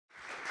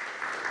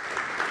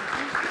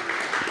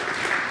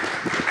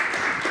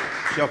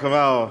Diolch yn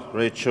fawr,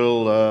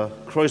 Rachel.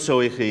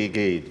 Croeso I chi I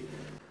gyd.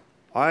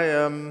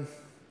 I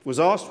was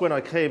asked when I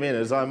came in,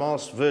 as I'm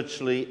asked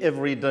virtually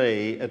every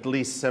day at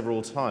least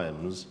several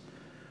times,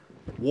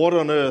 what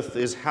on earth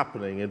is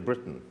happening in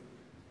Britain?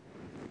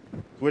 To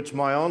which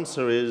my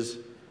answer is,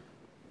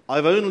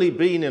 I've only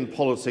been in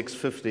politics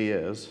 50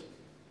 years.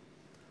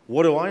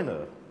 What do I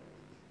know?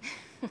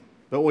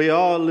 But we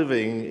are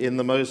living in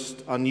the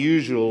most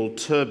unusual,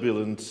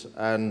 turbulent,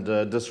 and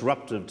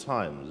disruptive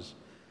times.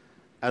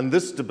 And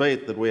this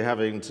debate that we're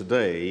having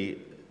today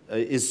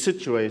is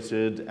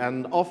situated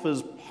and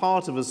offers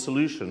part of a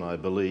solution, I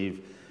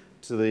believe,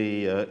 to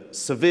the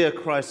severe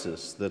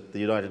crisis that the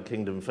United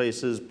Kingdom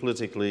faces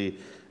politically,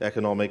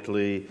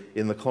 economically,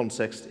 in the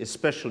context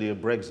especially of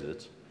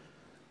Brexit,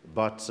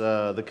 but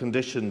the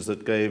conditions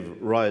that gave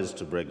rise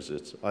to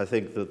Brexit. I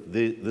think that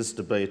this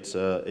debate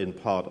in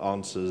part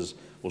answers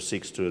or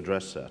seeks to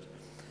address that.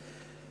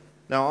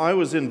 Now, I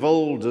was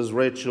involved, as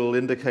Rachel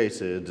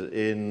indicated,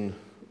 in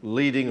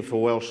leading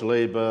for Welsh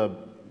Labour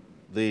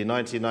the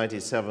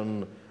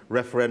 1997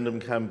 referendum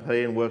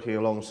campaign, working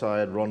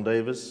alongside Ron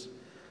Davies,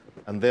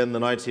 and then the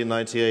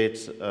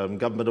 1998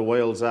 Government of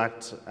Wales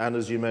Act, and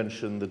as you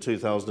mentioned, the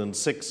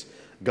 2006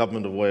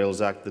 Government of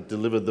Wales Act that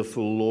delivered the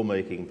full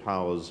lawmaking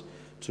powers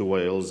to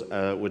Wales,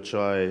 which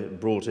I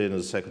brought in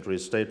as Secretary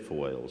of State for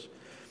Wales.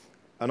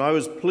 And I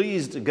was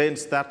pleased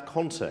against that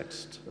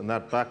context and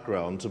that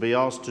background to be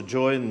asked to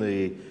join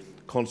the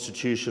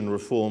Constitution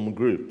Reform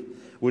Group,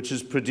 which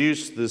has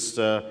produced this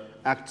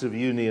Act of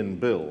Union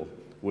bill,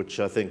 which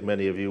I think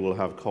many of you will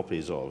have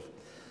copies of.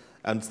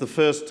 And it's the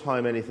first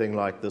time anything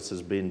like this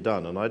has been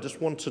done. And I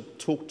just want to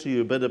talk to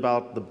you a bit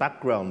about the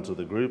background to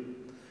the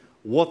group,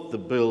 what the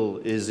bill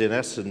is in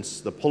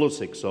essence, the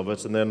politics of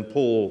it, and then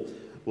Paul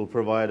will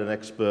provide an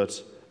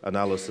expert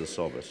analysis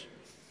of it.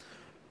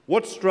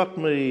 What struck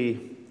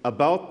me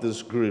about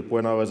this group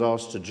when I was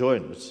asked to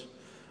join it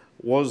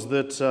was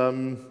that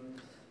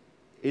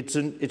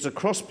it's a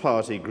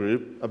cross-party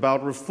group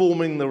about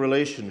reforming the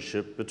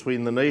relationship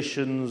between the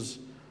nations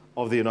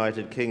of the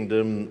United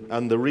Kingdom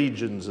and the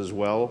regions as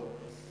well,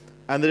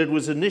 and that it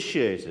was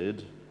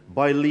initiated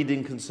by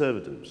leading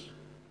Conservatives.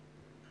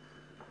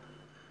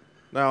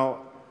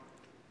 Now,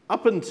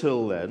 up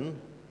until then,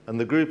 and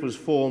the group was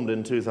formed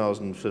in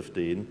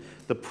 2015,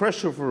 the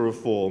pressure for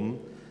reform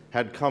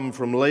had come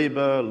from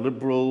Labour,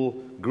 Liberal,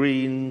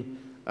 Green,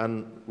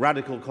 and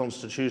radical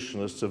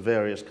constitutionalists of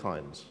various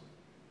kinds.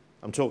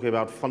 I'm talking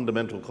about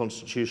fundamental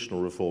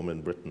constitutional reform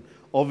in Britain.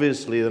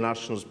 Obviously, the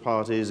nationalist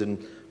parties,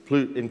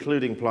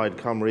 including Plaid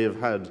Cymru, have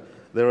had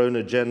their own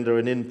agenda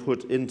and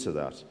input into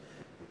that.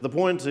 The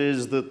point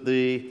is that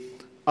the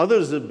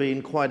others have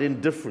been quite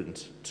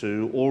indifferent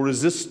to or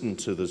resistant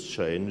to this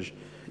change.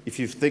 If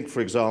you think,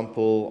 for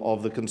example,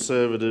 of the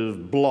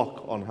Conservative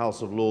bloc on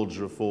House of Lords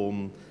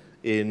reform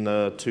in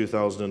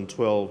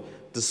 2012,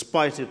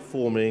 despite it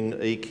forming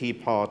a key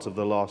part of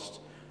the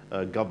last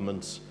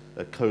government's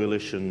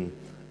coalition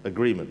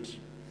agreement.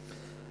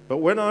 But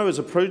when I was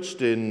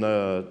approached in,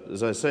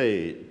 as I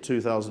say,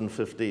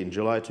 2015,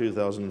 July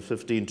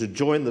 2015, to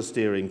join the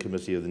steering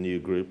committee of the new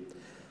group,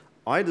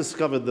 I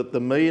discovered that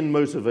the main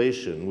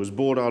motivation was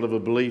born out of a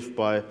belief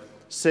by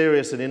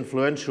serious and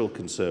influential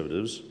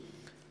Conservatives,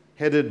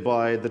 headed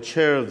by the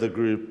chair of the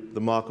group,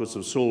 the Marquess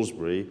of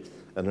Salisbury,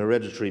 an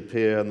hereditary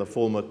peer and the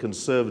former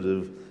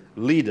Conservative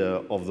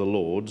leader of the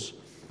Lords,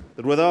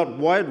 that without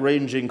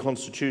wide-ranging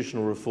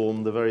constitutional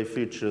reform, the very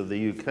future of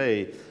the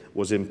UK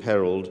was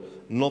imperiled,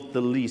 not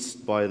the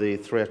least by the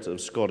threat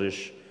of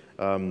Scottish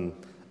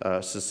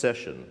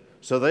secession.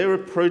 So they were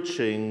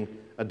approaching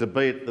a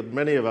debate that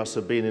many of us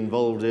have been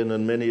involved in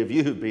and many of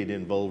you have been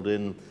involved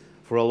in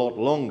for a lot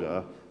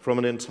longer from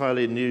an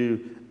entirely new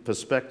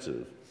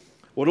perspective.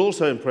 What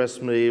also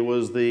impressed me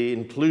was the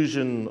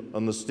inclusion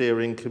on the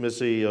steering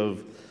committee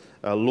of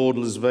Lord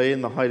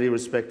Lisvane, the highly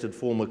respected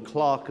former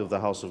clerk of the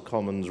House of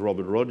Commons,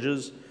 Robert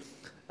Rogers,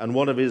 and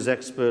one of his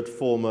expert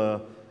former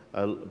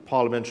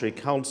parliamentary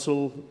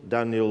counsel,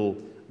 Daniel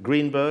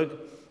Greenberg,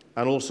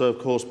 and also, of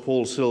course,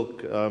 Paul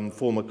Silk,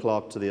 former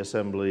clerk to the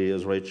Assembly,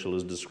 as Rachel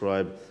has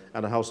described,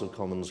 and a House of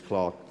Commons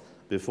clerk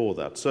before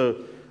that. So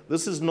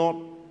this is not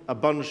a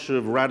bunch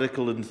of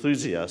radical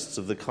enthusiasts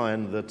of the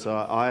kind that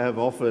I have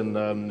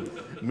often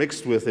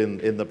mixed with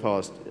in the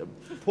past.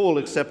 Paul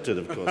accepted,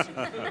 of course.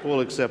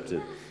 Paul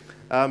accepted.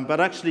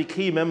 But actually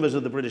key members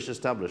of the British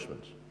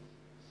establishment.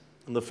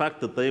 And the fact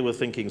that they were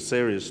thinking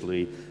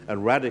seriously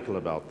and radical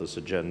about this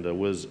agenda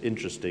was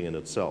interesting in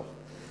itself.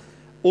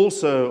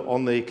 Also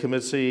on the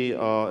committee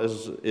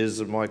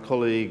is my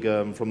colleague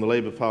from the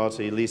Labour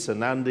Party, Lisa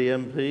Nandy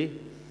MP,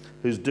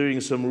 who's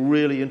doing some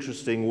really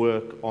interesting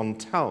work on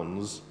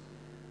towns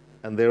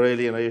and their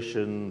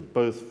alienation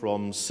both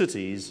from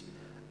cities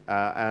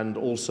and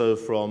also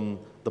from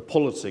the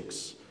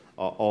politics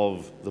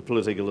of the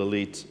political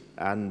elite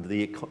and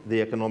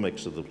the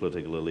economics of the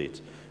political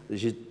elite.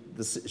 She's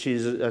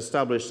she's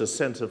established a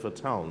centre for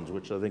towns,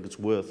 which I think it's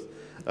worth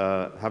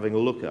having a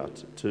look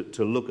at,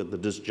 to look at the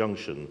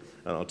disjunction,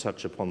 and I'll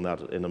touch upon that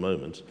in a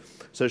moment.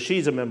 So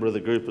she's a member of the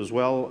group as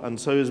well, and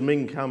so is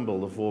Ming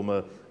Campbell, the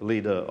former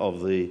leader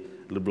of the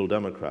Liberal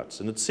Democrats.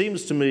 And it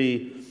seems to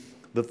me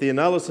that the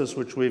analysis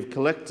which we've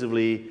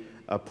collectively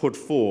put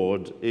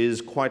forward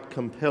is quite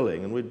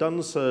compelling, and we've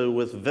done so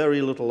with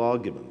very little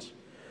argument.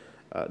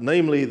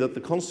 Namely, that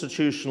the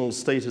constitutional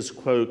status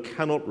quo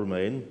cannot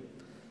remain,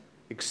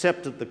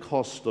 except at the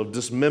cost of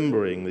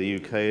dismembering the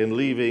UK and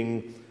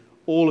leaving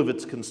all of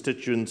its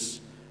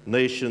constituents,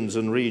 nations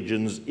and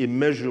regions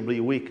immeasurably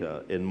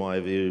weaker, in my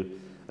view,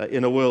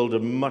 in a world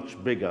of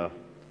much bigger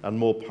and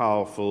more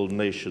powerful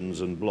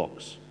nations and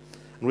blocs.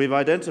 And we've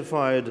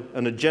identified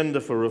an agenda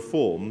for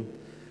reform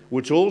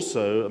which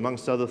also,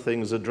 amongst other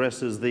things,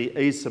 addresses the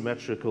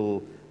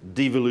asymmetrical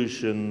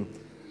devolution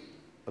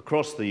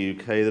across the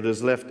UK that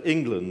has left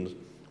England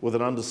with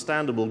an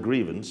understandable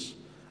grievance,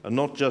 and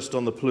not just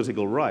on the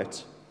political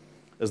right,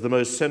 as the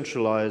most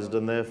centralised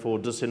and therefore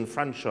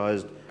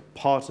disenfranchised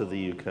part of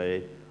the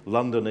UK,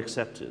 London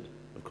accepted,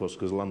 of course,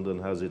 because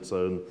London has its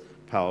own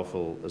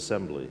powerful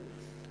assembly.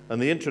 And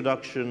the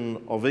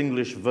introduction of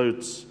English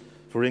votes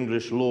for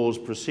English laws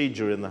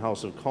procedure in the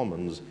House of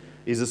Commons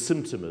is a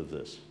symptom of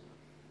this.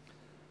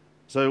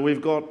 So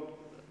we've got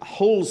a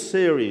whole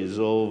series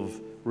of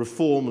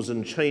reforms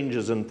and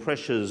changes and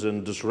pressures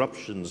and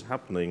disruptions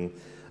happening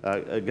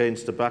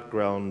against the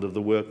background of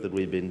the work that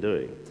we've been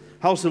doing.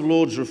 House of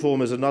Lords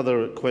reform is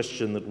another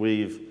question that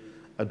we've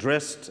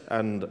addressed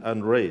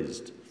and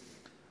raised.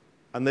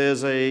 And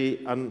there's a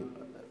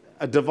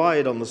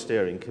divide on the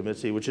steering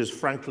committee, which is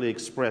frankly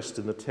expressed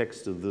in the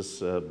text of this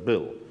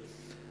bill,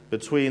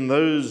 between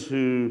those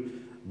who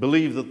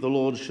believe that the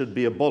Lords should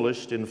be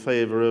abolished in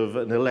favour of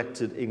an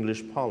elected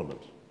English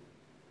Parliament,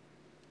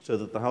 so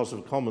that the House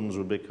of Commons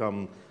would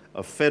become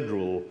a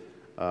federal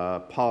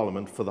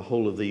Parliament for the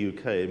whole of the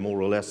UK,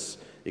 more or less,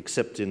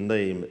 except in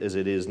name as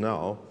it is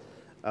now.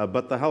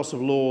 But the House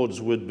of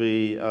Lords would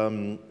be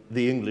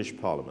the English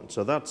Parliament.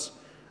 So that's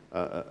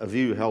a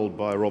view held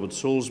by Robert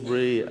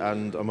Salisbury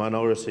and a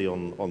minority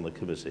on the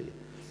committee.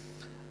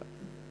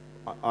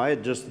 I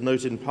just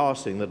note in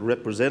passing that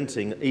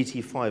representing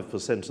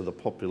 85% of the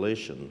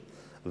population,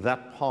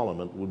 that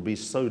Parliament would be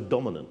so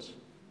dominant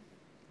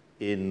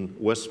in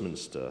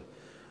Westminster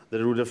that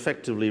it would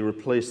effectively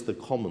replace the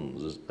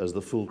Commons as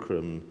the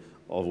fulcrum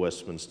of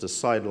Westminster,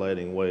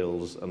 sidelining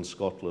Wales and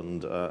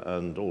Scotland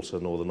and also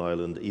Northern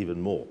Ireland even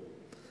more.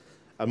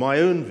 And my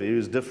own view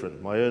is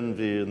different. My own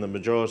view and the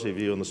majority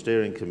view on the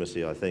steering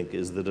committee, I think,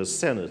 is that a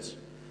Senate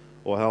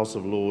or House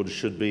of Lords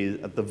should be,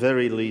 at the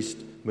very least,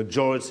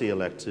 majority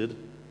elected.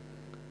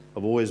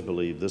 I've always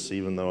believed this,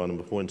 even though I'm an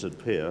appointed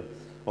peer,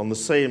 on the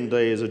same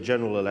day as a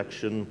general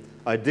election,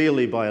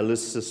 ideally by a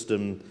list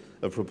system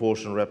of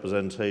proportional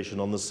representation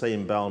on the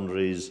same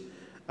boundaries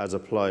as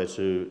apply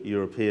to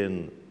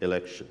European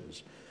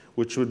elections,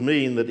 which would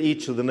mean that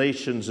each of the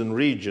nations and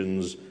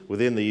regions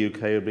within the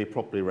UK would be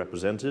properly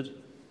represented,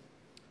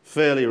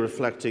 fairly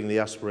reflecting the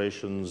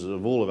aspirations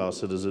of all of our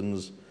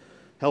citizens,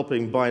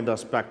 helping bind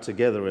us back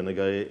together in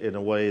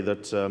a way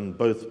that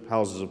both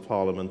Houses of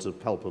Parliament have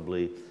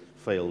palpably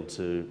failed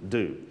to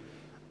do.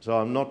 So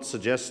I'm not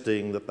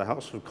suggesting that the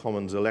House of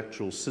Commons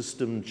electoral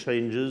system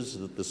changes,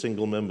 that the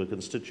single-member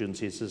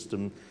constituency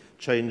system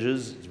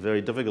changes. It's very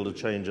difficult to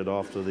change it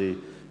after the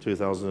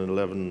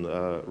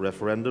 2011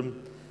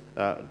 referendum,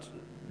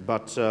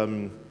 but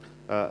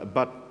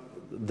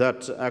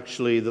that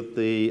actually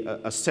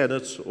a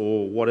Senate,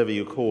 or whatever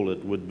you call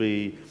it, would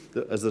be,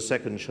 as the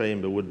second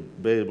chamber,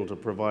 would be able to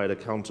provide a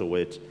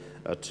counterweight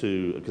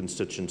to a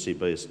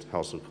constituency-based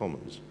House of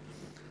Commons.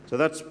 So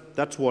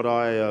that's what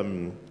I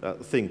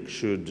think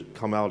should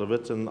come out of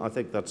it, and I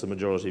think that's a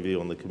majority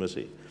view on the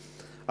committee.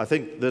 I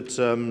think that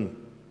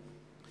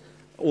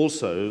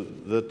also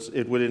that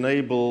it would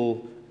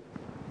enable,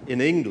 in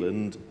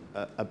England,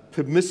 a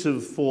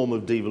permissive form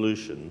of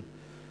devolution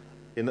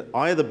in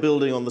either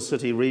building on the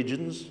city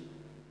regions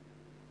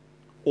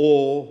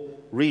or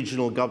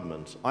regional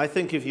government. I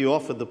think if you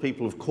offered the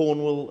people of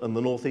Cornwall and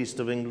the northeast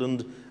of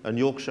England and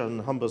Yorkshire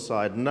and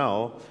Humberside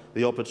now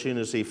the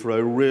opportunity for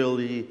a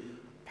really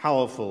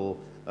powerful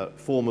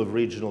form of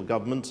regional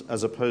government,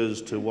 as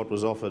opposed to what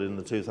was offered in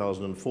the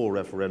 2004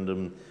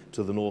 referendum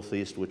to the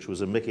northeast, which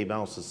was a Mickey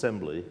Mouse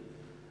assembly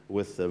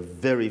with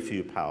very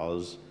few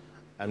powers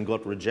and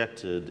got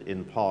rejected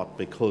in part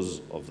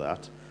because of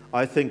that.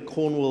 I think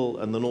Cornwall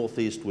and the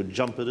northeast would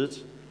jump at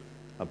it,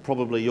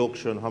 probably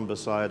Yorkshire and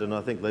Humberside, and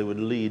I think they would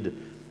lead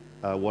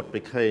what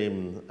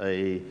became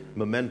a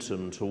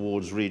momentum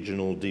towards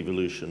regional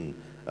devolution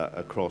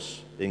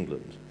across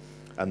England.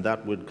 And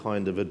that would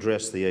kind of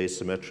address the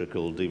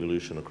asymmetrical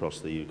devolution across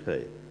the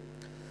UK.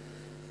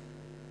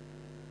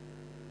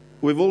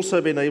 We've also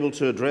been able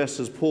to address,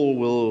 as Paul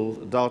will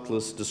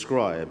doubtless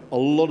describe, a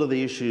lot of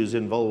the issues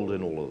involved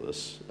in all of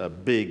this, a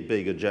big,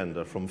 big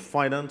agenda, from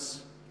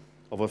finance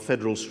of a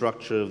federal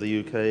structure of the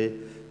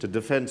UK to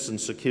defence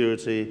and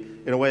security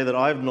in a way that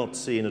I've not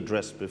seen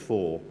addressed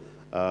before,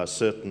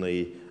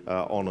 certainly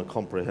on a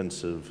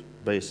comprehensive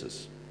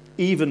basis,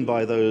 even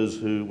by those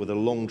who, with a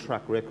long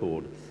track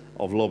record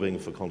of lobbying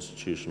for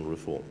constitutional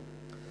reform.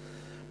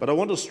 But I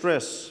want to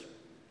stress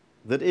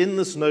that in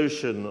this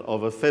notion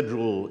of a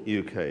federal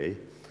UK,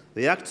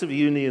 the Act of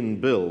Union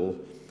Bill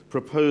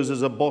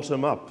proposes a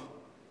bottom-up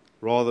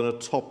rather than a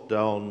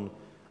top-down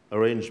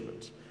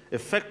arrangement.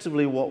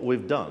 Effectively, what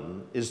we've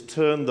done is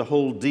turn the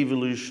whole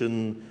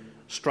devolution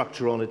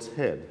structure on its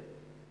head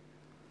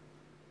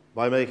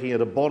by making it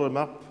a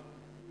bottom-up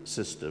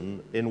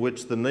system in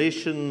which the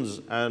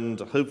nations and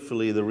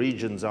hopefully the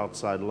regions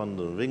outside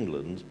London of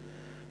England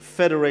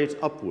federate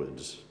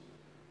upwards.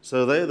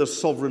 So they're the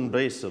sovereign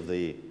base of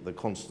the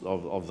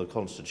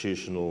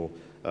constitutional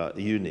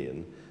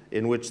union,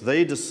 in which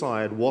they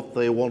decide what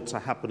they want to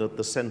happen at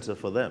the centre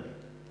for them.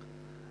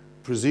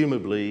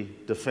 Presumably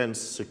defence,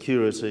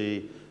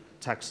 security,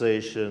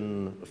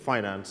 taxation,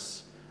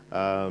 finance,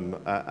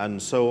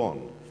 and so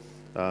on,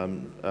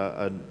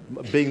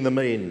 being the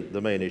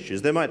main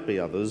issues. There might be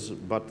others,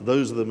 but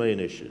those are the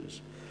main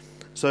issues.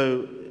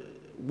 So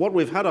what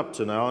we've had up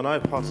to now, and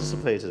I've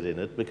participated in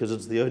it because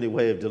it's the only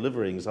way of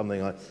delivering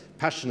something I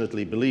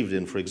passionately believed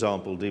in, for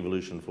example,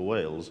 devolution for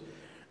Wales,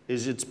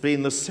 is it's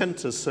been the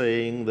centre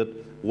saying that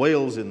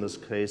Wales, in this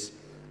case,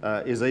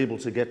 is able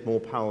to get more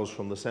powers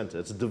from the centre.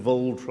 It's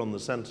devolved from the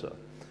centre.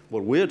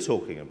 What we're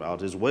talking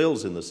about is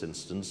Wales, in this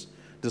instance,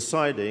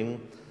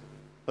 deciding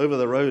over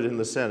the road in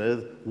the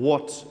Senedd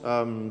what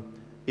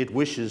it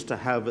wishes to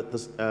have at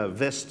the,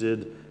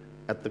 vested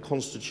at the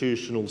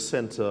constitutional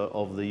centre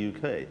of the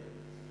UK.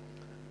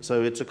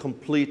 So it's a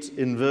complete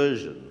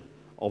inversion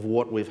of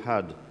what we've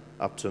had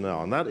up to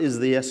now, and that is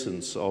the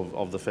essence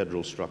of the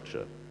federal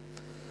structure.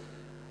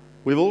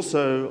 We've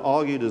also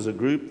argued as a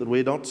group that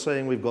we're not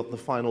saying we've got the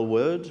final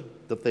word,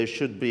 that there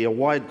should be a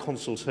wide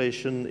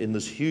consultation in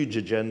this huge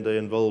agenda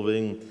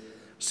involving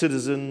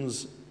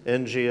citizens,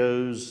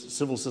 NGOs,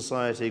 civil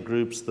society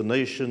groups, the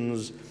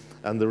nations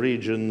and the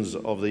regions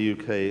of the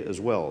UK as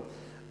well.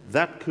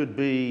 That could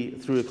be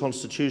through a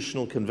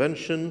constitutional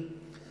convention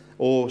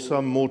or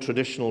some more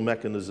traditional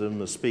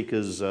mechanism, a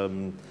speaker's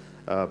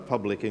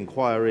public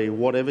inquiry,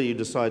 whatever you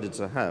decided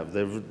to have.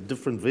 There are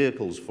different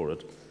vehicles for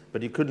it.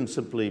 But you couldn't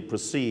simply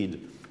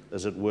proceed,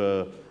 as it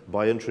were,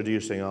 by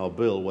introducing our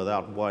bill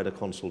without wider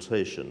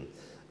consultation.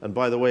 And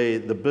by the way,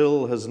 the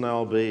bill has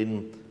now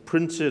been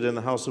printed in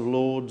the House of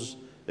Lords,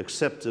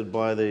 accepted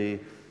by the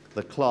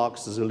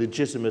clerks as a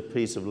legitimate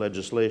piece of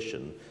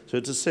legislation. So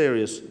it's a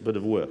serious bit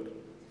of work.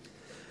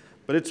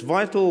 But it's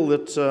vital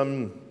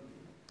that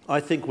I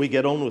think we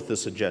get on with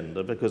this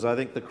agenda, because I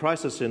think the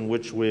crisis in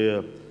which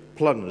we're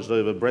plunged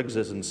over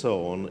Brexit and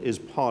so on is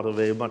part of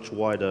a much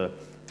wider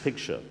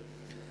picture.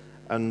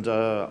 And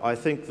I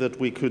think that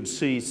we could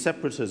see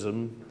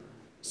separatism,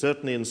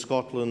 certainly in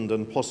Scotland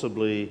and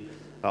possibly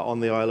on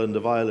the island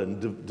of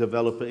Ireland,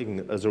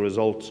 developing as a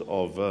result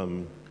of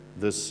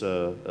this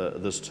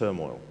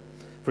turmoil.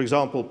 For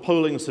example,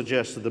 polling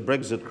suggests that the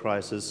Brexit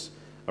crisis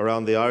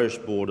around the Irish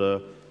border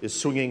is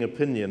swinging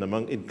opinion,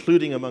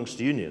 including amongst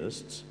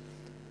unionists,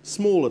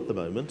 small at the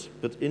moment,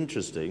 but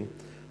interesting,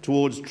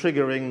 towards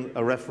triggering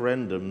a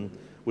referendum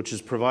which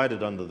is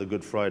provided under the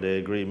Good Friday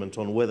Agreement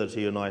on whether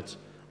to unite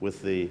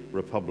with the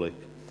Republic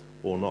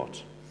or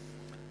not.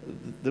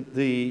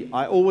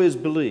 I always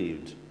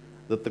believed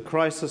that the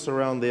crisis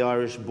around the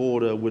Irish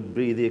border would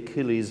be the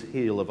Achilles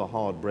heel of a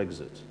hard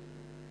Brexit,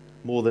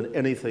 more than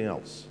anything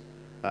else,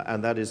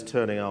 and that is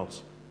turning out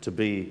to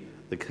be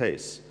the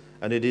case.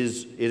 And it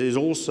is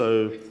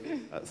also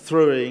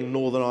throwing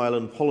Northern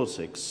Ireland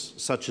politics,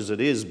 such as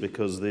it is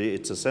because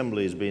its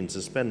assembly has been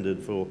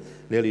suspended for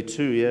nearly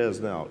 2 years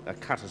now, a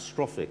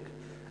catastrophic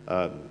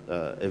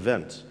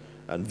event.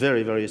 And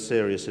very, very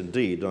serious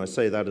indeed. And I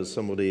say that as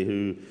somebody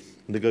who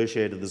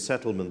negotiated the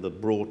settlement that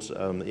brought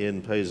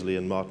Ian Paisley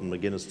and Martin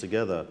McGuinness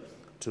together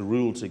to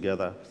rule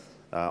together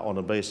on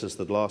a basis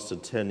that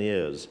lasted 10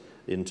 years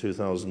from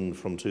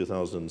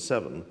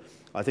 2007.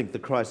 I think the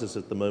crisis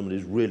at the moment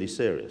is really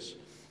serious.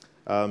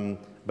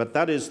 But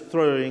that is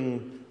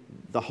throwing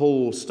the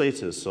whole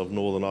status of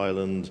Northern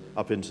Ireland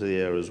up into the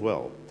air as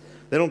well.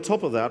 Then on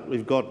top of that,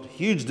 we've got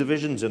huge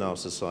divisions in our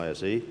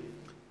society,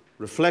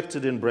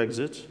 reflected in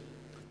Brexit,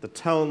 the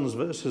towns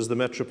versus the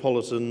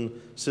metropolitan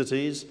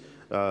cities.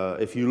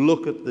 If you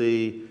look at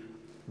the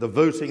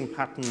voting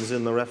patterns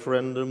in the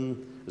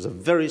referendum, there's a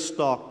very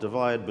stark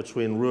divide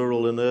between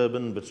rural and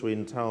urban,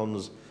 between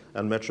towns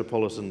and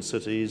metropolitan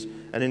cities,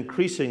 and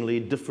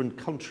increasingly different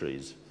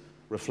countries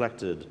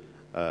reflected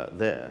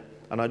there.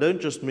 And I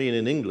don't just mean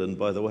in England,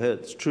 by the way,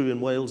 it's true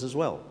in Wales as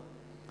well.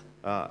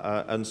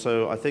 And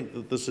so I think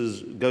that this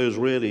goes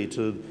really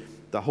to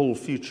the whole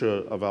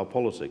future of our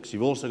politics.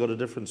 You've also got a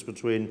difference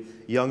between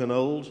young and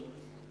old,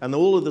 and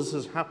all of this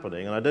is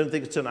happening, and I don't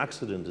think it's an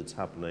accident it's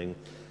happening,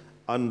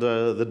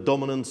 under the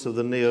dominance of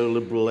the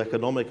neoliberal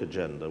economic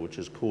agenda, which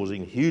is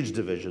causing huge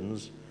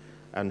divisions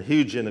and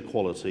huge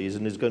inequalities,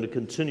 and is going to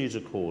continue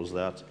to cause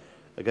that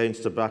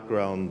against a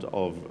background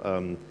of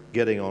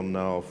getting on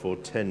now for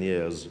 10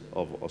 years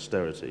of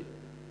austerity,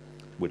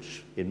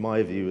 which, in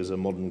my view, is a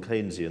modern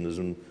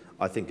Keynesianism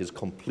I think is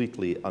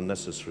completely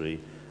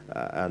unnecessary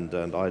and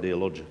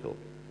ideological.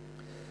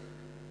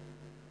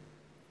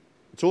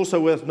 It's also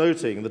worth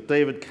noting that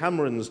David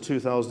Cameron's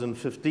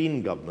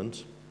 2015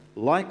 government,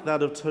 like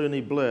that of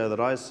Tony Blair that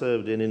I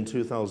served in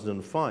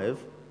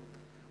 2005,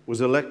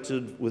 was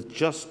elected with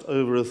just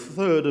over a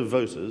third of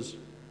voters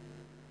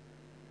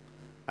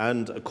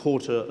and a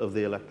quarter of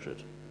the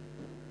electorate.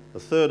 A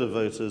third of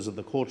voters and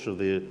a quarter of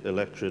the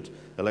electorate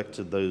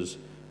elected those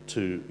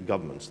two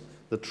governments.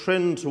 The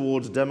trend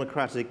towards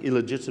democratic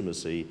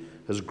illegitimacy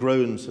has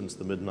grown since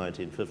the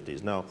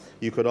mid-1950s. Now,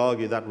 you could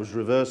argue that was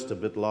reversed a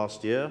bit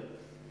last year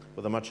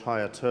with a much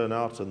higher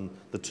turnout and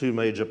the two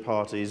major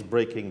parties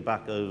breaking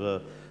back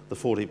over the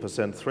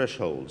 40%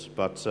 thresholds,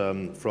 but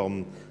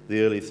from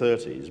the early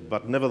 30s.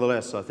 But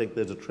nevertheless, I think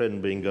there's a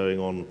trend been going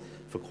on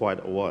for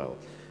quite a while.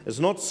 It's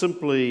not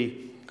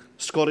simply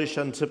Scottish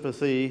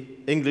antipathy,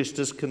 English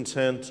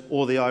discontent,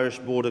 or the Irish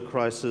border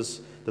crisis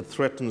that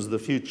threatens the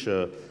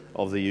future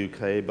of the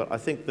UK, but I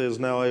think there's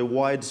now a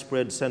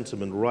widespread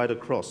sentiment right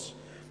across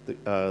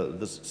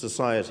the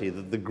society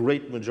that the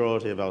great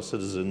majority of our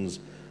citizens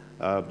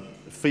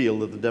feel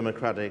that the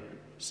democratic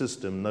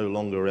system no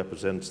longer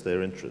represents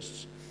their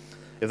interests.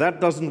 If that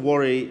doesn't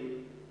worry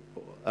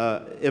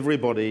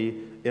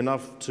everybody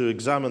enough to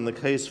examine the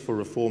case for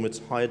reform, it's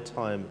high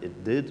time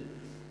it did.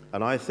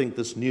 And I think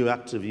this new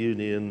Act of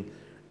Union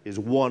is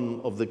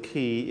one of the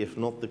key, if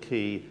not the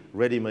key,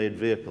 ready-made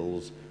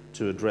vehicles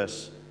to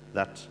address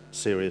that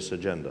serious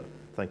agenda.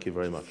 Thank you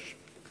very much.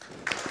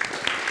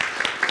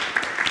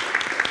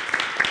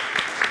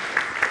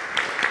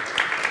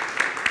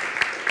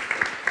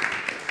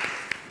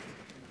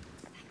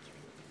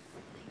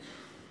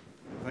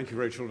 Thank you,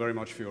 Rachel, very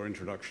much for your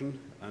introduction.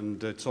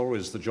 And it's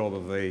always the job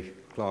of a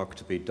clerk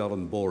to be dull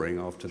and boring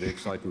after the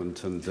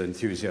excitement and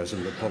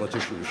enthusiasm that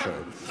politicians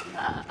show.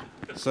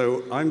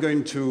 So I'm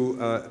going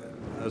to,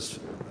 as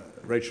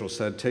Rachel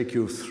said, take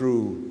you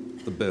through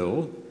the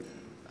bill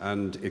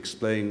and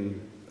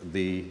explain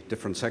the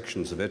different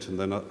sections of it, and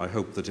then I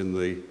hope that in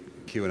the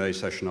Q&A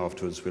session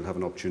afterwards we'll have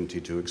an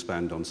opportunity to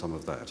expand on some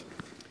of that.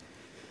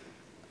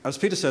 As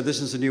Peter said, this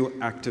is a new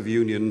Act of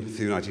Union for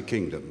the United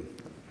Kingdom.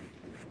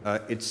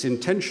 Its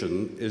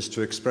intention is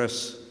to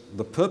express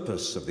the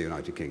purpose of the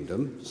United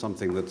Kingdom,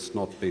 something that's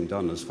not been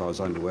done, as far as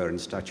I'm aware, in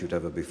statute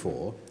ever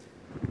before,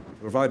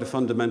 provide a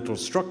fundamental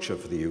structure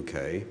for the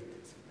UK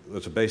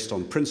that are based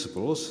on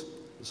principles,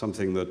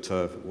 something that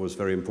was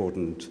very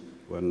important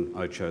when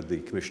I chaired the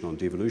Commission on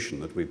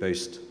Devolution, that we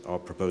based our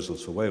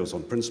proposals for Wales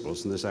on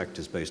principles, and this Act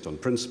is based on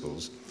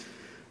principles,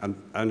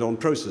 and on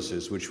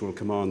processes which will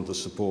command the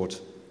support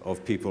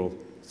of people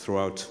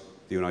throughout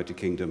the United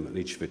Kingdom and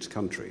each of its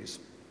countries.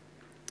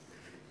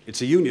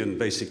 It's a union,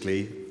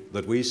 basically,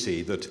 that we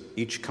see that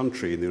each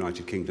country in the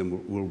United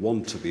Kingdom will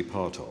want to be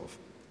part of.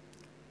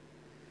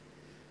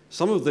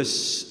 Some of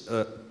this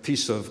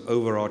piece of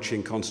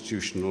overarching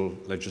constitutional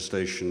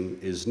legislation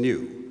is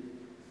new.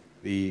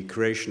 The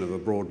creation of a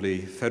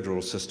broadly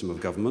federal system of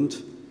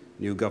government,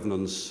 new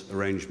governance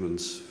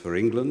arrangements for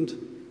England,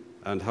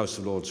 and House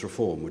of Lords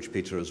reform, which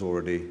Peter has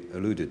already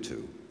alluded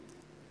to.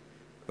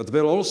 But the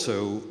bill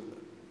also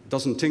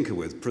doesn't tinker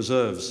with,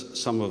 preserves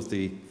some of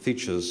the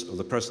features of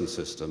the present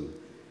system,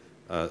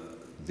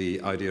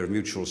 the idea of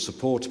mutual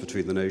support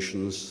between the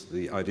nations,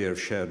 the idea of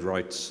shared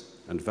rights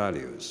and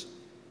values.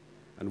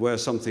 And where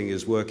something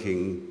is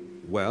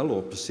working well,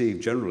 or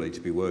perceived generally to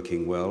be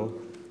working well,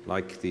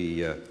 like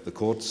the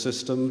court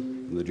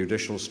system and the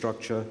judicial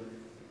structure,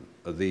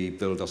 the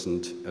bill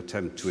doesn't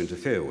attempt to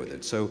interfere with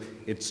it. So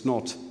it's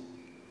not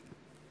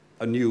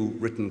a new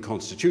written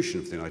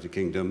constitution for the United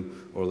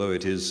Kingdom, although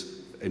it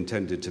is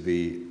intended to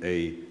be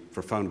a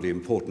profoundly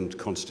important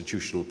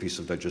constitutional piece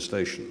of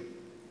legislation.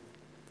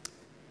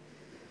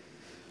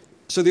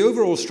 So the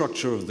overall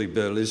structure of the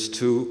bill is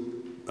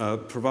to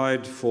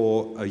provide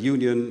for a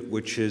union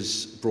which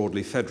is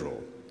broadly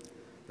federal.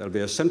 There'll be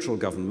a central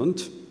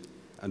government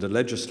and a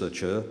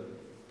legislature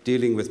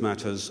dealing with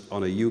matters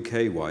on a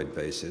UK-wide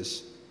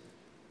basis,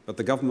 but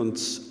the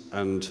governments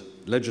and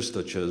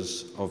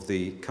legislatures of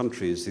the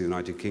countries of the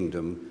United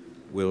Kingdom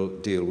will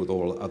deal with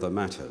all other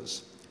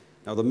matters.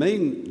 Now, the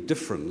main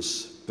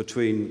difference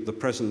between the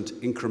present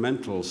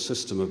incremental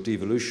system of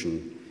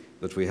devolution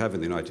that we have in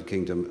the United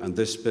Kingdom and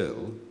this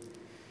bill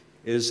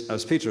is,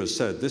 as Peter has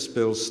said, this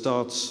bill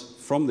starts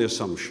from the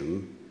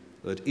assumption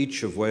that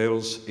each of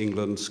Wales,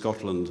 England,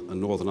 Scotland, and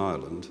Northern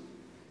Ireland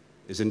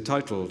is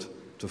entitled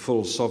to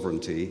full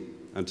sovereignty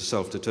and to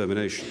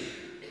self-determination.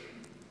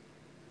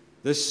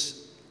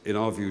 This, in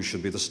our view,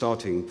 should be the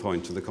starting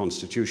point of the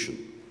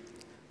Constitution.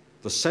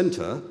 The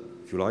centre,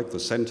 if you like, the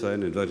centre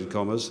in inverted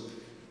commas,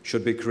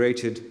 should be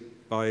created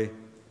by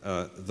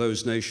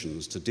those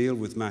nations to deal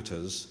with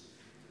matters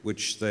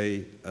which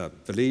they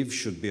believe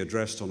should be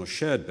addressed on a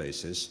shared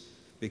basis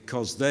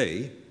because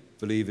they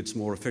believe it's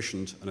more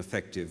efficient and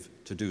effective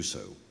to do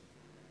so.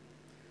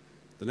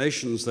 The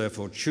nations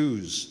therefore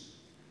choose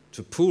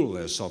to pool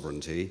their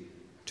sovereignty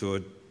to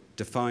a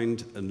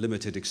defined and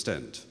limited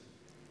extent.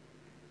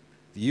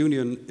 The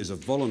union is a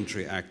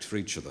voluntary act for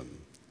each of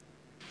them.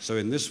 So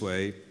in this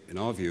way, in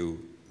our view,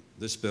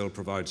 this bill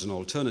provides an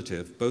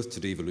alternative both to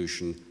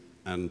devolution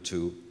and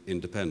to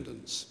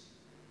independence.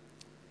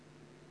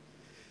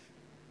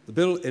 The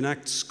bill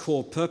enacts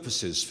core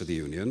purposes for the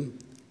Union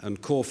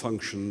and core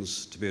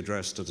functions to be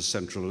addressed at a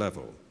central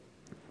level.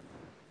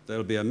 There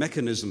will be a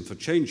mechanism for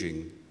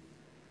changing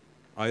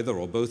either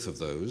or both of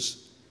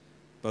those,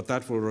 but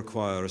that will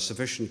require a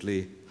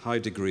sufficiently high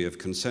degree of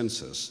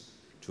consensus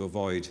to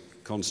avoid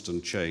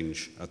constant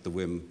change at the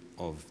whim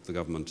of the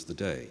government of the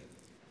day.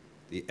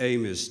 The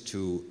aim is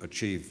to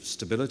achieve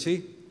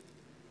stability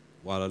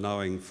while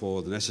allowing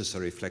for the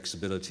necessary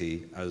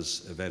flexibility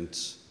as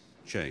events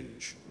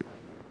change.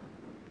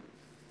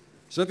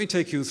 So let me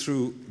take you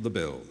through the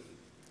bill.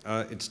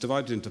 It's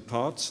divided into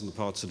parts, and the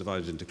parts are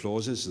divided into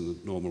clauses in the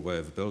normal way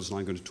of bills, and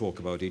I'm going to talk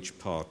about each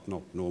part,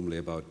 not normally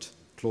about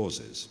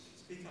clauses.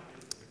 Speak up.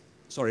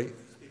 Sorry?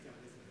 Speak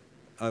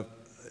up.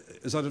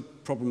 Is that a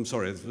problem?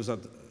 Sorry, was that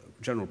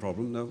a general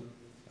problem? No?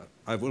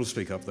 I will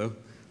speak up, though.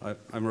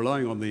 I'm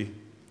relying on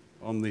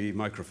the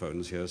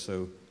microphones here,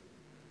 so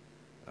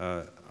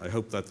I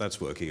hope that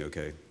that's working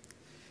okay.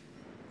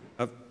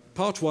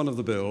 Part 1 of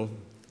the bill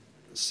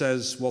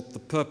says what the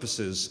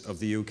purposes of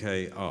the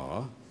UK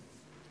are.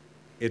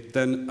 It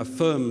then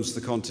affirms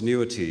the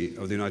continuity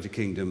of the United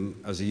Kingdom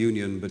as a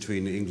union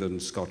between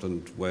England,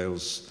 Scotland,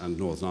 Wales, and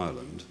Northern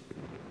Ireland,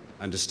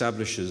 and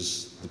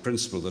establishes the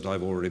principle that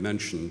I've already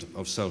mentioned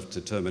of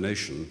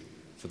self-determination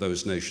for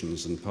those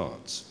nations and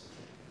parts.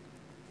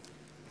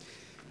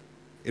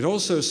 It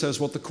also says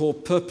what the core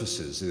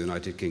purposes of the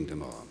United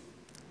Kingdom are.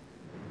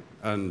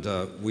 And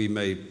we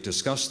may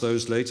discuss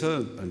those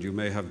later, and you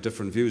may have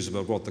different views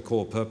about what the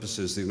core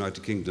purposes of the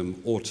United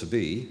Kingdom ought to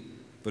be,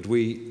 but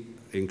we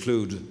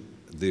include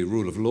the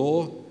rule of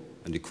law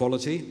and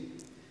equality,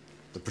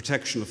 the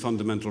protection of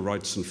fundamental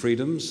rights and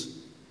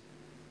freedoms,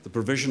 the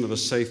provision of a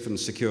safe and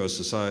secure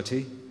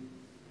society,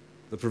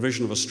 the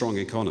provision of a strong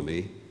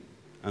economy,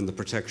 and the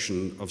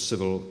protection of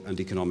civil and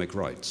economic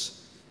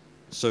rights.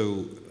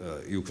 So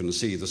you can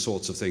see the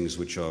sorts of things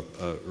which are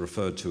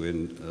referred to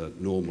in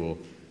normal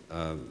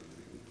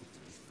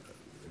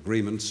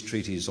agreements,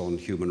 treaties on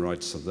human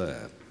rights are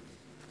there.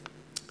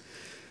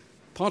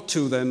 Part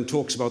 2 then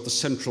talks about the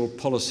central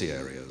policy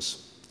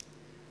areas.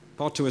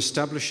 Part 2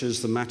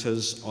 establishes the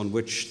matters on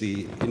which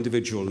the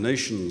individual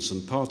nations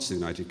and parts of the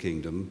United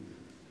Kingdom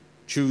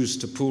choose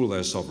to pool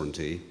their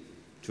sovereignty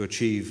to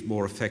achieve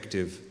more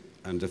effective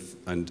and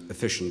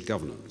efficient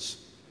governance.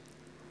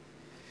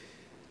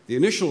 The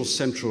initial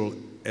central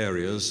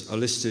areas are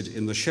listed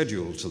in the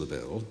schedule to the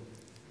bill.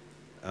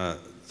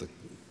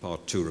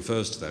 Part 2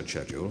 refers to that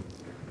schedule,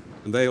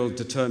 and they'll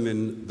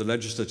determine the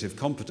legislative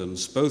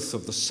competence both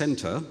of the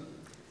centre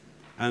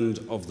and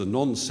of the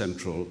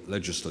non-central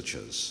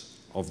legislatures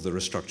of the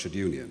restructured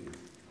union.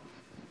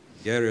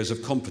 The areas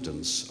of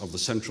competence of the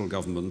central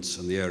governments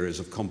and the areas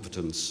of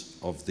competence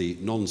of the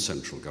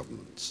non-central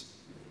governments.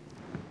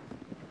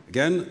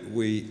 Again,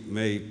 we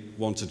may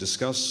want to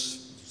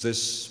discuss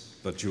this,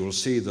 but you will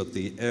see that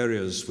the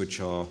areas which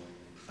are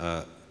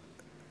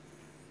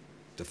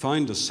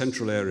defined as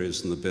central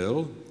areas in the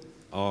bill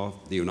are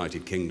the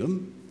United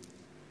Kingdom,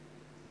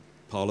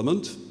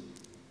 Parliament,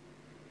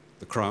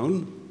 the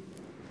Crown,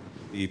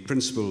 the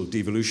Principal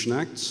Devolution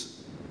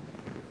Acts,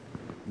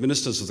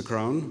 Ministers of the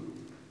Crown,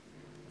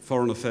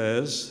 Foreign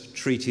Affairs,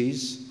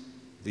 treaties,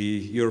 the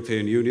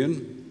European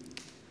Union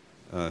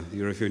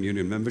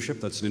membership,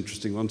 that's an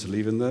interesting one to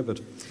leave in there, but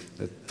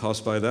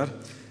pass by that.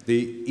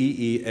 The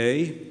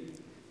EEA,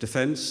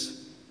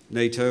 Defence,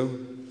 NATO,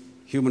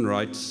 human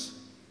rights,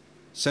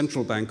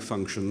 central bank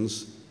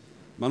functions,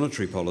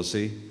 monetary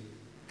policy,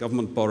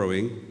 government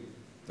borrowing,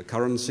 the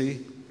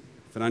currency,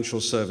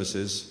 financial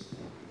services,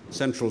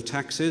 central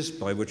taxes,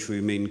 by which we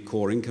mean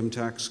core income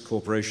tax,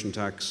 corporation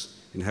tax,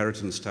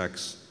 inheritance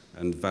tax,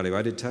 and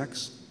value-added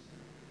tax,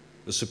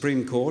 the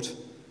Supreme Court,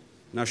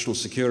 national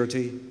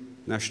security,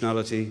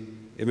 nationality,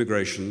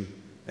 immigration,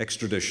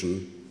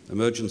 extradition,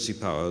 emergency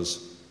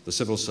powers, the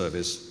civil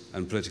service,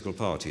 and political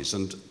parties.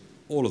 And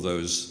all of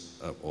those,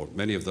 or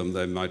many of them,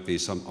 there might be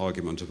some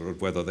argument about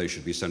whether they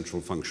should be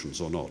central functions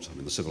or not. I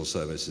mean, the civil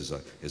service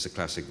is a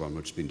classic one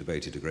which has been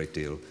debated a great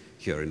deal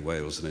here in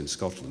Wales and in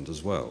Scotland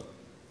as well.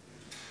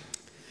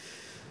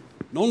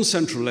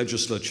 Non-central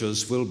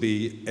legislatures will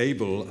be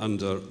able,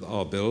 under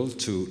our bill,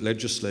 to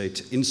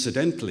legislate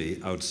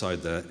incidentally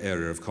outside their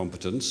area of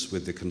competence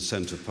with the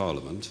consent of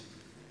Parliament.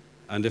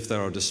 And if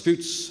there are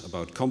disputes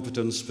about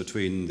competence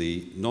between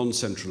the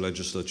non-central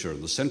legislature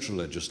and the central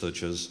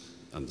legislatures,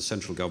 and the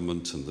central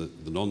government and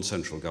the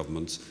non-central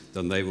governments,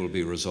 then they will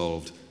be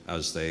resolved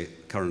as they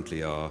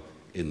currently are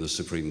in the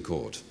Supreme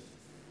Court.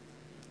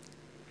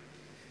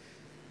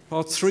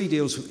 Part 3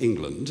 deals with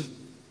England.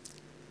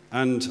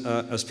 And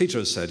as Peter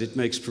has said, it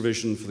makes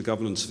provision for the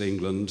governance of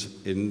England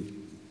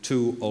in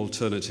 2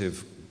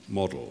 alternative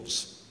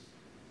models.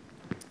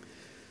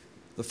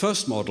 The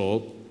first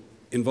model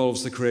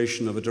involves the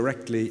creation of a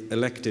directly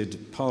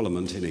elected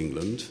parliament in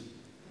England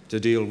to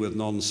deal with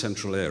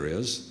non-central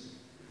areas,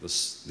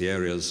 the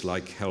areas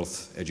like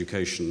health,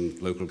 education,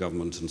 local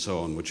government and so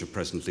on, which are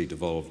presently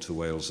devolved to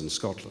Wales and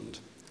Scotland.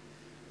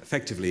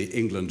 Effectively,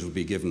 England would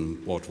be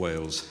given what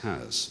Wales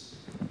has.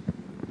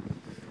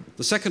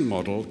 The second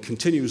model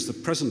continues the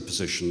present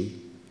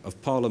position of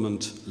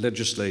Parliament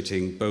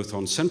legislating both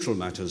on central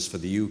matters for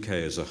the UK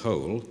as a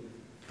whole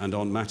and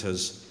on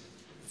matters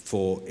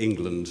for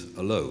England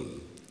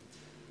alone.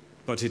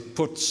 But it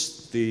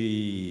puts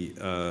the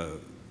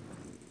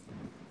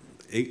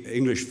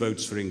English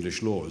votes for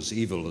English laws,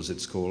 EVIL as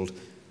it's called,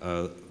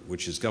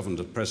 which is governed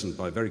at present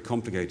by very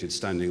complicated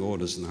standing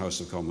orders in the House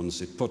of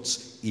Commons, it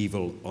puts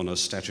EVIL on a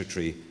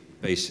statutory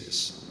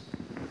basis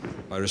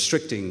by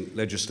restricting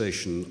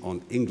legislation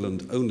on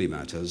England-only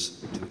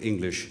matters to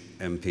English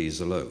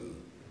MPs alone.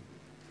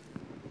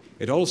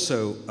 It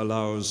also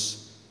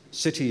allows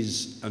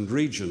cities and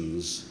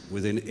regions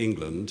within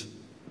England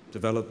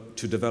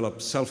to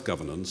develop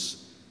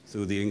self-governance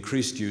through the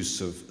increased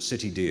use of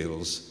city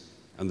deals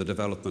and the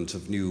development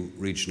of new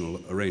regional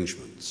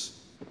arrangements.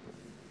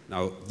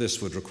 Now,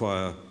 this would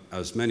require,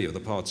 as many of the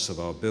parts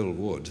of our bill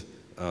would,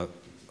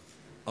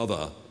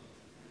 other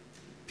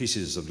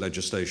pieces of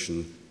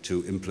legislation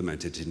to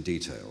implement it in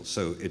detail.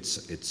 So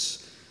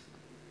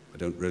I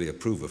don't really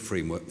approve of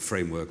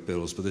framework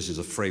bills, but this is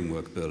a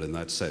framework bill in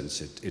that sense.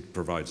 It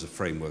provides a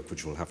framework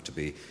which will have to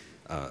be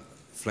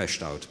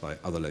fleshed out by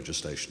other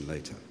legislation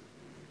later.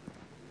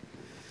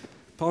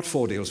 Part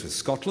 4 deals with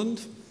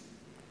Scotland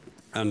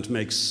and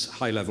makes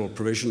high-level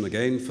provision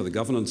again for the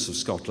governance of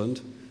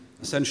Scotland,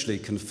 essentially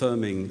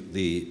confirming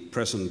the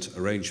present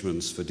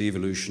arrangements for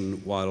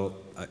devolution while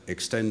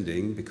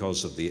extending,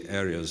 because of the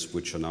areas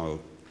which are now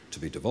to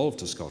be devolved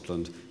to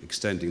Scotland,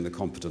 extending the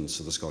competence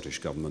of the Scottish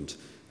Government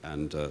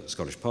and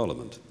Scottish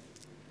Parliament.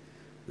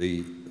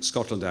 The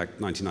Scotland Act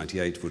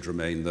 1998 would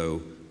remain,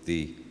 though,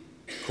 the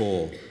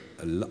core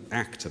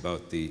act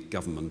about the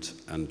government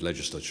and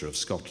legislature of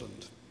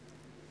Scotland.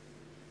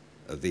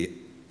 The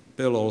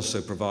bill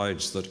also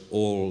provides that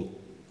all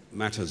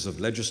matters of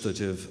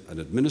legislative and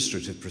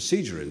administrative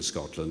procedure in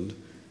Scotland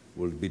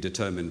will be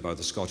determined by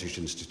the Scottish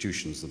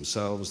institutions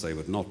themselves. They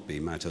would not be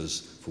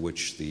matters for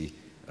which the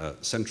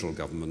central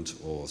government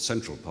or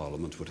central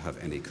parliament would have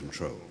any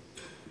control.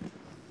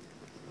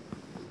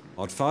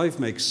 Part 5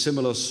 makes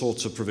similar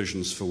sorts of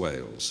provisions for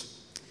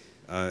Wales.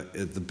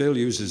 The bill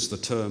uses the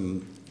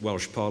term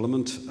Welsh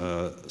Parliament,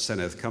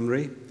 Senedd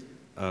Cymru,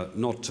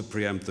 not to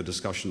preempt the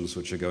discussions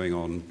which are going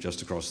on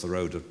just across the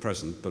road at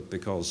present, but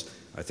because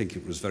I think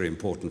it was very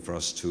important for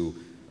us to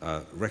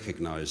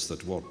recognise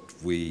that what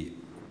we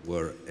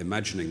were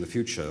imagining the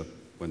future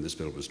when this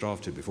bill was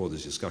drafted, before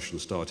this discussion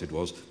started,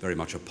 was very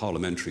much a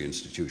parliamentary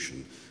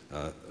institution,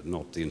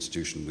 not the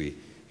institution we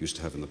used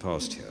to have in the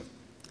past here.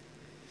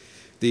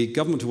 The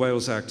Government of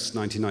Wales Acts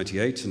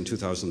 1998 and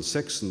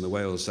 2006 and the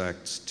Wales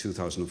Acts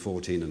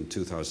 2014 and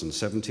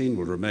 2017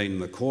 will remain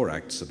the core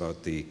acts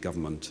about the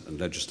government and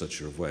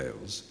legislature of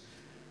Wales,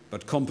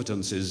 but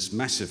competence is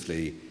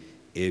massively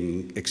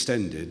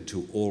extended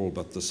to all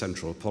but the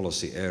central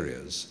policy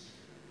areas,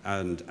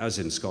 and as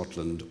in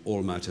Scotland,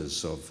 all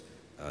matters of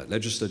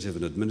legislative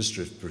and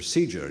administrative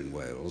procedure in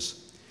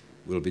Wales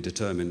will be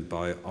determined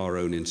by our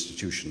own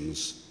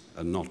institutions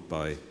and not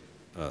by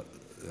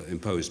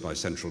imposed by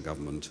central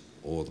government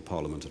or the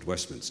Parliament at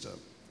Westminster.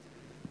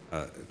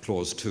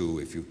 Clause 22,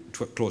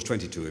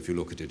 if you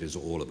look at it, is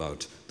all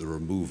about the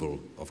removal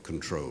of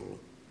control.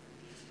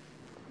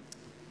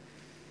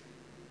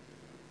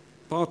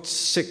 Part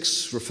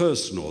 6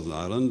 refers to Northern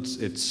Ireland.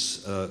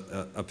 It's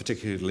a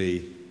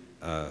particularly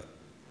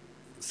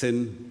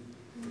thin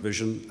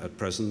provision at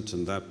present,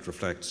 and that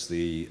reflects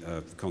the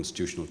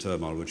constitutional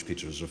turmoil which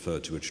Peter has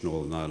referred to, which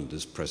Northern Ireland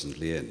is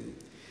presently in.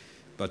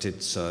 But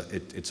it's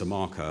a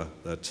marker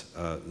that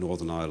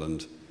Northern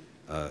Ireland,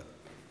 the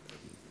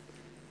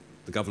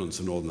governance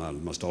of Northern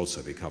Ireland must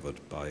also be covered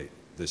by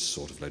this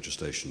sort of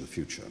legislation in the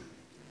future.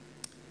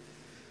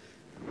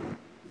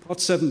 Part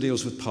 7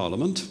 deals with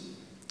Parliament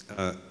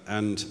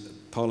and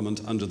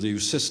Parliament under the new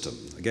system.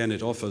 Again,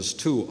 it offers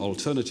two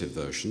alternative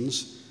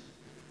versions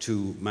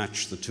to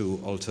match the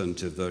two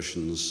alternative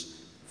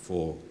versions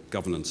for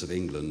governance of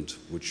England,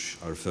 which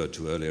I referred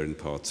to earlier in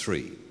Part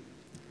 3.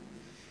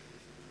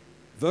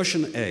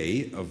 Version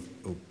A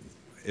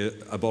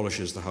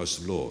abolishes the House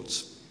of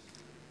Lords,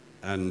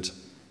 and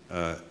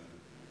the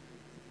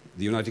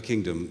United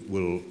Kingdom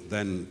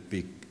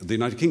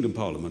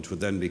Parliament would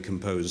then be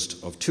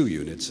composed of two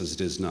units, as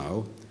it is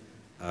now,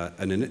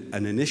 an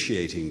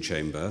initiating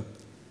chamber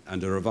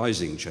and a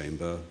revising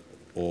chamber,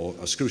 or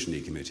a scrutiny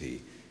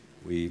committee.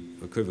 We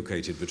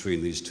equivocated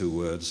between these two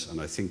words, and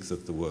I think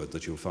that the word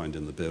that you'll find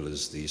in the bill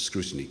is the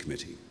scrutiny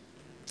committee.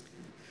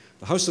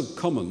 The House of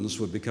Commons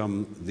would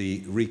become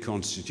the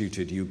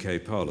reconstituted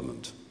UK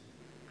Parliament.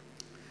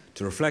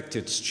 To reflect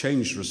its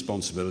changed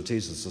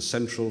responsibilities as a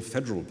central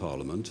federal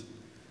parliament,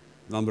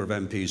 the number of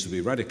MPs would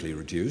be radically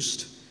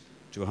reduced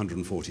to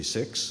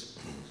 146,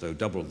 so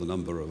double the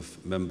number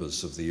of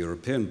members of the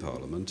European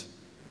Parliament,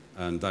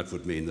 and that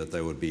would mean that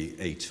there would be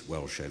 8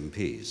 Welsh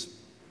MPs.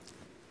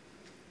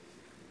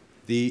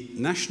 The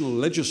national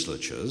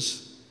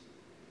legislatures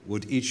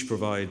would each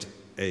provide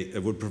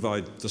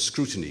the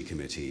scrutiny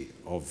committee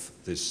of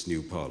this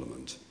new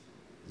Parliament,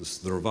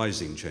 the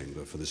revising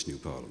chamber for this new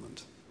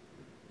Parliament.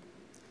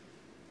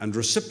 And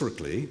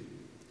reciprocally,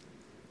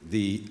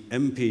 the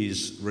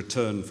MPs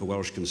returned for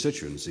Welsh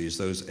constituencies,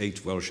 those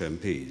 8 Welsh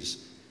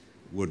MPs,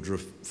 would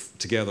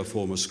together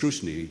form a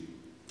scrutiny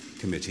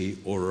committee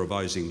or a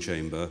revising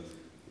chamber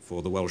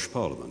for the Welsh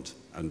Parliament,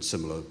 and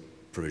similar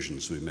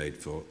provisions we made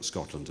for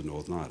Scotland and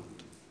Northern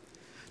Ireland.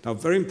 Now,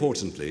 very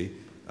importantly,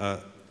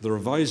 the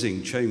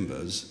revising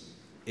chambers,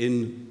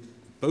 in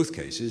both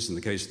cases, in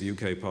the case of the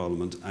UK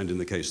Parliament and in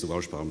the case of the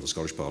Welsh Parliament, the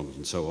Scottish Parliament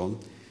and so on,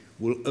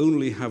 will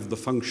only have the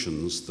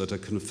functions that are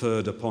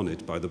conferred upon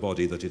it by the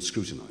body that it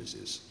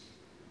scrutinises.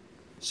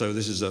 So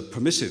this is a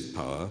permissive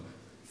power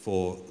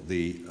for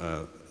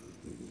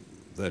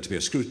there to be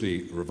a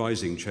scrutiny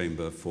revising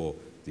chamber for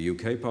the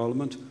UK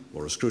Parliament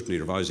or a scrutiny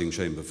revising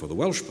chamber for the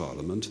Welsh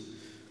Parliament.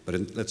 But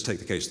let's take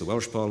the case of the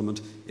Welsh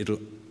Parliament.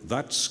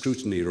 That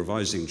scrutiny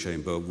revising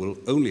chamber will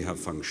only have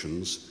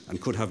functions and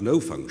could have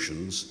no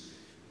functions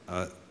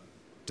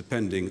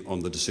depending on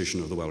the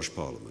decision of the Welsh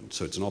Parliament.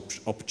 So it's an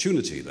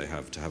opportunity they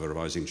have to have a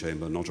revising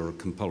chamber, not a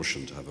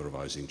compulsion to have a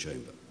revising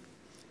chamber.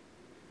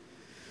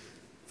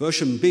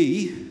 Version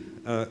B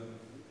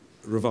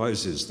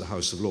revises the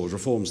House of Lords,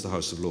 reforms the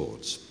House of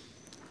Lords.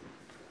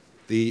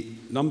 The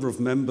number of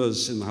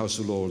members in the House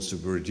of Lords will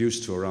be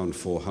reduced to around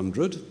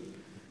 400,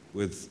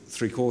 with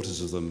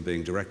 3/4 of them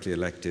being directly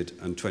elected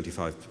and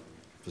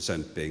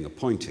 25% being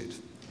appointed.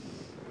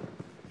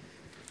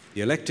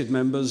 The elected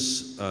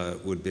members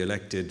would be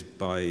elected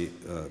by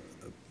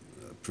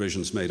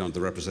provisions made under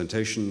the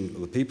Representation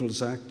of the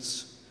People's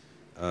Acts.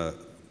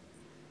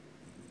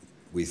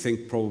 We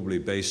think probably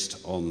based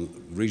on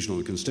regional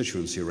and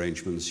constituency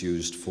arrangements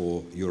used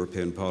for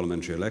European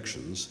parliamentary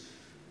elections,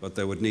 but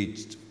there would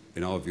need,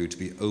 in our view, to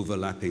be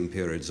overlapping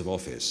periods of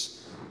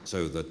office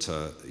so that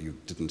you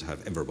didn't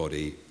have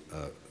everybody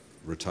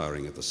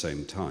retiring at the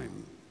same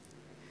time.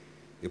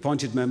 The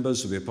appointed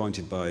members will be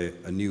appointed by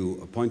a new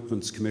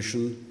appointments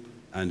commission,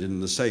 and in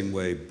the same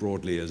way,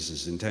 broadly as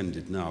is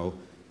intended now,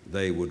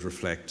 they would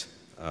reflect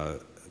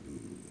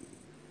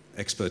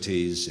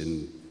expertise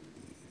in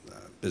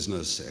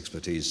business,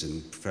 expertise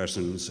in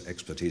professions,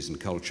 expertise in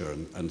culture,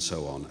 and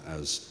so on,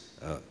 as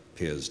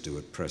peers do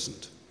at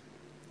present.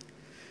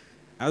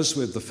 As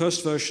with the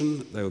first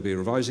version, there will be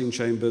revising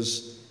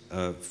chambers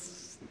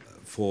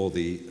for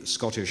the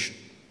Scottish,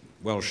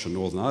 Welsh and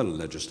Northern Ireland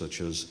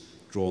legislatures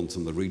drawn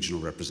from the regional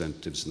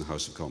representatives in the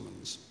House of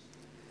Commons.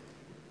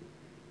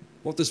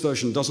 What this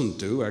version doesn't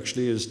do,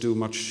 actually, is it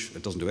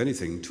doesn't do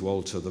anything to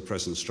alter the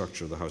present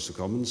structure of the House of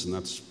Commons, and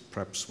that's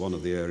perhaps one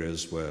of the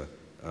areas where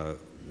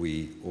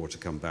we ought to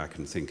come back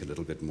and think a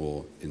little bit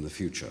more in the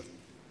future.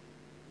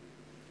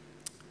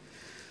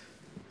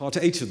 Part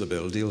 8 of the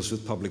bill deals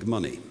with public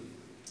money.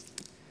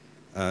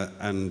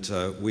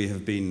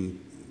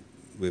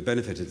 We've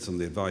benefited from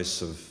the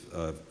advice of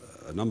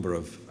a number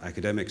of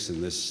academics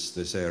in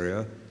this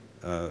area,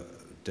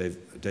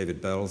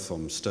 David Bell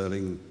from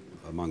Stirling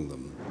among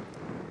them.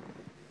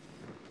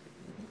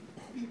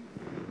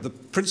 The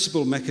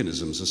principal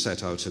mechanisms are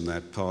set out in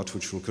that part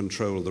which will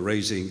control the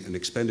raising and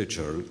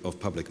expenditure of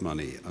public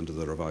money under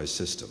the revised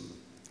system.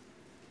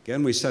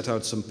 Again, we set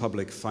out some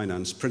public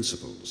finance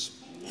principles.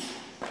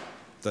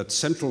 That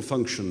central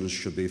functions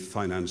should be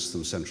financed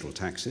through central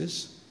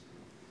taxes.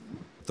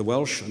 The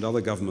Welsh and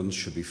other governments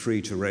should be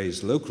free to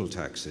raise local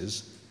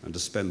taxes and to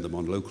spend them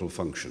on local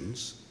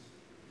functions.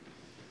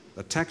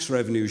 That tax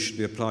revenue should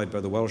be applied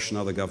by the Welsh and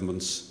other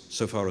governments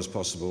so far as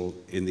possible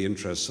in the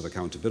interests of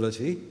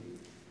accountability.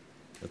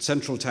 That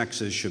central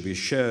taxes should be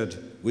shared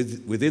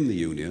within the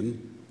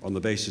Union on the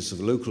basis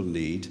of local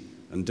need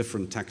and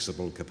different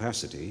taxable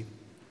capacity.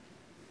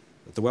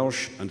 That the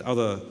Welsh and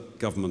other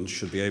governments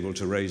should be able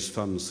to raise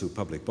funds through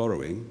public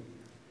borrowing,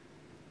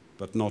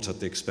 but not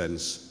at the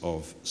expense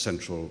of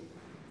central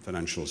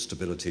financial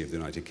stability of the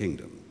United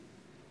Kingdom.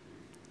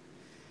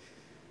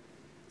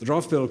 The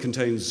draft bill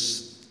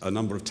contains a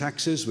number of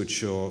taxes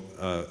which are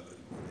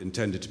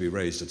intended to be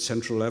raised at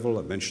central level.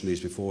 I've mentioned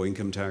these before: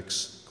 income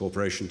tax,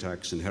 corporation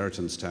tax,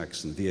 inheritance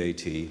tax, and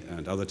VAT,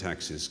 and other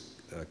taxes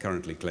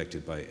currently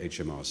collected by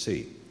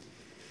HMRC.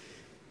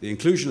 The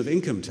inclusion of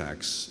income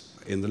tax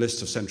in the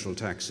list of central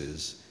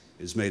taxes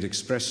is made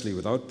expressly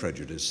without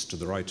prejudice to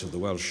the right of the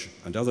Welsh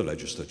and other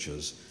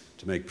legislatures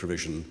to make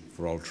provision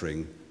for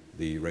altering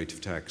the rate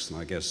of tax. And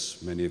I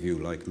guess many of you,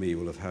 like me,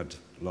 will have had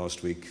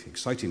last week,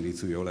 excitingly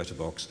through your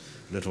letterbox,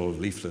 a little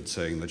leaflet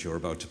saying that you're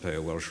about to pay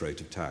a Welsh rate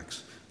of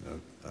tax.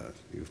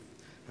 You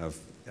have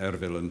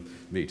Ervil and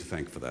me to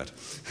thank for that.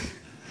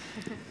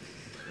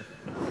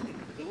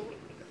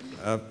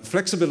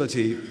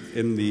 Flexibility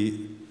in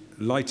the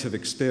light of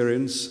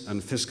experience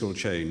and fiscal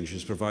change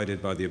is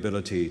provided by the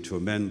ability to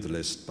amend the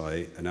list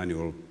by an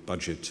annual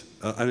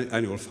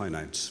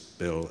finance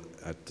bill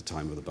at the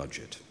time of the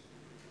budget.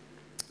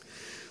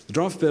 The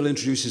draft bill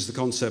introduces the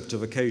concept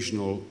of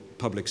occasional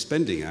public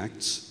spending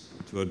acts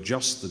to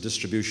adjust the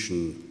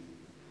distribution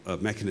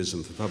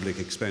mechanism for public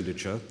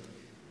expenditure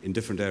in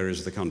different areas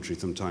of the country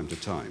from time to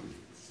time.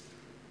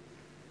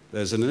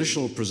 There's an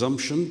initial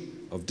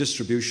presumption of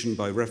distribution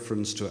by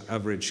reference to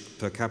average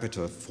per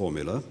capita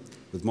formula,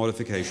 with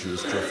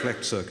modifications to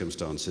reflect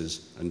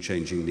circumstances and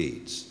changing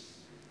needs.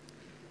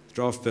 The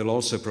draft bill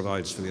also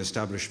provides for the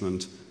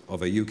establishment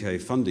of a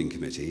UK funding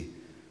committee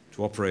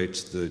to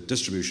operate the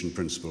distribution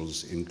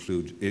principles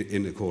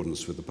in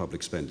accordance with the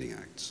Public Spending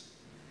Acts.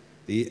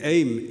 The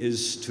aim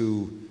is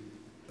to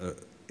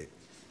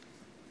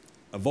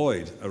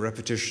avoid a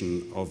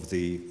repetition of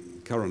the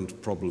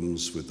current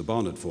problems with the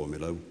Barnett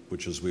formula,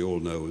 which, as we all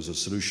know, is a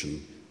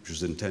solution which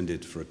was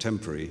intended for a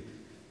temporary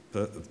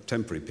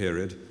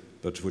period,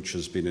 but which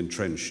has been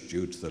entrenched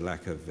due to the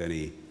lack of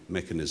any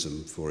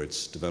mechanism for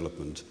its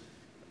development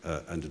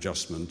and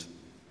adjustment,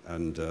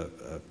 and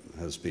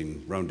has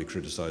been roundly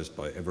criticised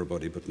by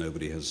everybody, but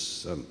nobody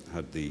has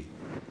had the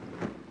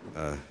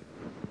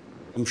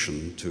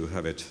gumption to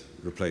have it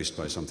replaced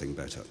by something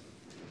better.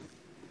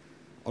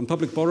 On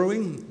public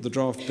borrowing, the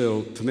draft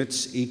bill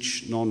permits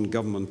each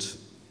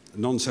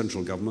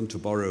non-central government to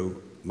borrow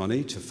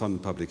money to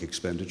fund public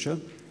expenditure.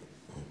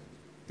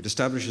 It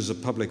establishes a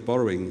public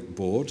borrowing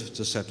board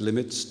to set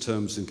limits,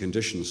 terms and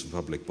conditions for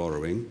public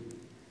borrowing,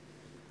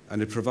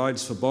 and it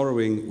provides for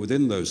borrowing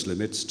within those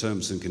limits,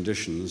 terms and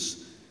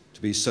conditions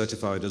to be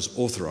certified as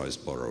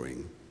authorised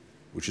borrowing,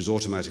 which is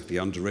automatically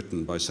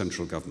underwritten by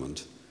central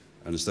government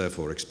and is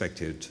therefore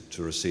expected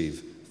to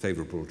receive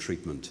favourable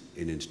treatment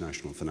in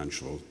international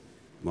financial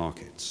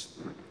markets.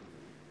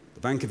 The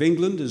Bank of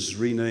England is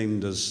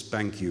renamed as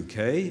Bank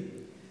UK,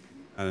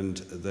 and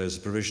there's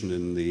a provision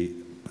in the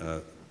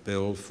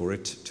bill for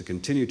it to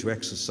continue to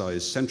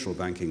exercise central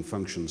banking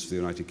functions for the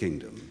United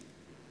Kingdom,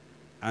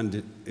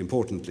 and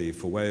importantly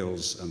for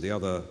Wales and the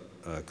other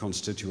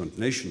constituent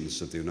nations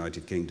of the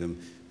United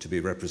Kingdom to be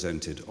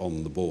represented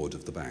on the board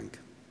of the bank.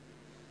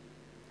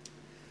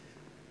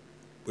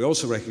 We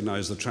also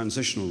recognise that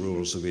transitional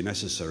rules will be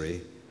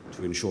necessary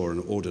to ensure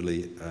an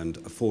orderly and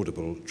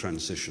affordable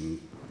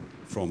transition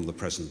from the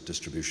present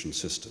distribution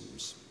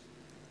systems.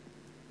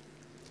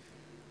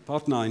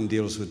 Part 9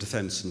 deals with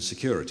defence and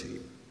security.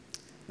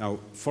 Now,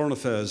 foreign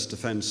affairs,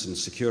 defence and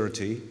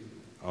security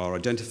are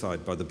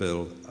identified by the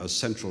bill as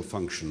central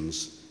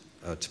functions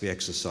to be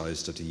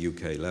exercised at a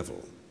UK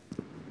level.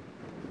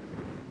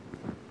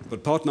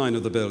 But Part 9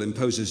 of the bill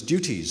imposes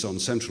duties on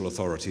central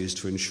authorities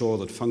to ensure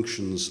that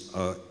functions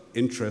are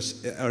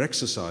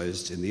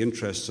exercised in the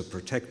interests of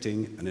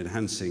protecting and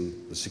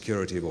enhancing the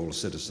security of all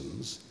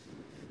citizens,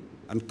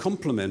 and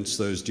complements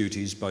those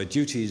duties by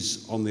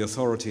duties on the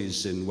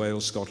authorities in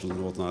Wales, Scotland,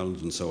 Northern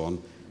Ireland and so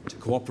on to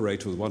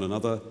cooperate with one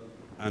another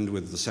and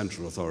with the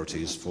central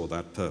authorities for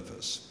that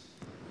purpose.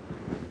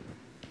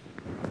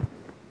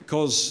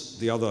 Because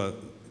the other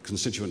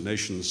constituent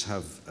nations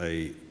have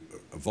a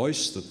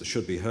voice that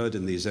should be heard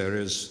in these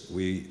areas,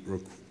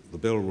 the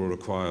bill will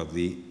require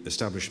the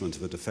establishment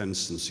of a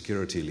Defence and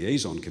Security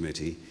Liaison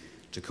Committee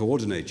to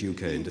coordinate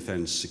UK and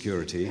defence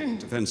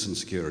and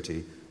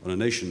security on a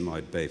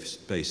nationwide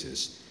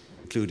basis,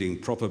 including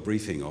proper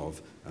briefing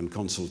of and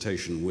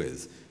consultation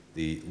with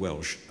the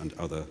Welsh and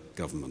other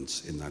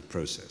governments in that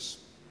process.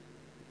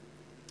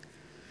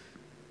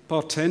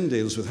 Part 10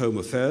 deals with Home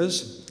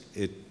Affairs.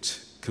 It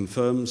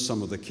confirms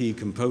some of the key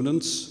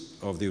components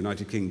of the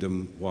United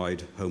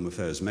Kingdom-wide Home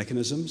Affairs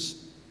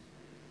mechanisms.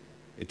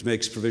 It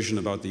makes provision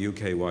about the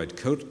UK-wide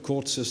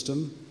court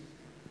system.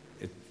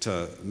 It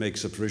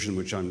makes a provision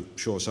which I'm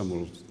sure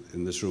some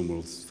in this room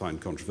will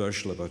find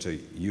controversial about a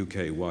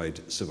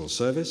UK-wide civil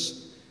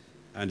service,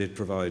 and it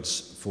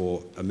provides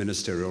for a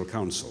ministerial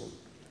council.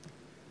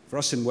 For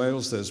us in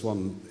Wales, there's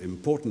one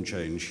important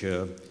change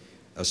here.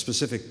 A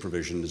specific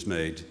provision is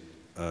made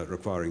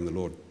requiring the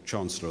Lord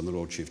Chancellor and the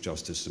Lord Chief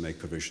Justice to make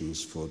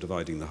provisions for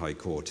dividing the High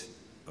Court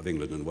of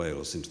England and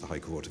Wales into the High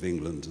Court of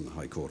England and the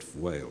High Court of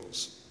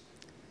Wales.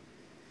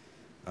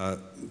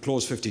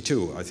 Clause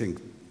 52, I think,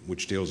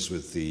 which deals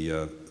with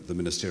the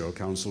Ministerial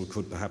Council,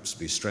 could perhaps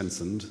be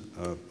strengthened.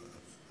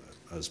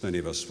 As many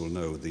of us will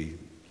know, the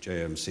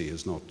JMC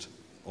has not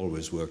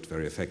always worked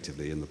very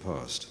effectively in the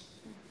past.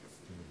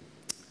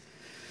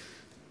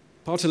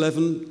 Part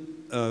 11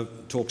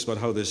 talks about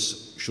how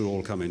this should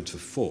all come into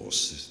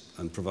force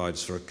and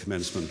provides for a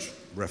commencement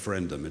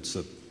referendum. It's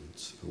a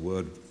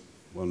word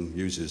one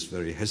uses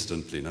very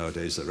hesitantly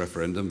nowadays, a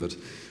referendum, but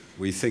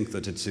we think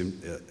that it's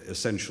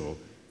essential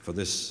for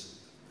this.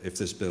 If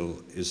this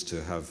bill is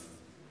to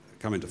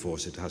come into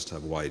force, it has to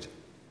have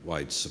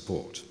wide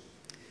support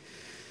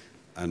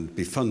and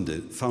be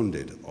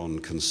founded on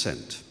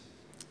consent.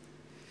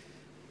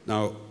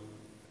 Now,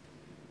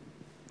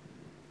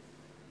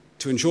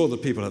 to ensure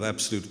that people have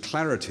absolute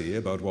clarity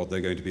about what they're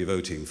going to be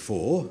voting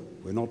for,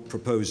 we're not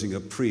proposing a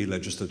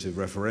pre-legislative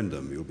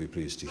referendum, you'll be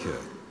pleased to hear.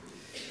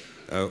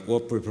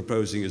 What we're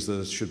proposing is that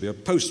there should be a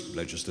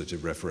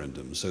post-legislative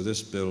referendum. So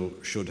this bill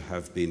should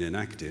have been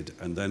enacted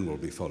and then will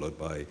be followed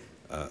by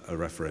a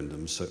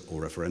referendum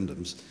or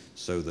referendums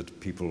so that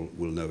people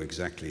will know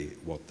exactly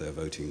what they're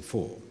voting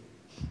for.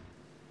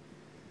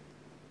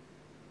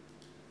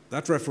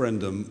 That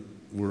referendum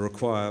will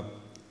require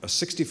a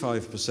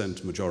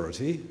 65%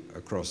 majority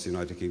across the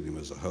United Kingdom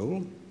as a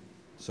whole.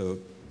 So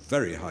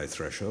very high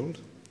threshold,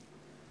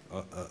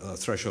 a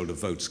threshold of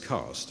votes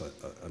cast,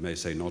 I may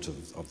say not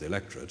of the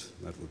electorate,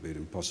 that would be an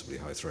impossibly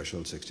high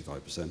threshold,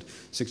 65%.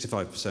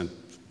 65%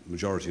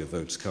 majority of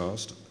votes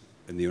cast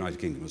in the United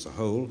Kingdom as a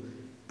whole,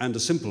 and a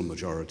simple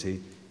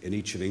majority in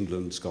each of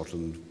England,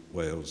 Scotland,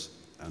 Wales,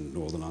 and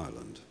Northern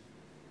Ireland.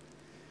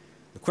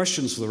 The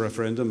questions for the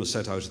referendum are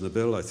set out in the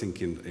bill, I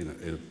think, in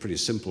a pretty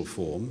simple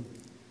form,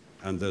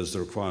 and there's the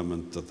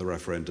requirement that the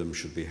referendum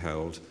should be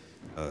held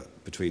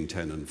between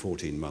 10 and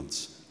 14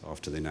 months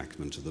after the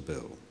enactment of the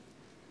bill.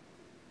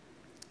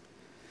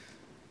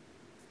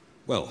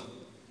 Well,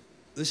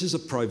 this is a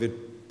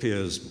private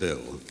peers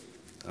bill.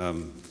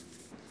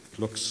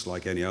 Looks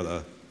like any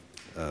other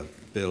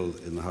bill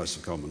in the House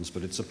of Commons,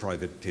 but it's a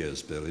private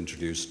peers bill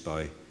introduced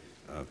by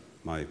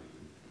my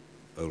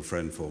old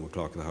friend, former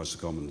Clerk of the House of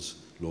Commons,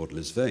 Lord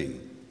Lisvane.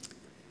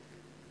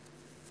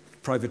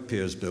 Private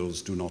peers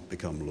bills do not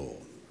become law.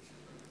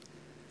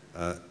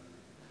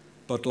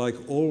 But like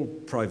all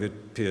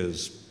private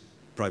peers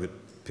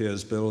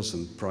bills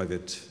and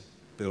private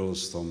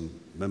bills from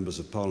members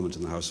of Parliament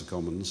in the House of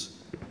Commons,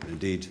 and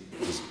indeed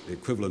the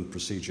equivalent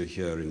procedure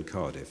here in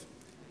Cardiff,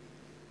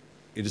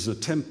 it is an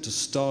attempt to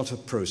start a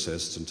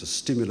process and to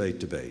stimulate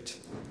debate.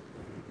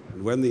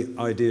 And when the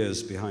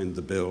ideas behind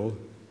the bill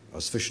are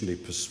sufficiently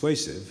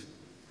persuasive,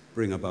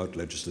 bring about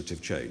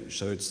legislative change.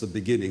 So it's the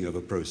beginning of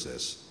a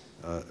process.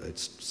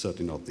 It's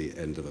certainly not the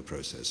end of a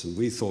process. And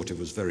we thought it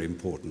was very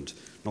important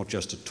not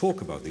just to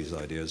talk about these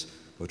ideas,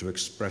 but to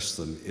express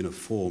them in a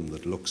form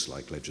that looks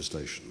like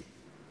legislation.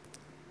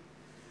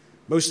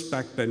 Most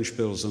backbench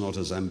bills are not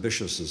as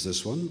ambitious as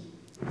this one.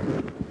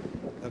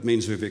 That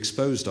means we've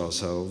exposed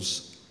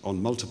ourselves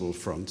on multiple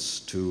fronts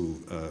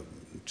to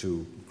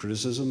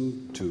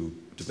criticism, to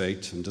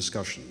debate and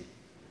discussion.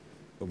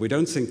 But we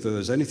don't think that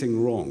there's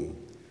anything wrong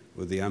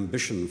with the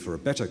ambition for a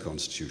better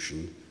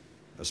constitution,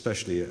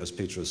 especially, as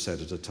Peter has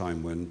said, at a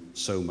time when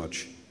so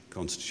much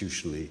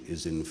constitutionally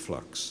is in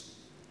flux.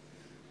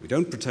 We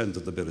don't pretend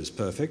that the bill is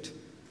perfect.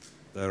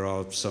 There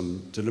are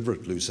some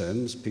deliberate loose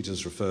ends.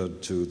 Peter's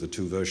referred to the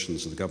two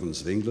versions of the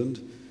Governance of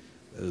England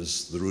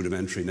as the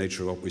rudimentary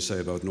nature of what we say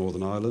about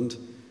Northern Ireland,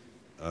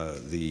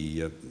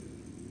 the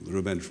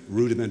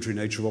rudimentary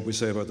nature of what we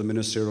say about the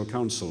Ministerial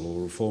Council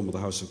or reform of the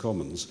House of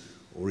Commons,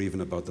 or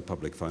even about the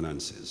public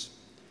finances.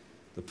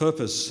 The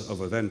purpose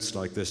of events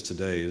like this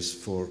today is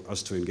for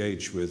us to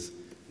engage with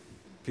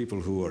people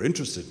who are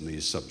interested in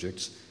these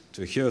subjects,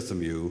 to hear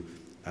from you,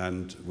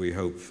 and we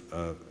hope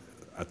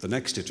at the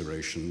next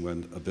iteration,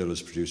 when a bill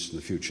is produced in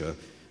the future,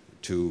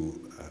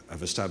 to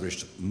have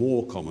established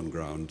more common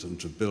ground and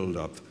to build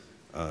up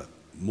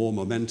more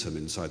momentum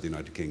inside the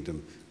United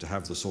Kingdom to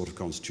have the sort of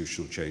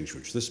constitutional change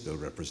which this bill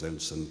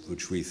represents and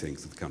which we think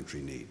that the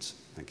country needs.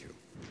 Thank you.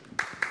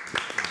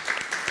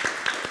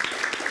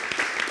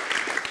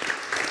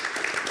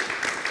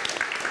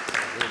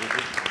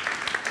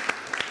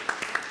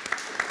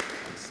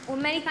 Well,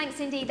 many thanks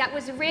indeed. That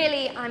was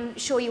really, I'm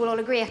sure you will all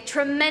agree, a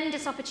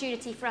tremendous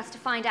opportunity for us to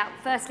find out,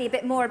 firstly, a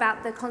bit more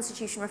about the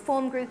Constitution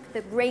Reform Group,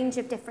 the range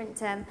of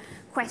different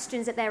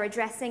questions that they're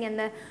addressing, and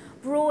the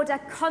broader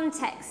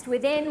context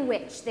within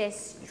which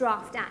this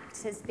draft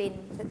act has been,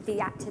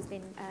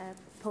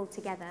 pulled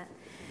together.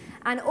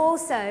 And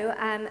also,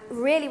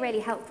 really, really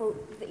helpful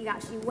that you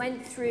actually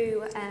went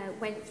through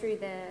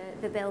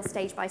the bill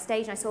stage by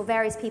stage, and I saw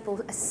various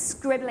people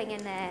scribbling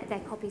in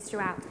their copies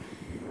throughout.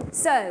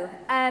 So,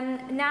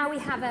 now we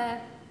have a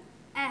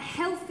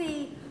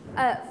healthy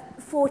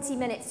 40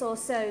 minutes or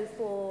so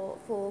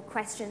for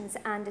questions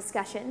and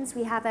discussions.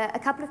 We have a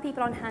couple of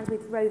people on hand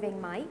with roving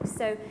mics,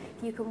 so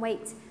if you can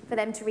wait for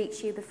them to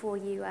reach you before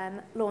you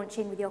launch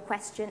in with your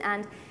question.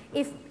 And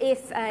if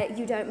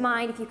you don't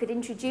mind, if you could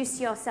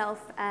introduce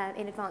yourself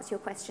in advance of your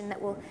question,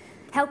 that will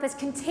help us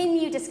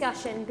continue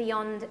discussion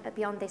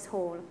beyond this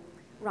hall.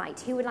 Right,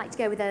 who would like to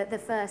go with the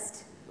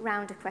first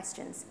round of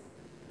questions?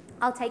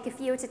 I'll take a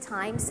few at a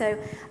time, so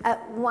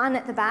one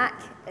at the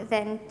back,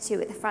 then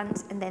two at the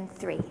front, and then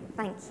three.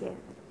 Thank you.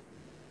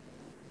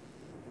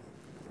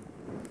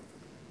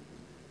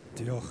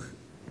 Diolch.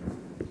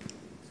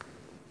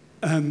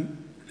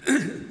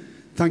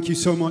 Thank you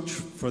so much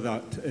for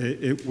that.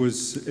 It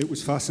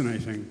was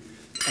fascinating.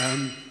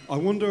 I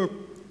wonder,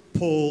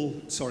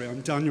 Paul, sorry,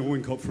 I'm Daniel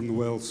Wincott from the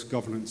Wales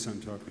Governance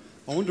Centre.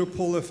 I wonder,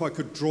 Paul, if I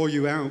could draw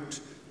you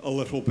out a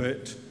little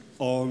bit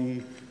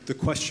on the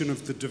question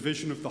of the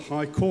division of the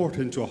High Court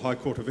into a High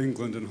Court of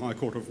England and High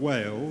Court of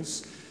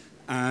Wales,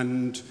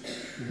 and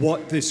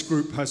what this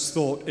group has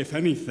thought, if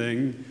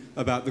anything,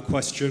 about the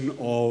question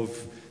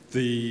of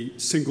the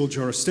single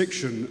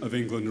jurisdiction of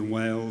England and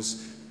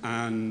Wales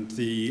and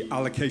the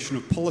allocation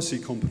of policy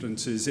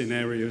competences in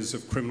areas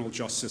of criminal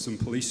justice and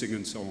policing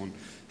and so on,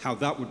 how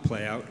that would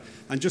play out.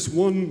 And just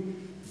one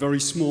very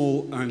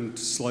small and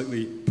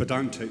slightly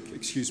pedantic,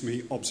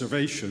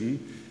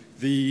 observation.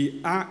 The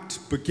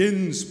Act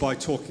begins by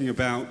talking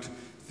about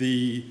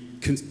the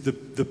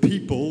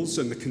peoples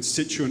and the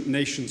constituent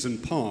nations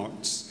and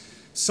parts.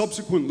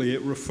 Subsequently,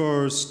 it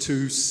refers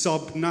to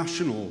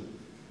sub-national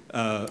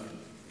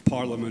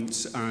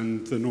parliaments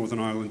and the Northern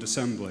Ireland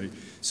Assembly.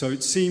 So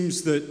it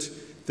seems that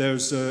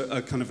there's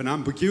a kind of an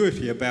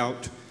ambiguity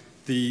about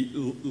the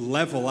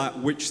level at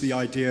which the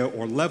idea,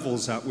 or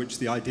levels at which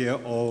the idea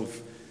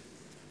of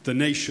the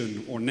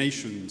nation or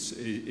nations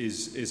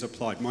is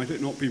applied. Might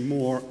it not be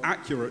more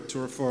accurate to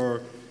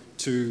refer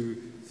to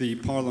the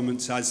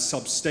parliaments as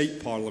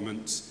sub-state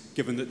parliaments,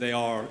 given that they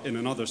are, in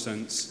another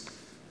sense,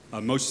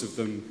 most of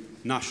them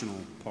national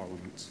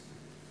parliaments?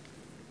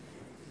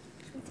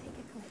 Should we take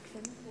a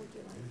collection, or do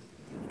you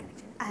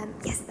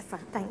like? Yes, at the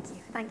front. Thank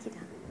you. Thank you,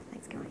 Dan.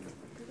 Thanks, Geraint.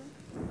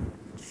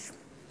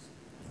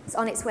 It's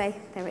on its way.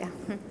 There we are.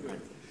 Thank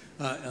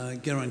you.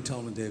 Geraint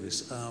Tolman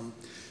Davis.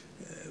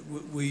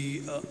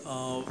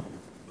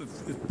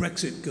 If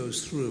Brexit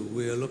goes through,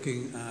 we are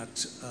looking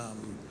at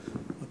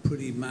a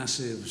pretty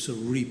massive sort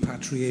of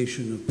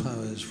repatriation of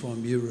powers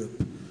from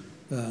Europe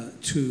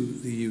to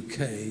the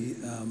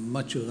UK,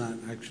 much of that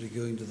actually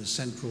going to the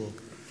central,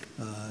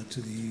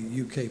 to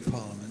the UK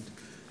Parliament.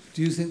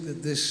 Do you think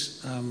that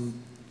this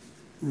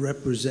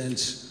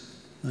represents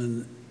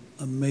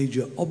a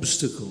major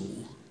obstacle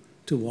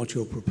to what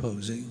you're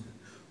proposing,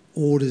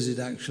 or does it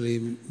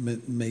actually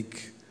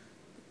make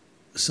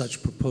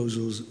such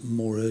proposals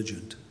more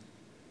urgent?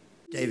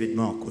 David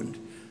Marquand.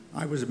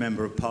 I was a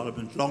member of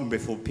Parliament long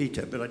before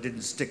Peter, but I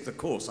didn't stick the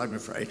course, I'm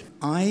afraid.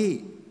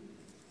 I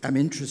am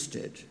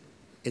interested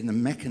in the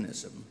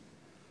mechanism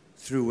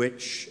through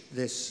which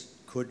this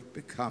could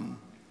become,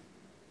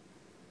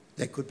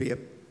 there could be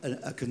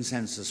a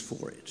consensus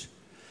for it.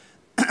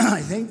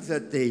 I think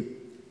that the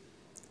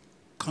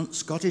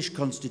Scottish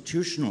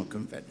Constitutional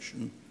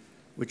Convention,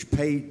 which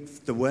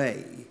paved the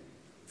way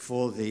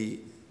for the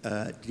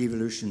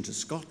devolution to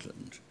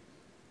Scotland,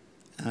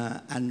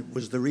 and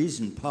was the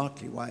reason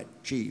partly why it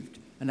achieved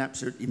an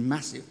absolutely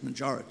massive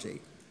majority.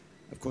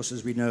 Of course,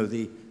 as we know,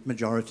 the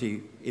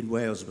majority in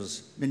Wales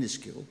was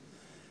minuscule.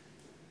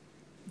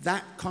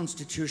 That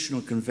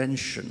Constitutional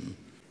Convention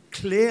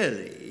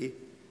clearly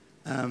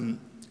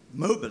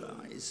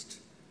mobilized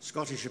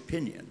Scottish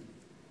opinion.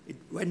 It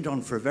went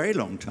on for a very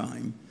long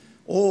time.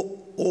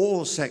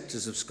 All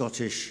sectors of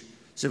Scottish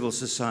civil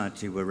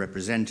society were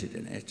represented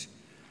in it.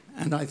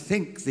 And I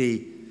think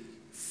the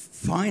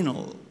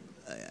final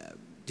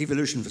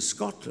devolution for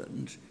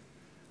Scotland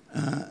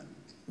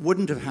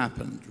wouldn't have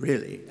happened,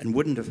 really, and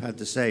wouldn't have had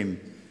the same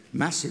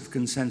massive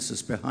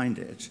consensus behind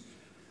it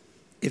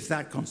if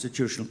that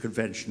Constitutional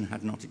Convention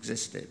had not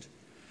existed.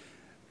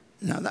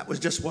 Now, that was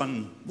just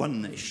one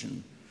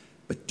nation.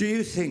 But do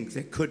you think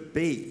there could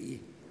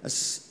be,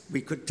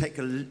 we could take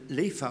a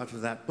leaf out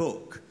of that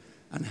book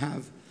and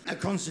have a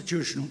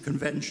Constitutional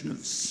Convention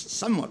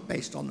somewhat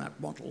based on that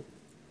model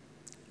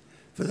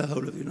for the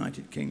whole of the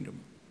United Kingdom?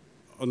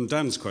 On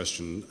Dan's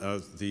question,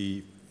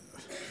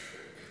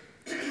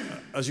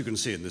 as you can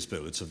see in this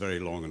bill, it's a very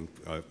long and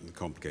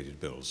complicated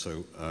bill.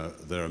 So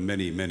there are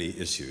many, many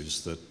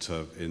issues that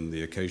in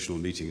the occasional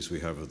meetings we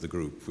have of the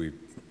group, we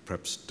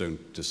perhaps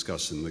don't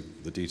discuss in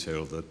the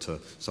detail that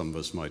some of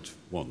us might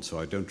want. So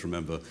I don't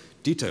remember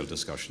detailed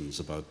discussions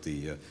about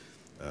the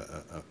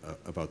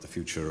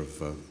future of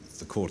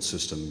the court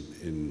system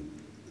in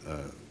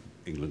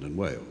England and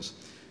Wales.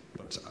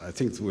 But I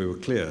think that we were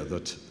clear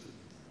that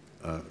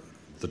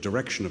the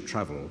direction of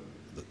travel,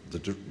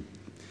 the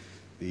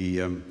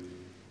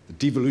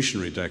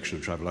devolutionary direction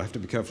of travel, I have to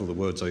be careful of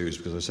the words I use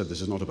because I said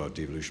this is not about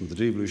devolution. The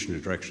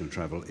devolutionary direction of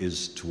travel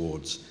is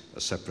towards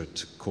a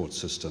separate court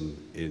system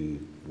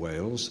in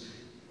Wales.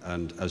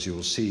 And as you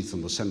will see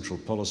from the central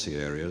policy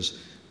areas,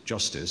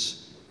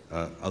 justice,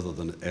 other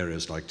than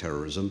areas like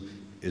terrorism,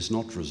 is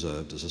not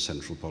reserved as a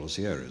central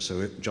policy area.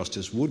 So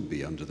justice would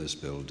be, under this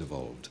bill,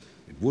 devolved.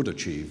 It would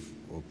achieve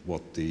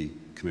what the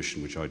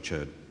commission which I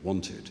chaired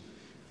wanted.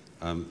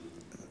 And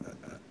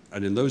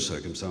in those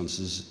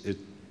circumstances, it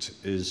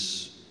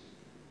is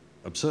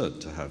absurd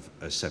to have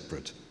a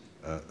separate,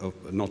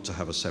 not to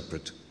have a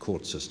separate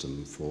court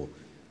system for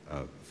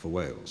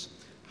Wales.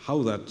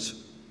 How that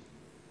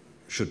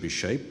should be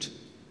shaped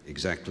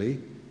exactly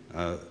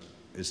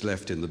is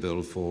left in the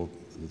bill for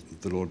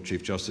the Lord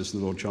Chief Justice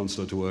and the Lord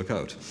Chancellor to work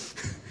out.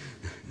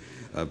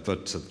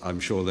 But I'm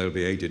sure they'll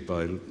be aided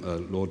by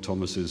Lord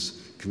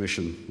Thomas's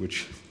commission,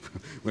 which,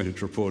 when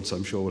it reports,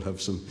 I'm sure will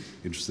have some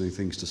interesting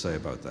things to say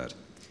about that.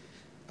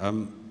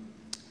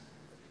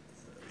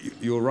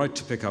 You're right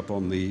to pick up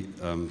on the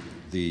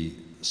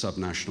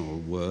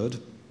subnational word.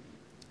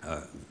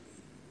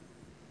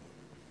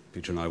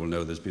 Peter and I will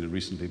know there's been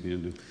recently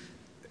been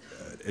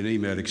an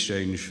email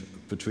exchange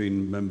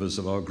between members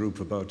of our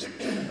group about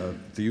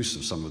the use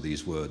of some of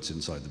these words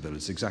inside the bill.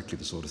 It's exactly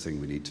the sort of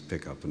thing we need to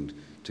pick up and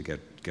to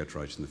get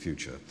right in the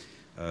future.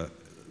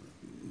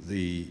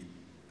 The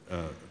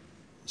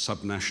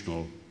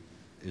subnational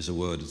is a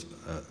word,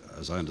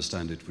 as I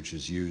understand it, which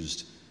is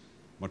used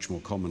much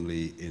more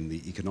commonly in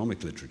the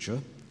economic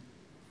literature.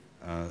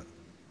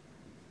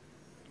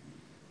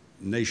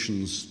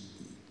 Nations,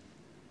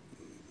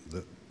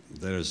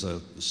 there is a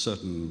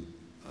certain,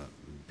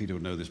 Peter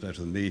would know this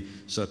better than me,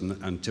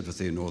 certain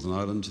antipathy in Northern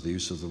Ireland to the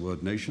use of the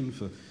word nation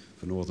for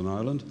Northern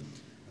Ireland.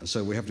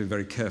 So we have to be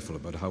very careful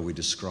about how we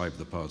describe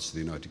the parts of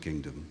the United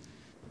Kingdom,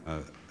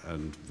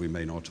 and we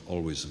may not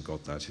always have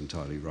got that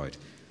entirely right.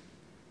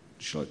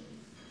 Shall I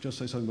just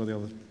say something about the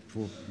other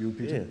for you,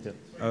 Peter?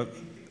 Yeah.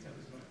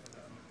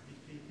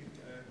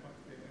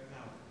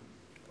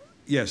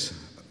 Yes,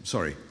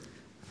 sorry.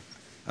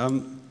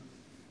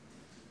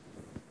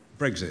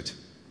 Brexit.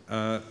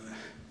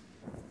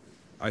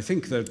 I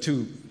think there are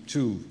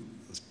two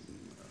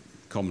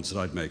comments that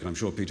I'd make, and I'm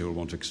sure Peter will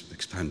want to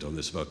expand on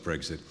this about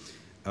Brexit.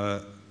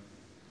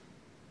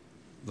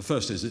 The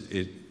first is,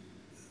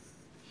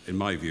 in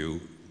my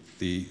view,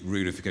 the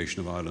reunification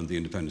of Ireland, the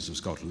independence of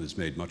Scotland, is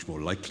made much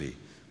more likely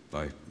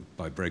by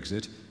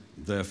Brexit.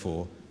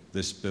 Therefore,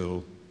 this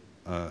bill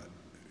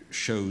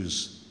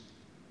shows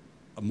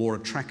a more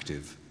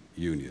attractive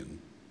union.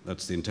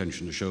 That's the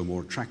intention, to show a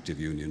more attractive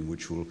union,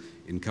 which will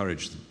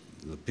encourage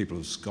the people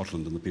of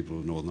Scotland and the people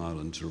of Northern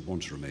Ireland to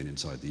want to remain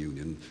inside the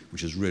union,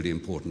 which is really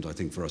important, I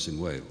think, for us in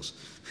Wales.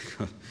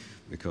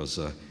 Because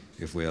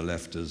if we are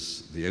left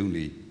as the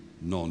only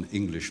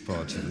non-English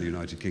part of the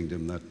United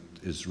Kingdom, that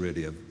is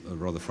really a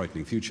rather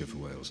frightening future for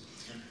Wales.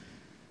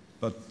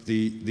 But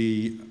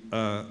in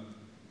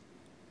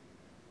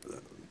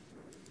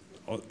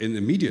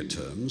immediate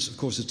terms, of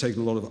course, it's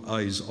taken a lot of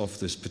eyes off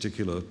this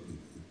particular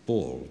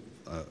ball.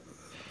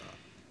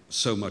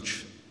 So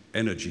much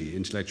energy,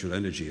 intellectual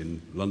energy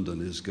in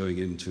London is going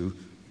into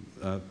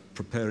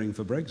preparing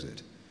for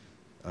Brexit.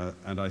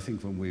 And I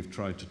think when we've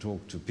tried to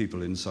talk to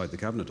people inside the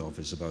Cabinet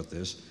Office about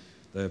this,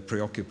 they're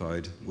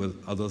preoccupied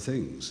with other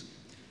things.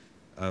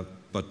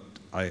 But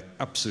I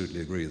absolutely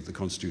agree that the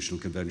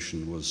Constitutional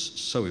Convention was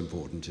so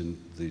important in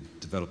the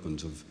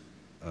development of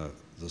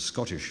the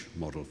Scottish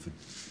model for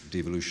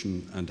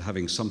devolution, and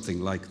having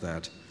something like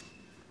that,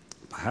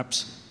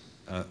 perhaps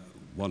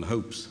one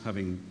hopes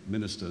having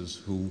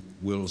ministers who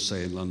will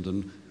say in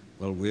London,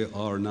 well, we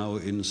are now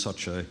in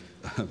such a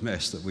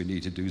mess that we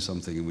need to do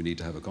something, and we need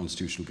to have a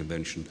constitutional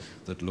convention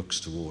that looks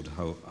toward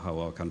how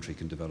our country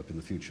can develop in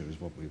the future, is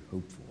what we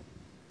hope for.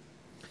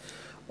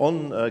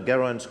 On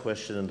Geraint's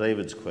question and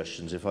David's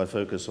questions, if I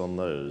focus on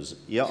those,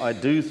 yeah, I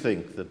do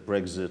think that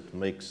Brexit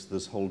makes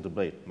this whole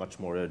debate much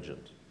more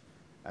urgent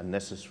and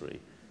necessary.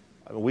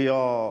 I mean,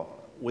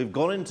 we've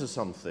gone into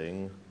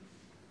something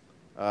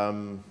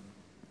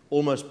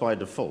almost by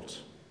default.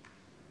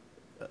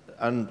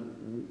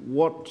 And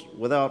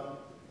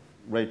without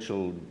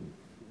Rachel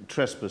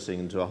trespassing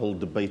into a whole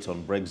debate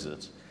on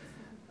Brexit,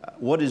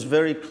 what is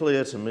very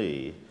clear to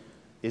me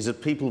is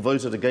that people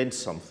voted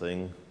against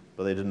something,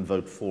 but they didn't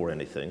vote for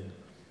anything.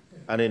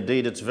 And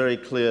indeed, it's very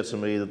clear to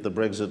me that the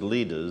Brexit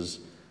leaders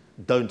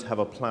don't have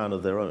a plan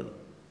of their own.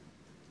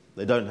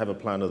 They don't have a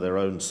plan of their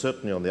own,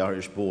 certainly on the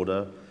Irish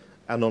border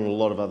and on a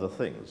lot of other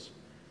things.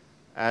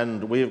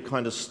 And we are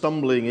kind of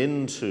stumbling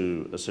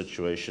into a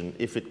situation,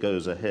 if it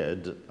goes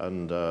ahead,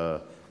 and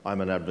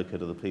I'm an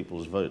advocate of the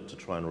people's vote to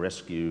try and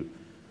rescue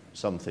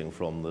something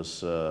from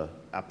this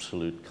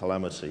absolute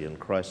calamity and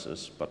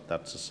crisis, but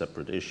that's a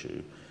separate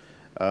issue.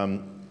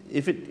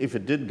 If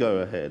it did go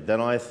ahead, then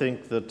I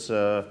think that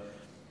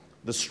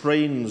the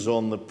strains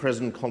on the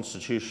present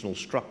constitutional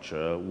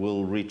structure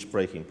will reach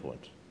breaking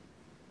point.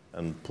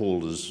 And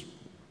Paul has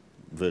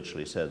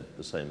virtually said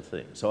the same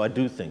thing. So I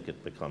do think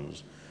it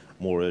becomes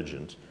more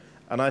urgent.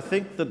 And I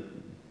think that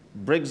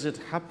Brexit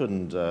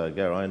happened,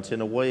 Geraint,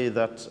 in a way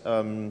that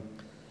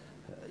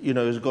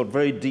has got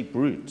very deep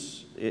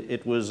roots.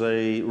 It was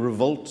a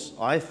revolt,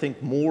 I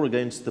think, more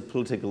against the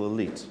political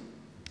elite,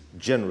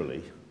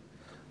 generally,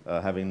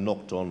 having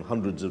knocked on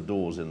hundreds of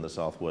doors in the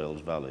South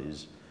Wales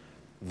valleys,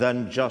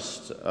 than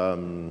just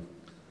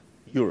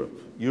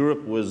Europe.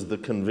 Europe was the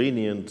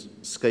convenient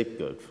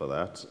scapegoat for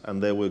that,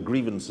 and there were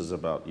grievances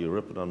about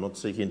Europe, and I'm not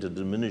seeking to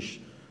diminish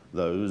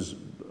those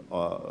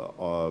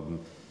and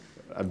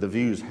the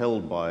views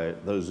held by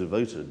those who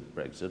voted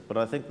Brexit, but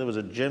I think there was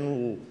a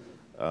general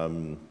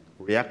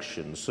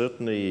reaction,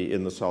 certainly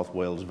in the South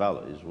Wales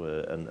valleys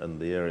and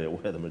the area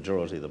where the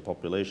majority of the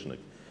population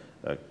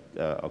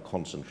are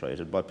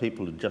concentrated, by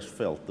people who just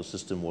felt the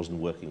system wasn't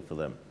working for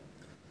them.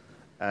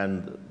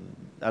 And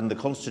the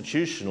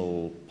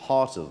constitutional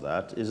part of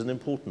that is an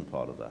important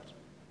part of that.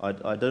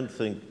 I don't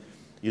think,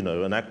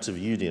 an act of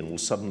union will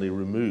suddenly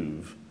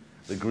remove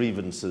the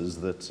grievances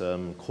that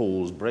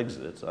caused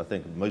Brexit. I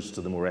think most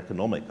of them were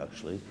economic,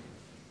 actually,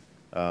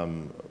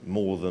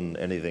 more than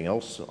anything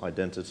else.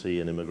 Identity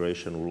and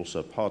immigration were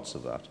also parts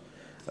of that.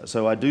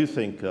 So I do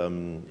think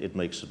it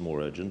makes it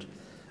more urgent.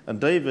 And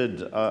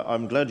David,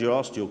 I'm glad you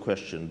asked your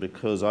question,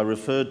 because I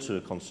referred to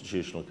a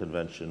constitutional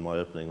convention in my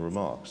opening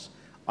remarks.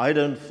 I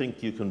don't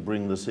think you can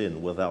bring this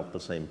in without the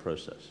same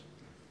process.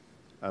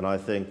 And I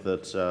think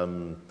that,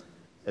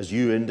 as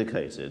you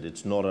indicated,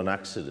 it's not an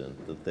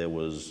accident that there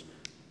was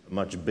a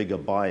much bigger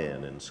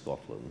buy-in in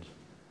Scotland.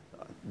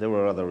 There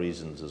were other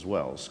reasons as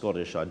well.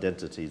 Scottish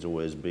identity has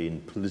always been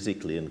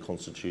politically and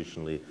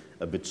constitutionally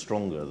a bit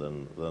stronger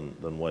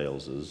than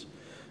Wales's,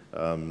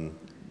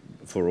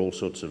 for all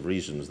sorts of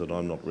reasons that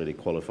I'm not really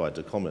qualified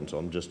to comment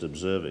on, just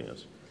observing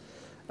it.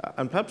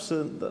 And perhaps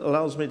that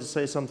allows me to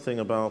say something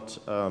about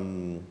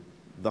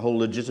the whole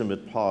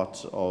legitimate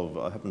part of,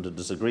 I happen to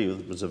disagree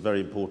with, was a very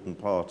important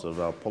part of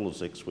our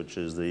politics, which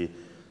is the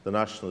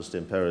nationalist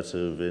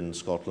imperative in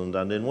Scotland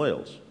and in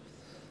Wales,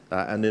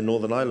 and in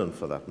Northern Ireland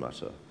for that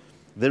matter.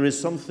 There is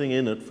something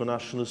in it for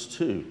nationalists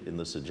too in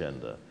this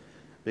agenda,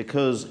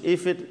 because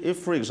if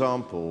for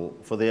example,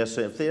 if the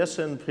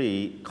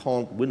SNP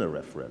can't win a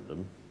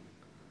referendum,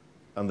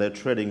 and they're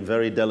treading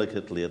very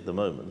delicately at the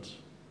moment,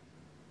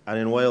 and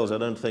in Wales I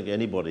don't think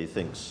anybody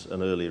thinks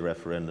an early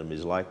referendum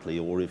is likely,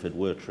 or if it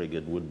were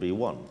triggered would be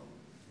won.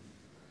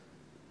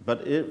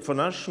 But for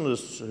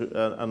nationalists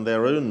and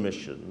their own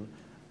mission,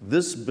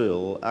 this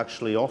bill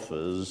actually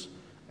offers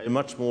a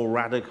much more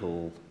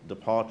radical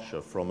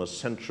departure from a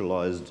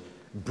centralized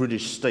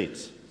British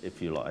state,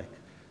 if you like.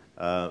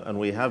 And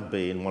we have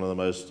been one of the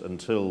most,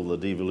 until the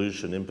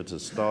devolution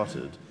impetus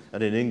started,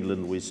 and in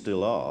England we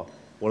still are,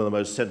 one of the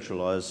most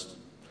centralized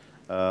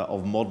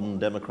of modern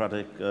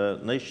democratic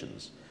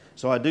nations.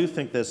 So I do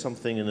think there's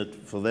something in it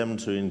for them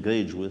to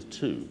engage with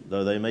too,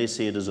 though they may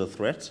see it as a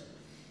threat,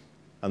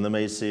 and they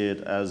may see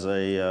it as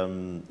a,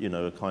 you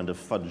know, a kind of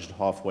fudged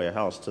halfway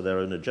house to their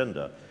own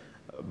agenda.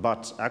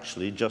 But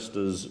actually, just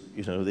as,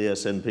 you know, the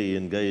SNP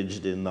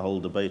engaged in the whole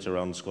debate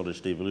around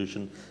Scottish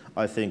devolution,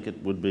 I think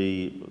it would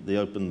be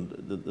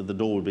the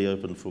door would be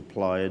open for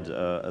Plaid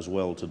as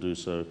well to do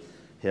so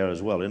here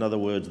as well. In other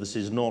words, this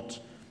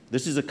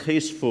is a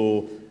case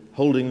for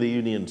holding the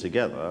union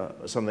together,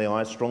 something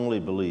I strongly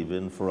believe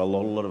in for a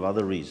lot of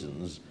other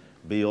reasons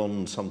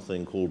beyond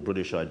something called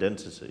British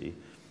identity.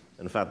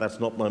 In fact, that's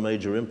not my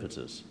major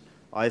impetus.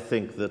 I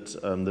think that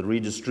the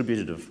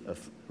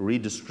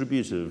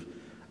redistributive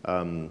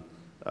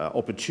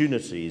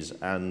opportunities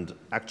and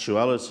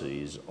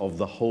actualities of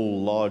the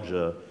whole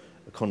larger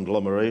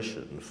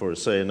conglomeration for,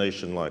 say, a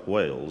nation like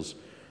Wales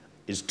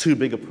is too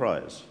big a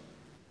prize,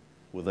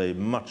 with a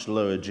much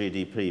lower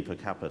GDP per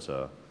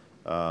capita,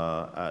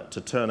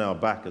 to turn our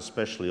back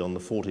especially on the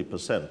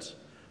 40%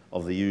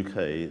 of the UK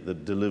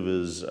that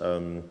delivers,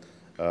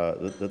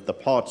 the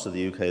parts of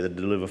the UK that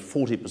deliver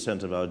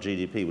 40% of our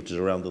GDP, which is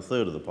around a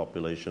third of the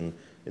population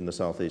in the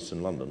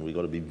southeastern London. We've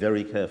got to be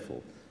very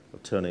careful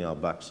of turning our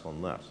backs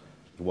on that.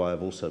 Which is why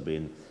I've also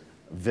been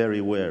very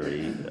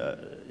wary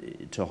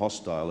to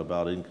hostile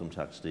about income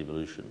tax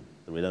devolution,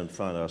 that we don't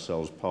find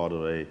ourselves part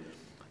of a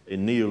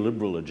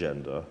neoliberal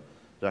agenda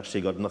that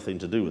actually got nothing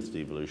to do with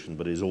devolution,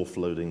 but is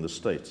offloading the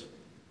state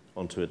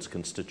onto its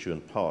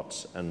constituent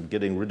parts and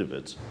getting rid of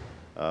it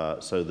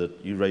so that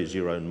you raise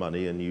your own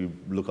money and you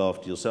look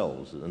after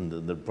yourselves, and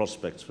the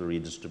prospects for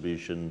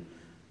redistribution,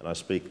 and I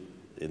speak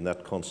in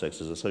that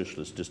context as a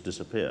socialist, just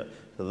disappear.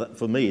 So that,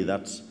 for me,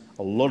 that's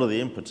a lot of the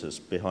impetus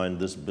behind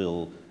this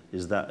bill,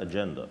 is that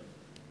agenda.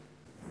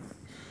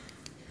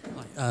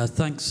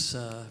 Thanks,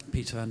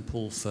 Peter and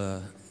Paul,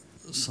 for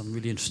some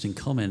really interesting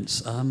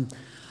comments.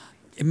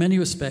 In many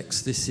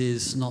respects, this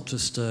is not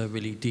just a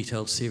really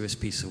detailed, serious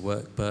piece of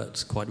work,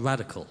 but quite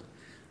radical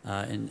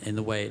in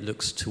the way it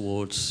looks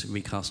towards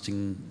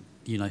recasting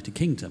the United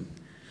Kingdom.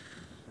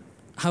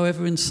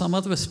 However, in some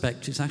other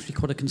respects, it's actually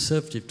quite a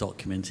conservative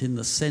document in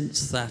the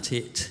sense that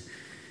it,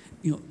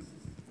 you know,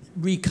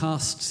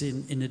 recasts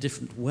in a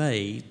different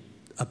way,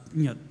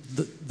 you know,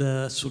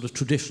 the sort of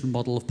traditional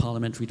model of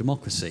parliamentary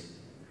democracy,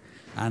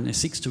 and it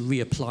seeks to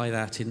reapply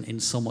that in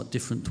somewhat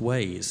different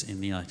ways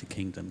in the United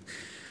Kingdom.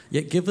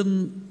 Yet,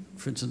 given,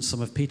 for instance,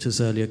 some of Peter's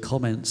earlier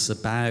comments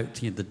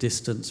about, you know, the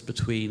distance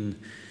between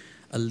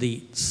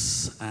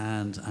elites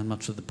and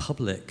much of the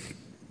public,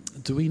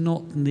 do we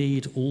not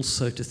need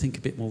also to think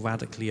a bit more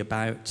radically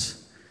about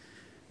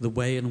the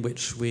way in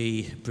which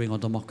we bring our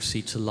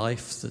democracy to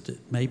life, that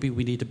maybe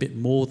we need a bit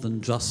more than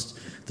just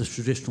the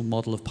traditional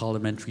model of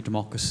parliamentary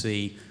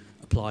democracy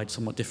applied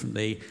somewhat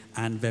differently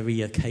and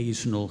very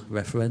occasional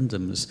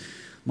referendums?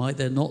 Might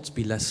there not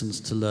be lessons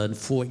to learn,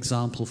 for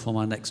example, from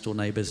our next door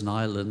neighbours in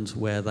Ireland,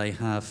 where they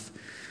have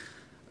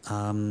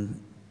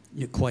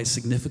quite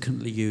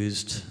significantly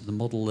used the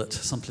model that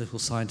some political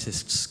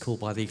scientists call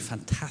by the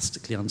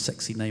fantastically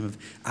unsexy name of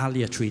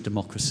aleatory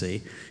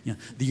democracy, you know,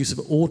 the use of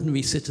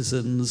ordinary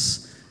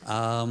citizens,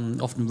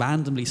 often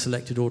randomly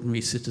selected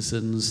ordinary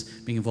citizens,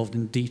 being involved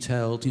in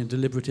detailed, you know,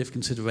 deliberative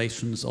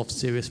considerations of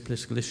serious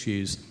political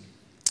issues.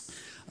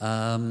 You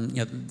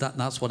know,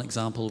 that's one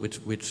example,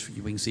 which we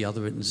can see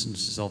other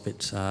instances of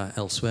it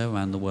elsewhere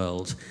around the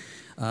world.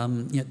 You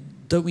know,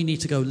 don't we need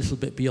to go a little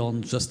bit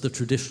beyond just the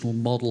traditional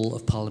model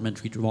of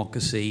parliamentary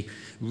democracy,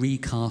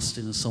 recast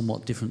in a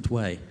somewhat different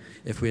way,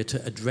 if we're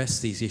to address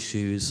these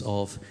issues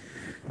of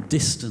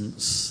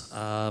distance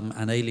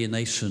and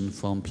alienation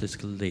from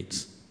political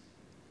elites?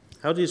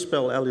 How do you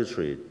spell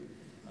aleatory,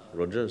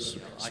 Rogers?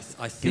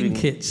 I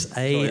think it's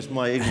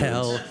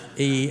A-L-E-A-T-O-R-Y.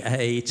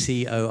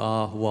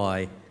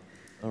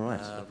 All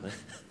right.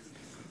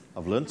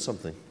 I've learned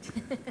something.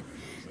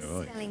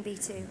 Spelling bee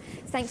too.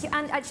 Thank you.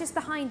 And just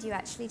behind you,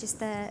 actually, just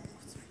the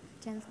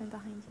gentleman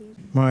behind you.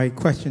 My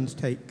questions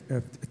take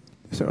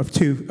sort of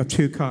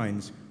two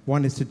kinds.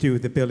 One is to do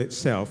with the bill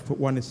itself, but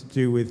one is to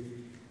do with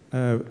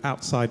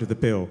outside of the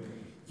bill.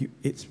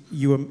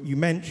 You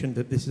mentioned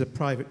that this is a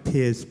private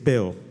peers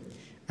bill,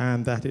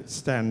 and that it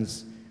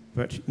stands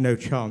but no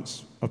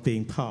chance of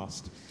being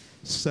passed.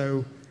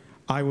 So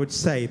I would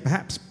say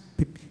perhaps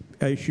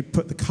you should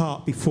put the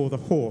cart before the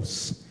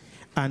horse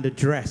and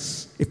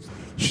address,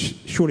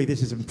 surely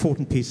this is an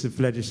important piece of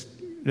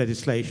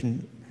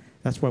legislation,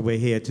 that's why we're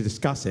here to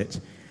discuss it,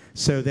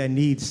 so there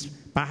needs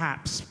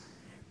perhaps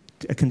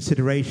a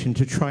consideration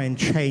to try and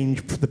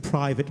change the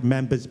private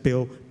members'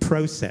 bill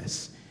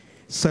process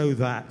so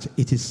that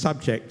it is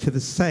subject to the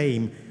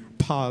same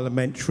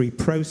parliamentary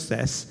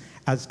process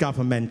as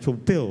governmental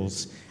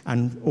bills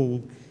and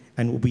will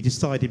be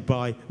decided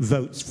by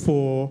votes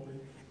for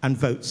and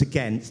votes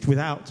against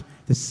without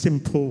the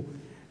simple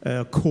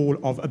call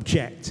of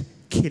object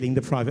killing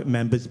the private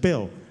members'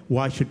 bill.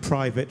 Why should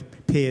private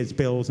peers'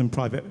 bills and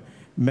private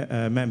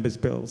members'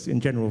 bills in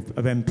general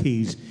of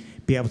MPs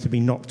be able to be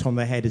knocked on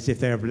the head as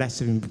if they're of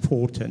less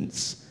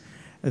importance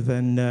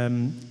than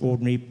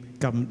ordinary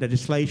government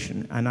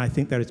legislation? And I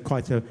think there is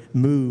quite a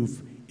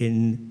move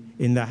in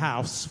the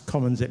House,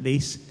 Commons at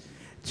least,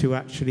 to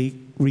actually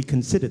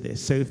reconsider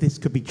this. So if this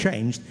could be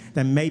changed,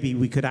 then maybe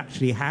we could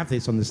actually have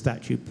this on the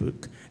statute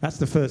book. That's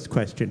the first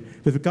question.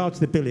 With regard to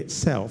the bill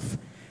itself,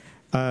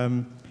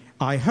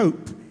 I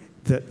hope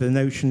that the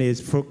notion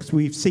is, because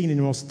we've seen in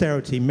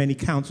austerity many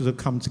councils have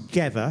come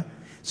together,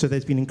 so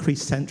there's been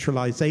increased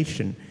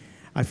centralisation.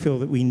 I feel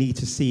that we need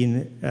to see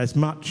in as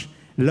much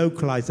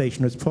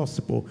localisation as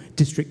possible,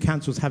 district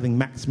councils having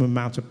maximum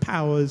amount of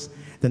powers,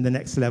 then the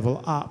next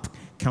level up,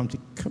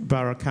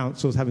 borough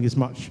councils having as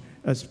much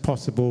as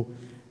possible.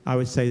 I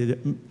would say that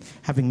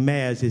having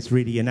mayors is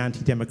really an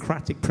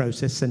anti-democratic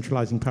process,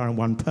 centralising power in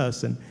one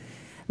person.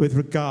 With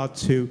regard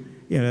to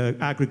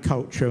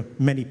agriculture,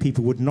 many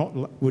people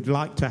would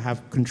like to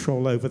have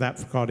control over that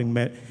regarding,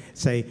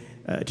 say,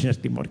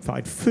 genetically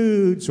modified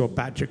foods or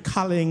badger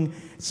culling,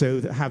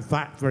 so that have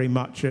that very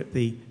much at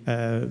the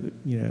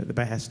the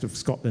behest of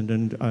Scotland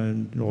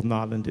and Northern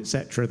Ireland,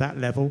 etc. That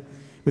level.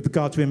 With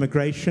regard to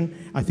immigration,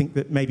 I think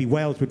that maybe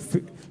Wales would,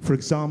 for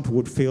example,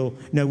 would feel,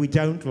 no, we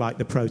don't like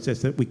the process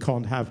that we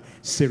can't have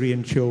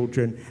Syrian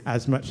children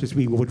as much as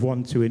we would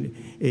want to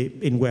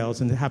in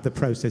Wales, and have the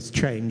process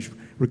change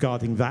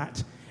regarding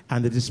that,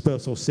 and the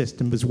dispersal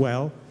system as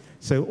well.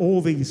 So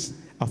all these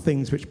are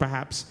things which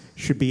perhaps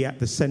should be at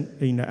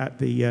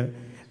the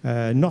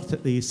not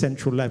at the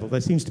central level.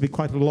 There seems to be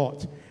quite a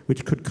lot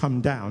which could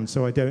come down.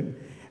 So I don't.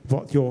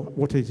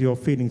 What is your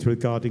feelings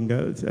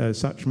regarding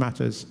such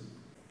matters?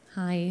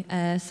 Hi,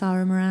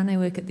 Sarah Moran. I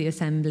work at the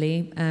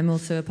Assembly. I'm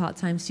also a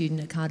part-time student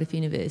at Cardiff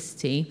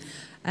University.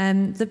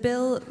 The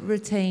bill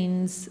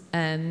retains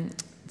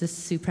the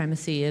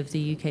supremacy of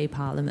the UK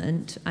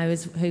Parliament. I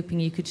was hoping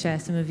you could share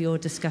some of your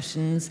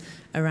discussions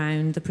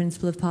around the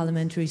principle of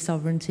parliamentary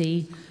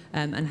sovereignty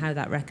and how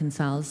that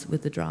reconciles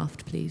with the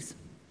draft, please.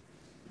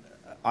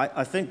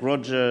 I think,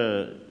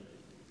 Roger,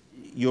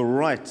 you're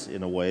right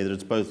in a way that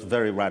it's both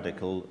very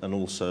radical and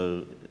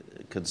also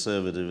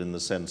conservative in the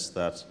sense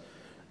that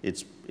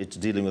it's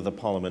dealing with a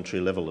parliamentary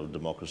level of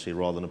democracy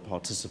rather than a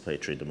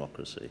participatory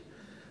democracy.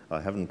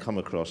 I haven't come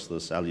across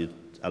this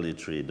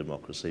alliatory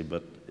democracy,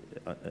 but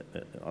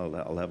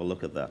I'll have a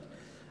look at that.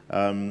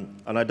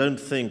 And I don't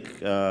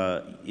think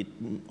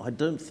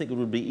it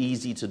would be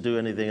easy to do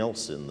anything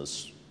else in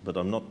this, but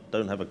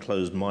don't have a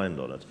closed mind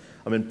on it.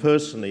 I mean,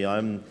 personally,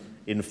 I'm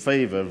in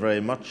favour very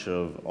much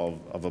of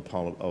a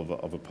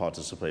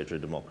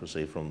participatory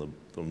democracy from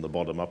the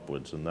bottom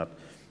upwards, and that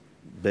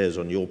bears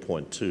on your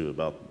point too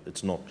about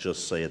it's not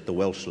just, say, at the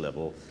Welsh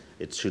level,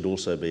 it should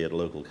also be at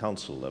local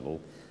council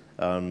level.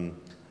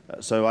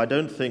 So I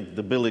don't think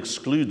the bill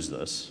excludes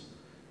this.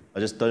 I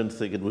just don't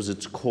think it was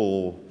its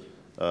core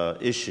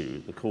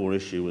issue. The core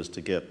issue was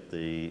to get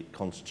the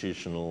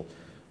constitutional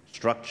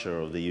structure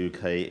of the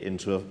UK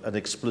into an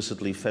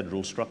explicitly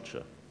federal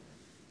structure,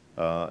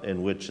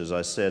 in which, as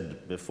I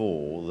said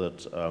before,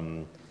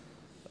 that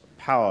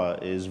power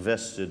is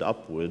vested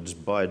upwards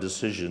by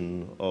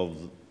decision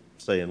of,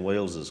 say in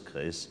Wales's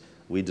case,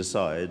 we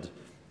decide,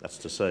 that's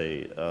to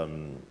say,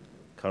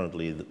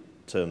 currently the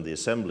term the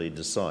Assembly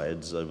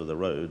decides over the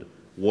road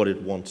what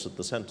it wants at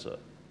the centre.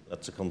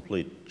 That's a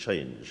complete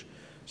change.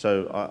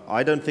 So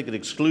I don't think it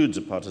excludes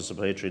a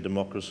participatory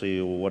democracy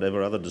or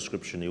whatever other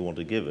description you want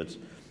to give it,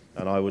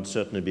 and I would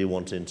certainly be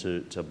wanting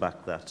to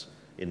back that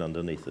in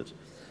underneath it.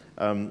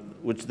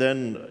 Which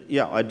then,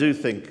 yeah, I do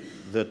think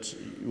that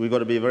we've got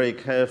to be very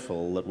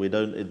careful that we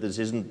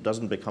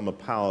doesn't become a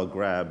power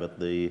grab at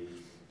the,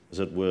 as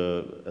it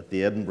were, at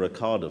the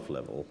Edinburgh-Cardiff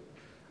level.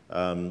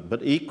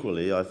 But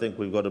equally, I think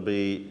we've got to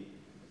be,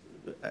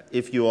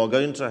 if you are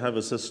going to have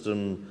a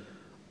system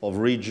of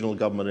regional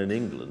government in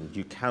England,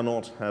 you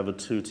cannot have a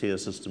two-tier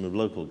system of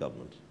local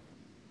government.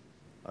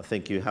 I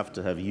think you have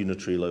to have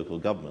unitary local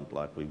government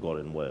like we've got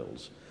in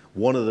Wales.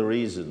 One of the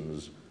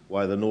reasons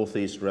why the North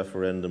East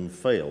referendum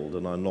failed,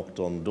 and I knocked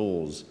on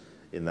doors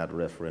in that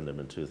referendum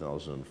in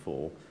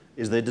 2004,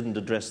 is they didn't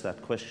address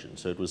that question.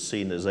 So it was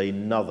seen as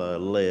another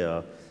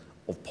layer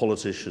of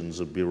politicians,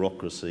 of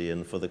bureaucracy,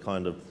 and for the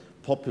kind of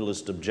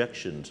populist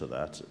objection to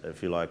that,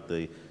 if you like,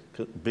 the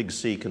big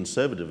C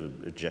conservative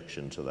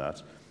objection to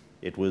that,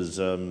 it was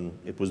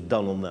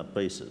done on that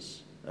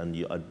basis.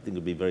 And I think it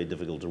would be very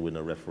difficult to win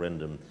a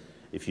referendum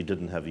if you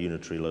didn't have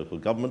unitary local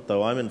government,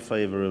 though I'm in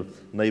favour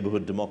of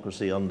neighbourhood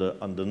democracy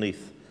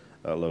underneath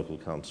local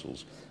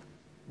councils.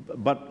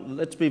 But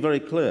let's be very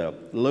clear,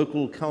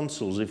 local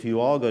councils, if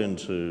you are going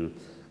to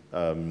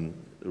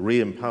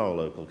re-empower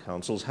local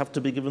councils, have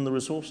to be given the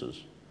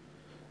resources.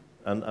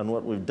 And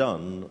what we've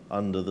done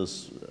under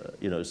this,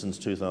 since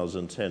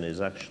 2010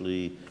 is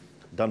actually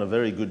done a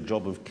very good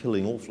job of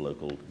killing off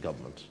local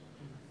government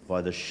by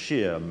the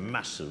sheer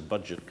massive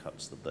budget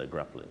cuts that they're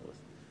grappling with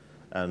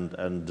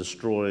and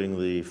destroying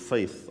the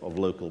faith of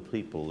local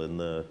people in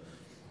their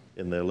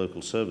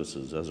local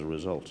services as a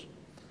result.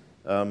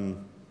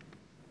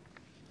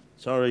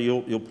 Sarah,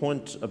 your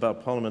point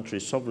about parliamentary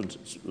sovereignty,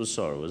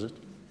 Sarah, was it?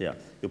 Yeah.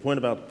 Your point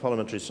about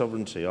parliamentary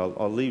sovereignty,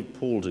 I'll leave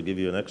Paul to give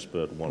you an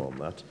expert one on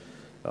that.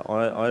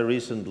 I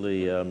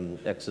recently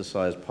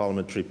exercised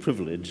parliamentary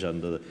privilege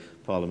under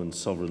Parliament's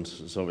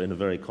sovereignty in a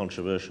very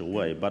controversial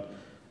way. But,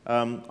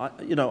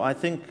 I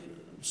think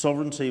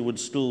sovereignty would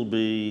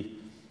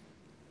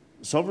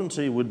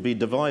be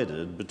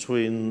divided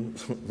between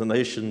the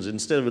nations.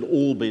 Instead of it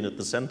all being at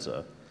the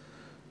centre,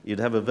 you'd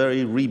have a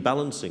very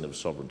rebalancing of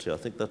sovereignty. I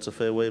think that's a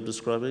fair way of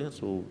describing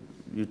it. Or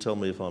you tell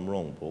me if I'm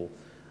wrong, Paul.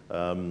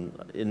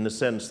 In the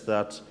sense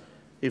that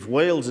if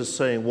Wales is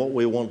saying what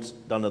we want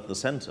done at the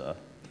centre,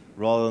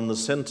 rather than the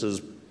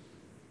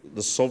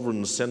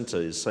sovereign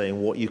centre is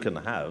saying what you can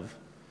have,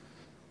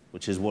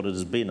 which is what it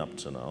has been up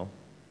to now,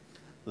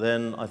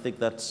 then I think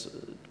that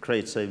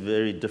creates a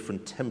very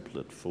different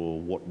template for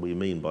what we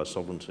mean by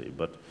sovereignty.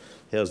 But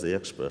here's the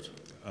expert.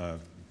 Over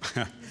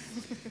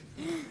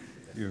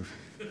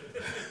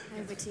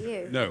to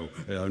you. No,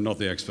 I'm not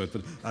the expert,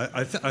 but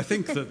I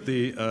think that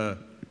the...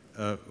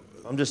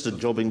 I'm just a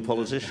jobbing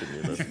politician,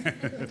 I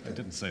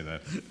didn't say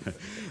that.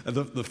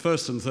 The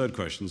first and third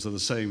questions are the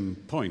same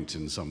point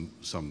in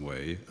some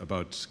way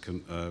about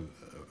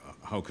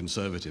how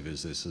conservative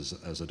is this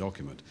as a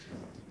document.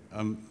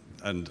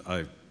 And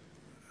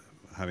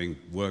having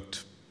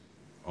worked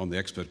on the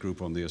expert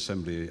group on the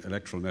Assembly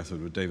electoral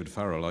method with David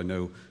Farrell, I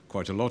know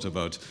quite a lot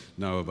about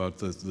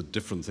the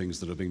different things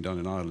that are being done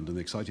in Ireland and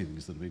the exciting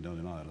things that are being done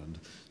in Ireland.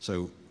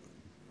 So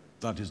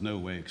that is no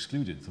way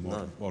excluded from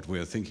what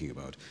we're thinking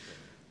about.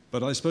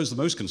 But I suppose the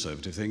most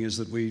conservative thing is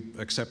that we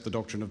accept the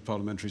doctrine of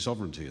parliamentary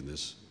sovereignty in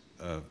this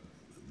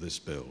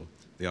bill,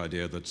 the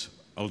idea that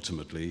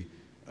ultimately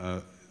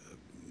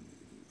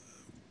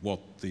what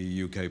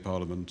the UK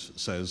Parliament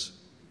says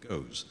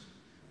goes.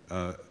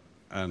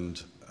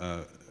 And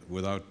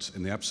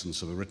in the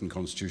absence of a written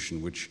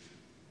constitution which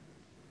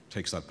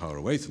takes that power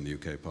away from the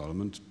UK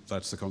Parliament,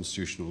 that's the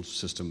constitutional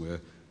system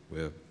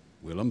we're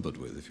lumbered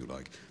with, if you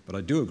like. But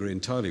I do agree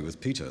entirely with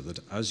Peter that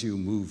as you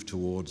move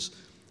towards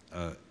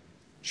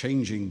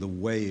changing the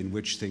way in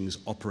which things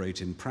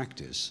operate in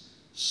practice,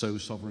 so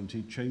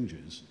sovereignty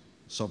changes.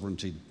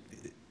 Sovereignty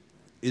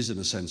is, in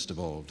a sense,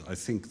 devolved. I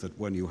think that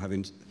when you have...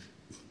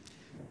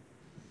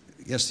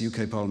 Yes, the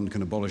UK Parliament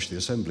can abolish the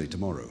Assembly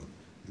tomorrow.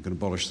 It can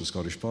abolish the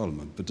Scottish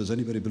Parliament. But does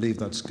anybody believe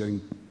that's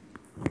going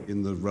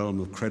in the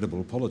realm of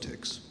credible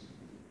politics?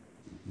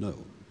 No.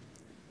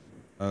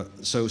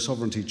 So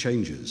sovereignty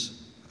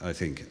changes, I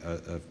think,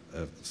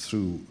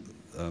 through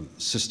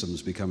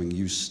systems becoming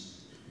used,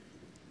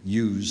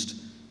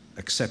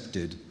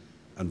 accepted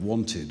and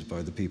wanted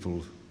by the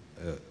people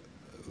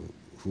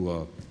who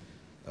are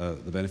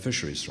the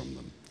beneficiaries from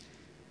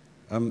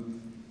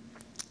them.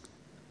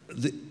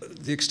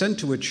 The extent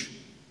to which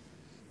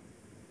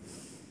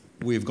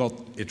we've got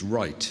it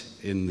right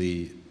in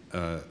the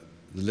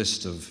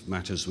list of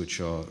matters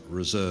which are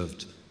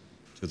reserved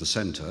to the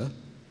centre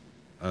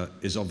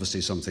is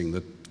obviously something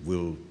that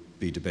will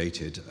be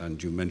debated,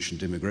 and you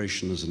mentioned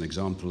immigration as an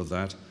example of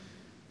that.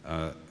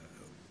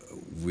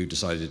 We've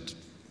decided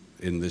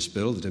in this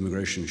bill that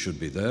immigration should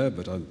be there,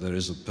 but there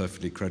is a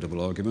perfectly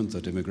credible argument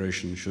that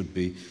immigration should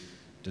be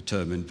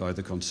determined by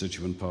the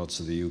constituent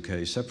parts of the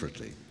UK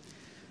separately.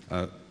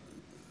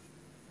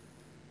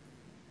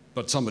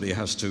 But somebody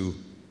has to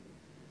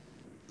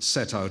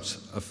set out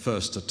a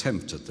first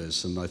attempt at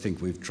this, and I think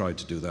we've tried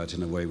to do that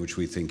in a way which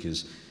we think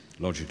is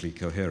logically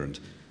coherent.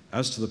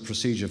 As to the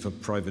procedure for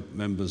private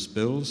members'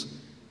 bills,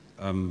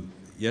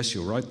 yes,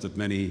 you're right that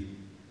many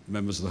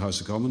members of the House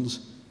of Commons,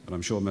 and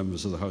I'm sure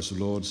members of the House of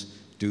Lords,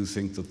 do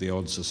think that the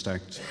odds are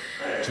stacked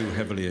too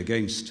heavily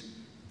against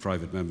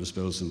private members'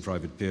 bills and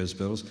private peers'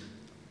 bills.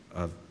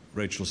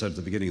 Rachel said at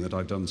the beginning that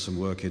I've done some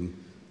work in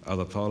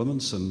other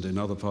parliaments, and in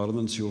other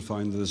parliaments you'll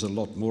find there's a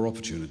lot more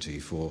opportunity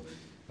for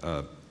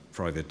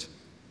private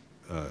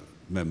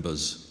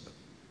members,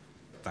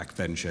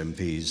 backbench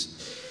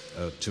MPs,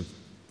 to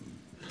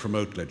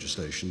promote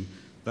legislation.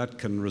 That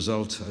can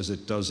result, as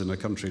it does in a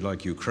country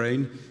like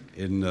Ukraine,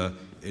 in an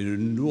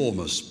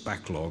enormous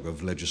backlog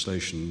of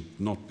legislation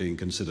not being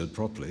considered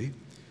properly.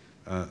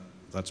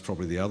 That's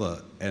probably the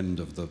other end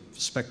of the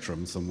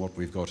spectrum from what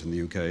we've got in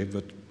the UK,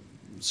 but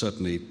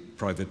certainly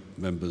private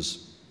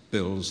members'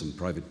 bills and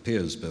private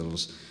peers'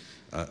 bills,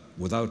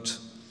 without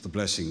the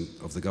blessing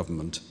of the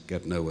government,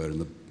 get nowhere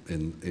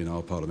in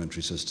our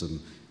parliamentary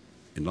system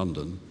in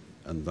London,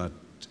 and that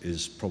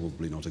is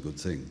probably not a good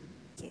thing.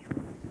 Thank you.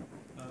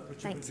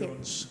 Richard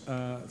Jones,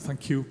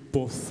 thank you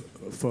both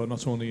for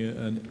not only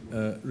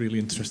really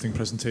interesting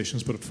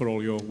presentations, but for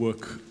all your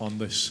work on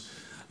this.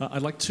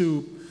 I'd like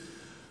to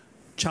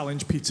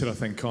challenge Peter, I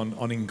think,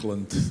 on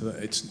England.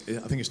 I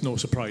think it's no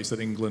surprise that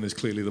England is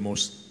clearly the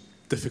most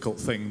difficult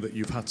thing that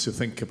you've had to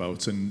think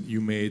about, and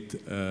you made,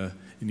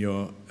 in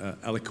your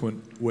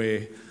eloquent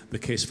way, the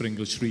case for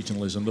English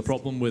regionalism. The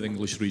problem with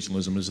English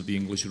regionalism is that the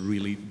English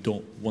really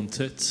don't want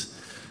it.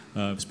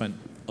 I've spent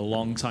a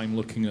long time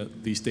looking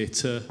at these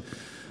data.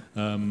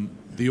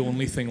 The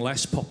only thing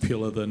less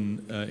popular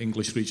than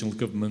English regional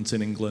government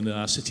in England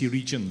are city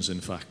regions, in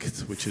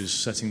fact, which is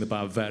setting the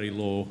bar very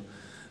low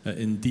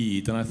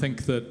indeed. And I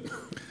think that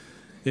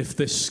if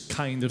this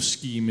kind of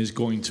scheme is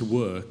going to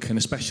work, and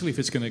especially if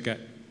it's going to get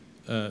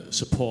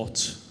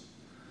support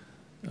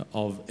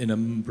in a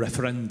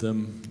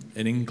referendum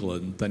in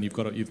England, then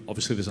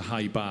obviously there's a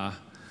high bar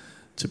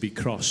to be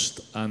crossed.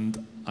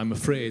 And I'm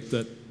afraid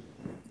that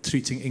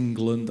treating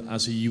England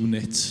as a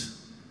unit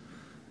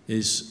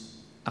is,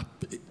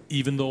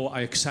 even though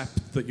I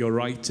accept that you're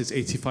right, it's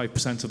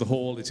 85% of the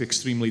whole, it's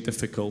extremely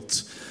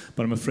difficult,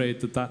 but I'm afraid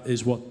that that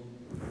is what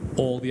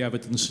all the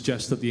evidence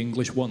suggests that the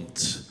English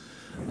want.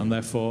 And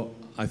therefore,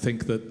 I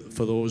think that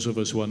for those of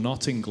us who are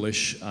not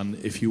English, and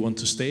if you want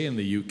to stay in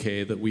the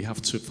UK, that we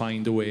have to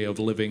find a way of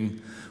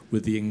living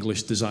with the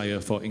English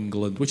desire for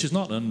England, which is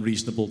not an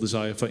unreasonable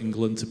desire for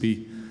England to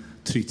be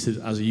treated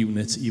as a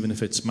unit, even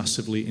if it's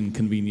massively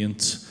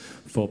inconvenient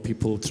for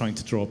people trying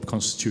to draw up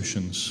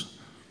constitutions.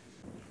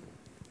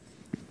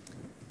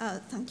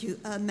 Thank you.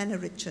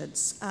 Menna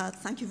Richards.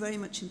 Thank you very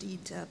much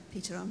indeed,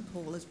 Peter and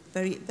Paul. It's a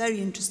very, very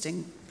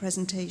interesting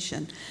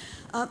presentation.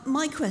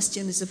 My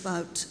question is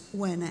about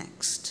where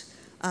next.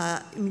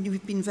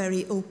 You've been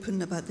very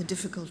open about the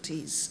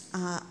difficulties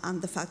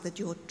and the fact that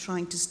you're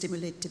trying to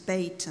stimulate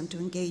debate and to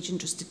engage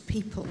interested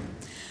people.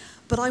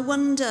 But I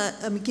wonder,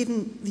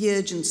 given the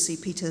urgency,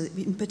 Peter,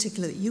 in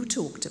particular, that you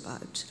talked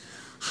about,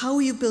 how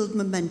you build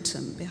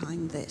momentum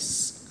behind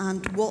this,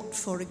 and what,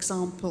 for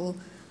example,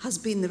 has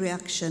been the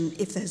reaction,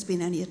 if there has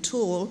been any at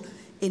all,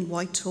 in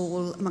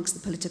Whitehall, amongst the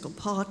political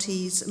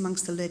parties,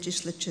 amongst the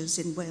legislatures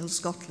in Wales,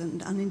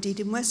 Scotland, and indeed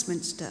in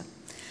Westminster.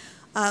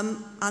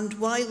 And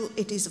while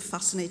it is a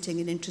fascinating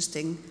and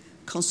interesting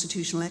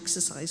constitutional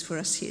exercise for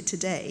us here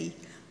today,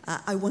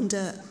 I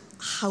wonder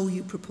how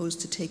you propose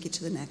to take it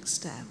to the next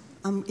step,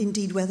 and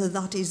indeed whether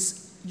that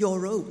is your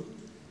role.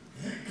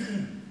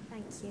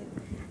 Thank you.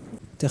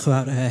 Diolch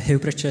yn fawr, Hugh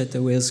Richard,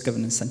 the Wales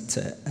Governance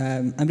Centre.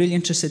 I'm really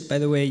interested by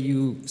the way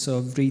you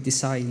sort of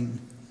redesign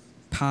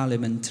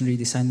Parliament and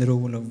redesign the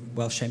role of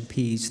Welsh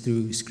MPs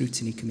through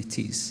scrutiny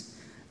committees,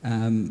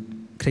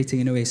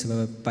 creating in a way sort of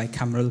a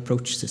bicameral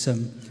approach to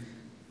some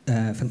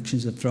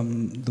functions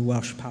from the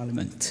Welsh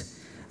Parliament.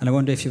 And I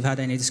wonder if you've had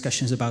any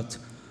discussions about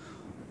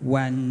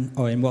when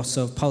or in what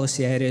sort of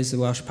policy areas the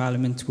Welsh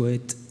Parliament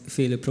would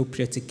feel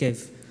appropriate to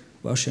give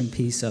Welsh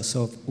MPs a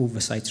sort of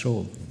oversight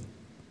role.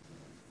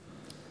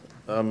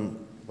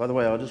 By the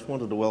way, I just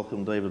wanted to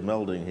welcome David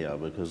Melding here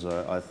because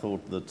I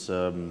thought that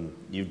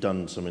you've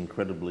done some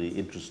incredibly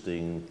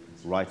interesting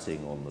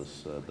writing on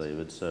this,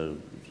 David, so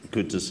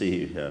good to see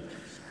you here.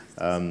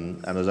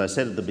 And as I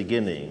said at the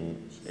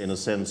beginning, in a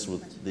sense,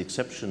 with the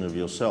exception of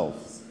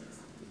yourself,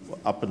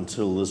 up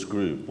until this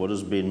group, what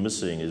has been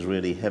missing is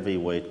really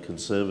heavyweight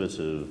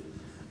conservative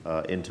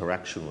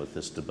interaction with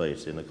this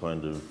debate in a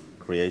kind of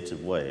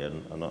creative way,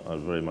 and I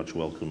very much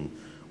welcome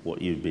what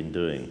you've been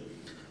doing.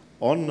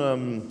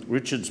 On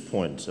Richard's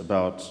point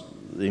about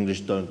the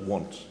English don't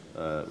want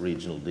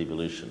regional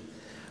devolution,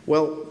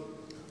 well,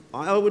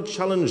 I would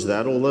challenge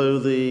that, although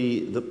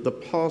the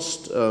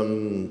past,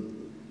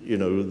 you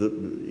know,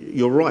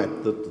 you're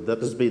right that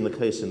has been the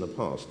case in the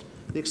past.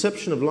 The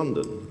exception of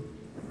London.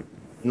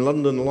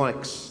 London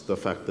likes the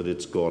fact that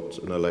it's got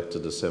an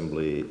elected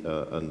assembly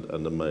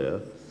and a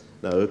mayor.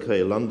 Now,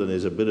 okay, London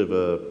is a bit of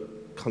a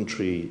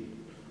country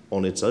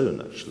on its own,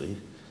 actually.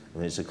 I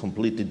mean, it's a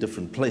completely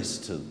different place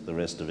to the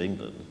rest of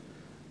England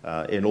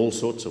in all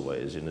sorts of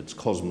ways, in its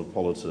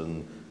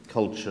cosmopolitan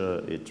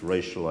culture, its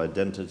racial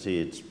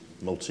identity, its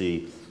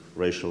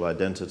multi-racial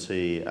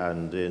identity,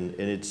 and in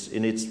its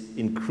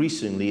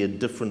increasingly a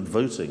different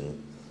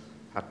voting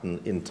pattern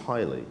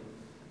entirely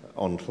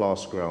on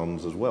class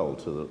grounds as well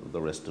to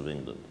the rest of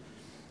England.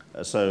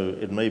 So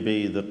it may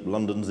be that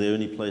London's the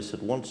only place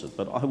that wants it,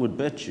 but I would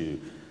bet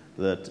you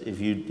that if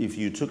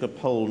you took a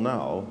poll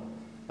now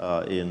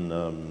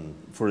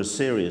for a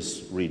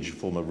serious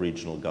form of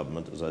regional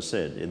government, as I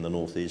said, in the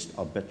northeast,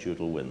 I bet you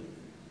it'll win.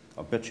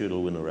 I bet you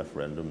it'll win a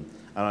referendum,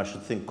 and I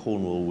should think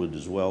Cornwall would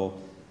as well,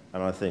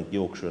 and I think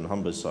Yorkshire and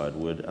Humberside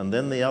would, and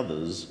then the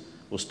others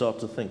will start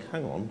to think,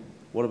 hang on,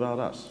 what about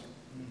us?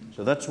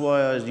 So that's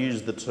why I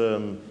used the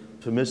term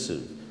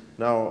permissive.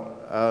 Now,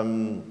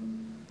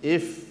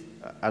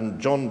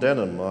 and John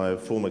Denham, my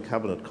former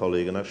cabinet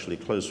colleague and actually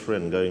close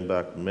friend going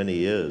back many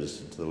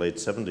years to the late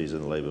 70s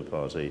in the Labour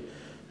Party,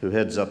 who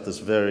heads up this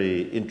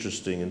very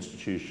interesting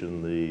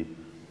institution, the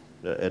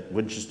at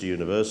Winchester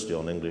University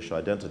on English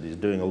identity. He's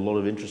doing a lot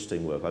of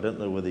interesting work. I don't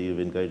know whether you've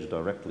engaged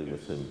directly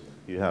with him.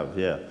 You have,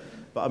 yeah.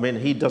 But I mean,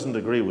 he doesn't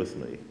agree with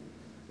me.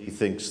 He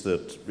thinks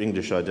that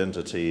English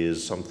identity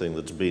is something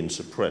that's been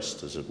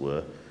suppressed, as it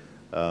were.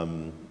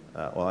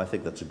 Well, I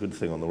think that's a good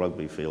thing on the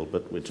rugby field,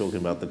 but we're talking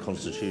about the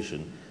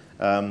Constitution.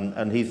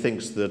 And he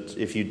thinks that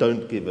if you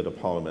don't give it a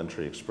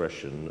parliamentary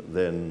expression,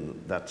 then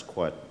that's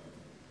quite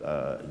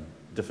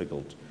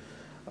difficult.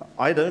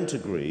 I don't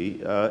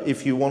agree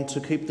if you want to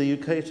keep the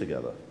UK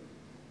together.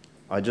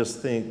 I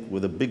just think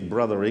with a big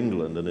brother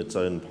England and its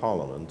own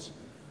parliament,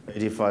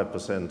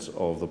 85%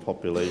 of the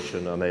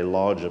population and a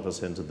larger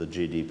percent of the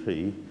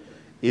GDP,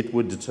 it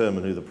would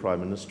determine who the Prime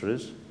Minister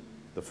is.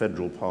 The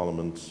federal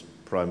parliament,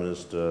 Prime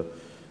Minister,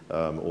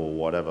 or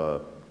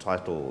whatever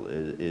title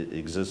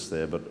exists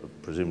there,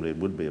 but presumably it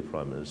would be a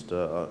Prime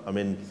Minister. I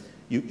mean,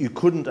 you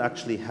couldn't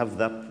actually have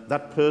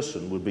that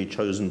person would be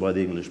chosen by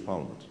the English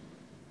Parliament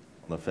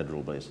on a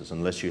federal basis,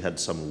 unless you had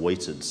some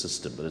weighted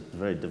system, but it's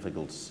very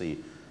difficult to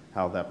see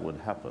how that would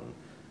happen.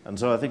 And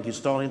so I think you're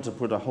starting to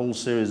put a whole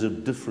series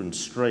of different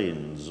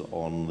strains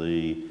on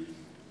the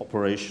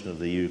operation of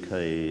the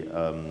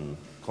UK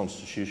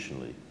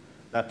constitutionally.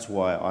 That's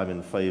why I'm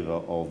in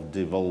favour of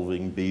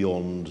devolving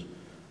beyond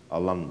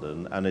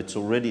London, and it's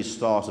already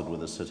started with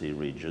the city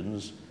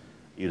regions.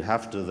 You'd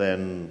have to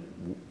then,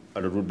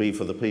 and it would be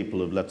for the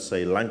people of, let's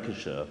say,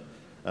 Lancashire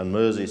and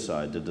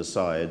Merseyside to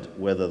decide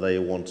whether they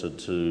wanted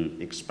to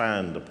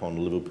expand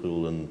upon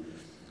Liverpool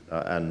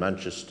and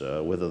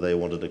Manchester, whether they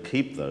wanted to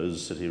keep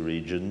those city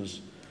regions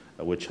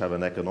which have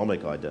an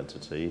economic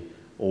identity,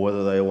 or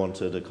whether they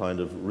wanted a kind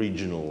of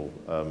regional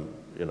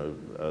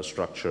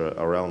structure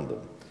around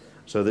them.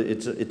 So that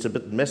it's a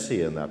bit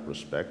messy in that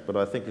respect, but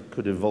I think it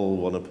could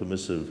evolve on a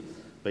permissive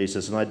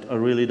basis, and I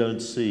really don't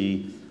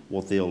see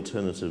what the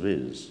alternative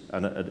is.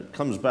 And it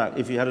comes back,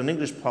 if you had an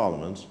English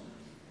Parliament,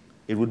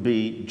 it would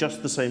be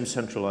just the same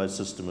centralised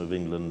system of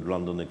England,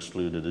 London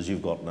excluded, as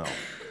you've got now.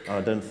 And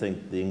I don't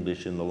think the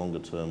English in the longer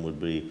term would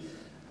be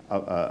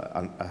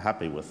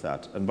happy with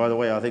that. And by the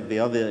way, I think the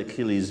other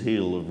Achilles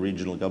heel of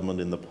regional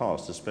government in the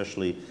past,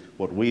 especially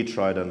what we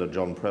tried under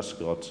John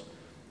Prescott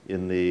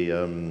in the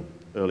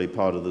early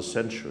part of the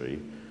century,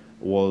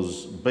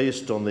 was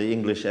based on the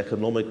English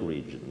economic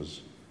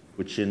regions,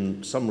 which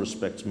in some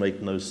respects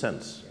make no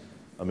sense.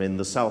 I mean,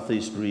 the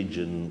southeast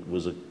region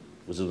was a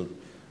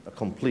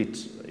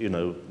complete,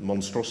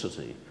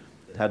 monstrosity.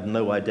 It had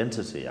no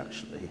identity,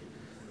 actually,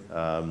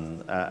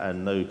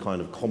 and no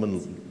kind of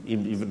common,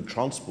 even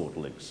transport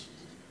links.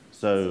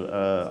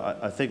 So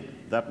I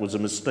think that was a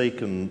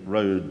mistaken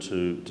road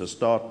to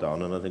start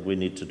down, and I think we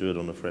need to do it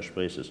on a fresh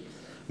basis.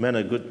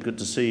 Mena, good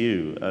to see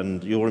you,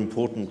 and your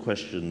important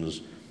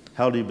questions.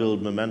 How do you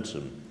build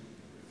momentum?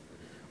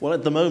 Well,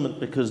 at the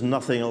moment, because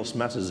nothing else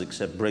matters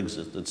except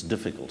Brexit, it's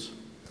difficult.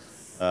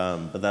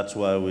 But that's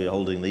why we're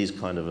holding these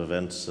kind of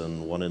events,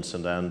 and one in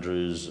St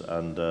Andrews,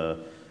 and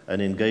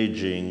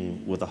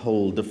engaging with a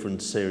whole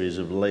different series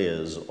of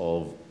layers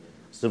of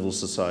civil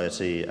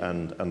society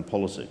and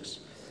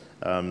politics.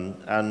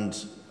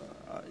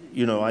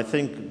 I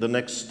think the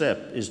next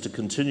step is to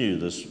continue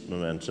this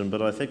momentum,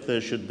 but I think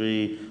there should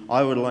be,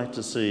 I would like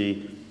to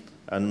see,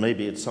 and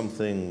maybe it's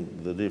something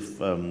that if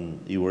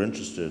you were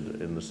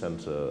interested in the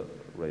centre,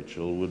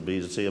 Rachel, would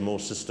be to see a more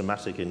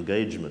systematic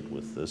engagement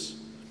with this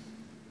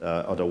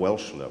at a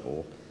Welsh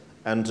level,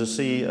 and to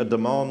see a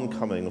demand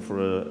coming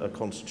for a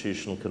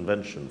constitutional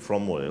convention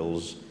from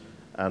Wales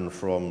and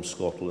from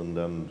Scotland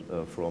and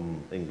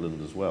from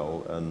England as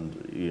well.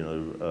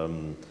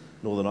 And,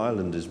 Northern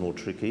Ireland is more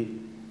tricky.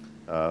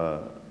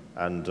 It's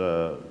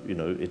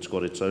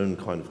got its own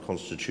kind of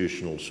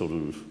constitutional sort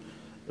of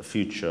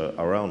future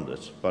around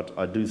it. But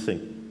I do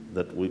think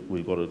that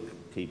we've got to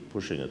keep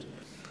pushing it.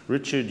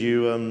 Richard,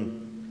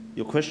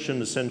 your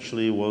question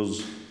essentially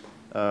was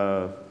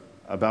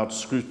about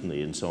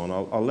scrutiny and so on.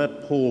 I'll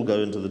let Paul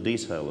go into the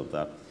detail of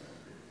that.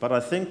 But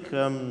I think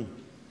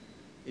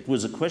it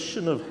was a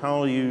question of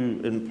how you,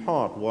 in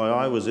part, why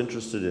I was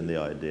interested in the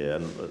idea,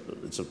 and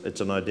it's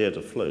an idea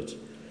to float,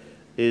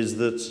 is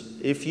that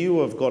if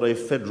you have got a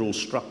federal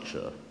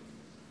structure,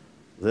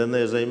 then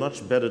there's a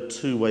much better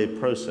two-way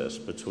process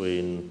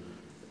between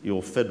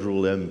your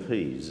federal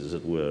MPs, as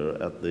it were,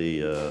 at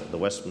the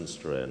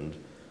Westminster end,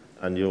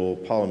 and your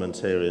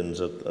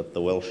parliamentarians at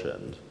the Welsh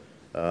end.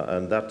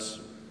 And that's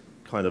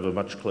kind of a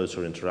much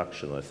closer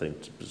interaction, I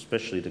think,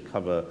 especially to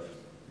cover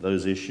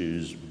those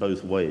issues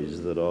both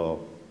ways that are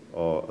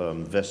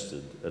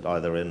vested at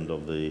either end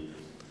of the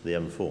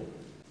M4.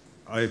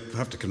 I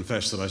have to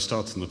confess that I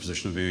started in the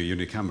position of being a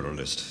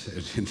unicameralist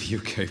in the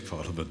UK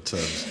Parliament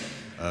terms,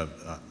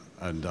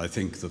 and I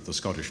think that the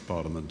Scottish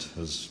Parliament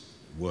has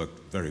worked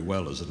very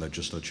well as a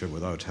legislature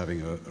without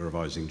having a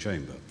revising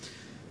chamber.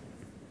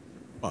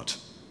 But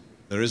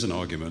there is an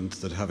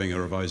argument that having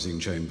a revising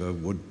chamber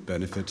would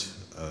benefit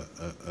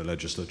a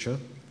legislature,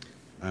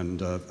 and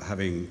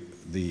having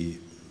the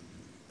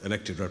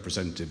elected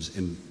representatives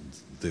in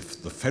the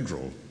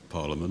federal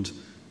Parliament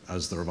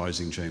as the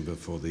revising chamber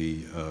for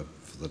the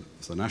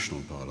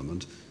National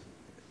Parliament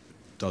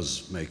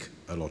does make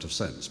a lot of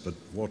sense. But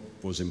what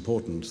was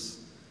important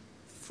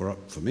for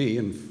me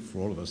and for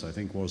all of us, I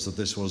think, was that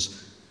this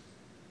was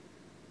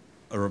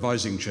a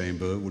revising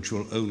chamber which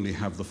will only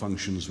have the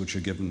functions which are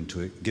given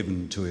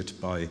to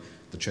it by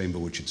the chamber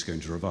which it's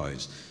going to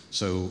revise.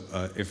 So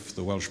if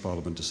the Welsh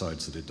Parliament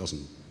decides that it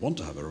doesn't want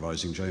to have a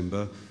revising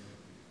chamber,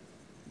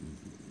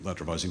 that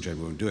revising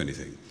chamber won't do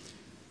anything.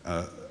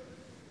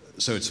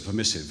 So it's a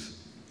permissive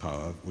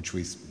power, which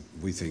we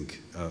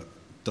think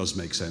does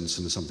make sense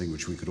and is something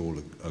which we could all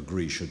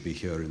agree should be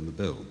here in the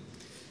bill.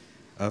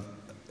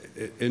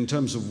 In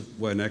terms of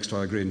where next,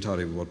 I agree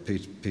entirely with what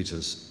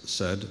Peter's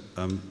said.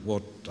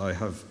 What I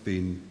have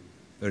been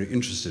very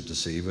interested to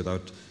see,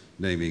 without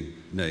naming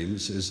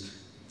names, is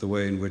the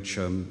way in which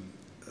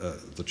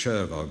the chair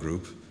of our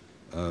group,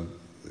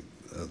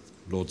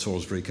 Lord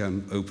Salisbury,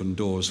 can open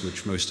doors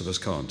which most of us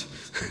can't.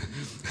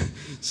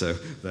 So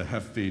there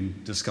have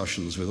been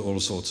discussions with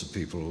all sorts of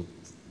people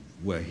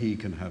where he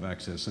can have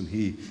access, and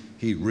he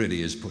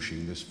really is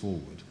pushing this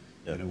forward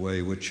in a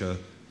way which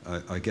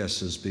I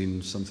guess has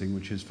been something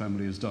which his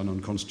family has done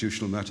on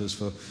constitutional matters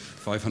for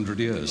 500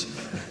 years.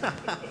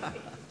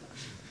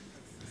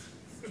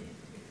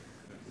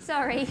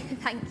 Sorry,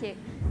 thank you.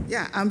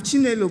 Yeah, I'm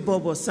Chinelo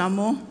Bobo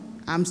Samo.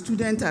 I'm a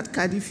student at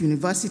Cardiff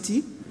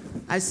University.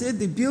 I said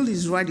the bill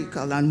is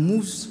radical and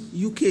moves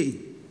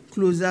UK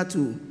closer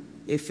to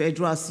a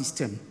federal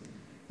system.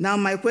 Now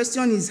my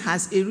question is,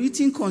 has a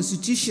written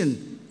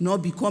constitution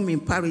not become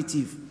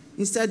imperative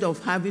instead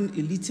of having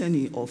a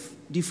litany of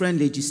different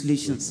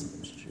legislations?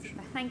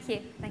 Thank you.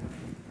 Thank you.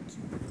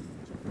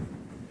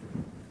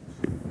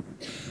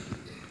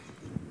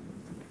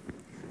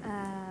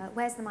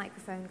 Where's the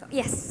microphone?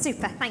 Yes,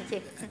 super, thank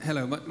you.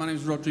 Hello, my name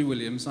is Rodri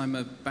Williams. I'm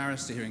a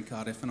barrister here in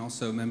Cardiff and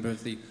also a member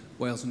of the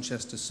Wales and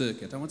Chester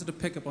Circuit. I wanted to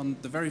pick up on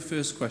the very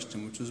first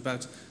question, which was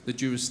about the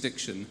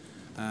jurisdiction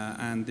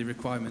and the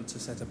requirement to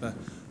set up a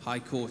High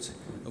Court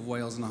of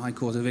Wales and a High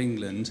Court of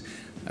England.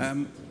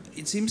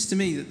 It seems to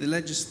me that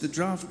the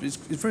draft is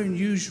very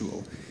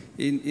unusual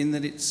in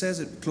that it says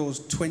at clause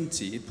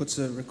 20, it puts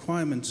a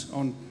requirement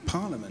on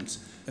Parliament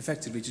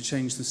effectively to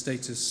change the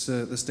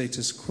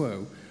status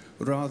quo,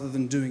 rather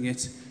than doing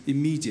it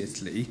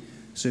immediately.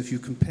 So if you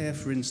compare,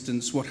 for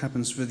instance, what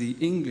happens for the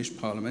English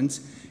Parliament,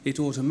 it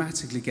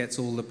automatically gets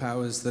all the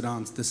powers that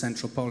aren't the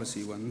central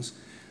policy ones,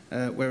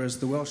 whereas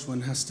the Welsh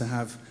one has to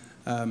have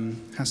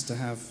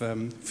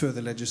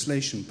further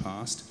legislation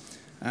passed.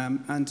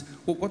 And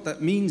what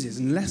that means is,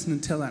 unless and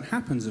until that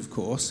happens, of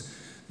course,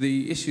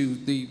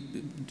 the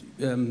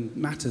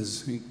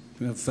matters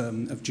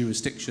of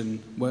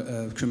jurisdiction,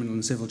 criminal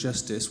and civil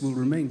justice, will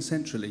remain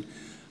centrally,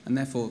 and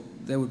therefore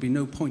there would be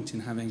no point in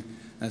having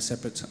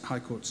separate high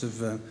courts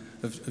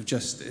of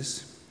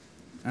justice.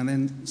 And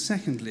then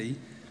secondly,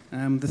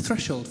 the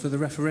threshold for the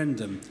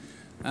referendum.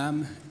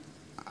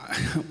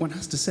 One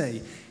has to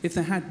say, if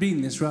there had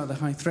been this rather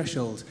high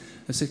threshold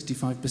of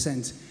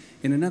 65%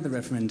 in another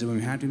referendum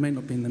we may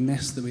not be in the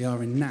mess that we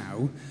are in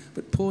now.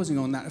 But pausing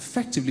on that,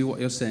 effectively what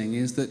you're saying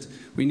is that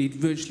we need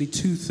virtually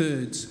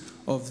 2/3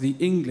 of the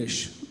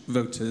English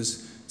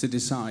voters to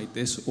decide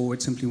this, or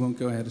it simply won't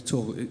go ahead at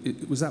all.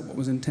 Was that what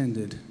was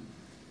intended?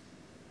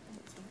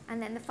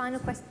 And then the final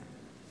question.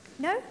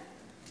 No?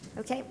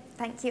 Okay,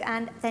 thank you.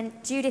 And then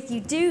Judith, you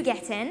do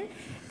get in.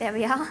 There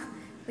we are.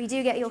 We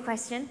do get your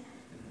question.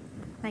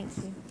 Thank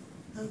you.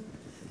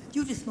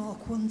 Judith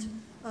Marquand,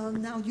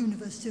 now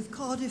University of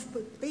Cardiff,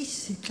 but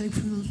basically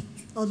from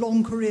a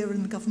long career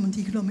in the Government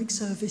Economic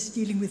Service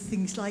dealing with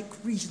things like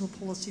regional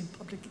policy and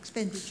public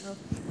expenditure.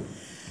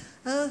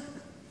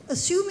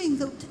 Assuming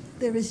that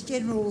there is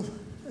general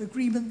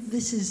agreement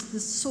this is the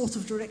sort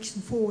of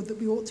direction forward that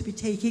we ought to be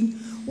taking,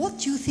 what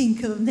do you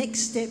think are the next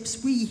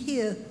steps we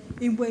here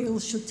in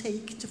Wales should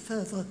take to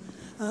further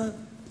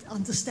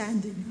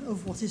understanding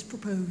of what is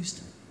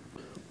proposed?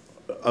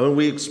 I mean,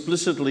 we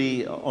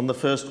explicitly, on the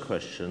first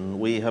question,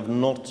 we have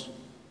not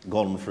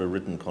gone for a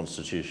written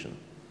constitution.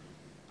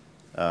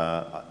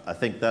 I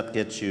think that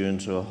gets you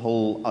into a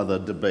whole other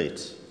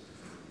debate,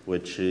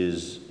 which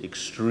is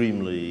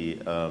extremely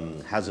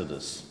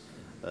hazardous,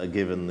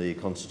 given the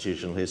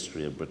constitutional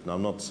history of Britain.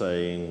 I'm not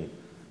saying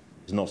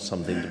it's not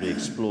something to be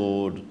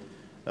explored,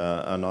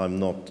 and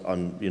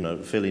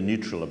I'm fairly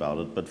neutral about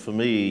it. But for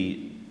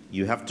me,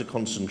 you have to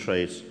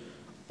concentrate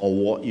on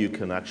what you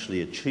can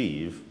actually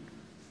achieve.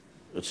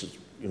 It's,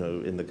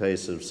 in the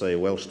case of, say,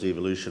 Welsh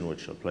devolution,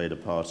 which I played a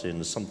part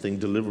in, something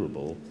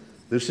deliverable.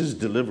 This is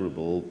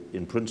deliverable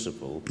in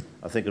principle.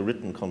 I think a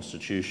written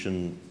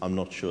constitution, I'm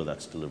not sure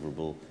that's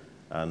deliverable,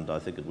 and I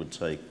think it would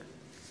take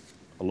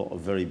a lot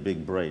of very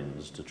big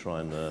brains to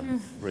try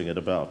and bring it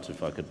about,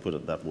 if I could put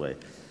it that way.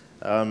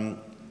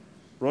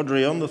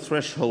 Rodri, on the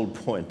threshold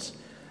point,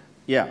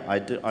 yeah,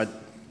 I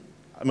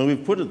mean,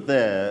 we've put it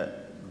there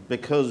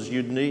because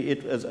you need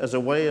it as a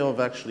way of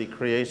actually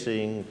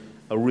creating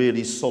a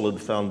really solid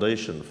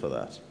foundation for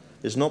that.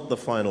 It's not the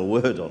final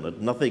word on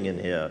it. Nothing in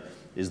here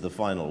is the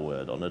final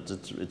word on it.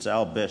 It's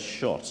our best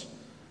shot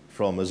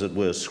from, as it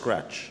were,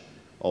 scratch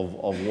of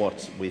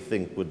what we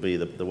think would be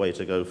the way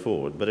to go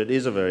forward. But it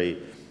is a very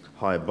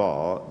high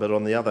bar, but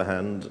on the other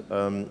hand,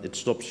 it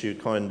stops you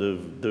kind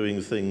of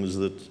doing things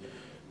that,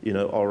 you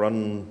know, are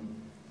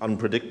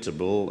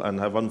unpredictable and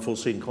have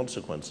unforeseen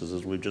consequences,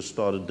 as we've just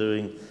started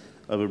doing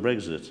over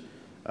Brexit.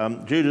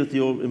 Judith,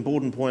 your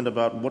important point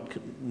about what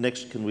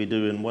next can we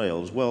do in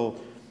Wales? Well,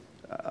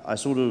 I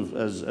sort of,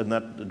 and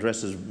that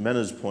addresses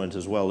Mena's point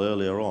as well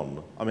earlier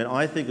on. I mean,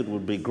 I think it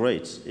would be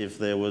great if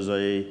there was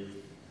a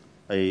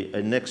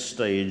next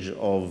stage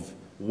of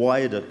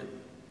wider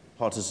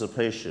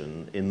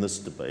participation in this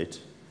debate,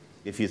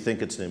 if you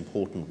think it's an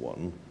important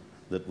one,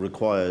 that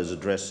requires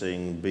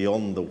addressing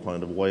beyond the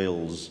kind of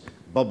Wales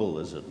bubble,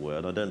 as it were.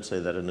 And I don't say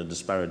that in a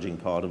disparaging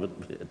part of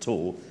it at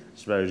all,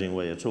 disparaging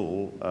way at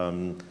all.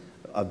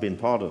 I've been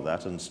part of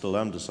that and still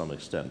am to some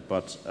extent.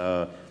 But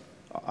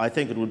I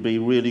think it would be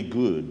really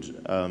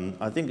good.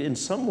 I think in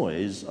some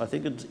ways, I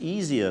think it's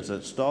easier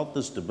to start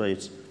this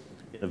debate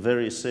in a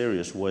very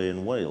serious way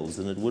in Wales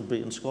than it would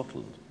be in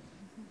Scotland.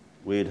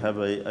 We'd have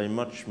a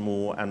much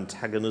more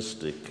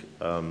antagonistic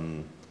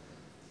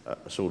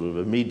sort of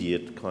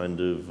immediate kind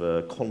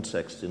of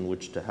context in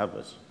which to have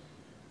it.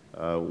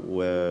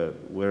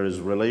 Whereas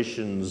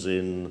relations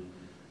in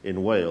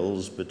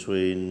Wales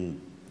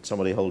between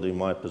somebody holding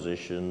my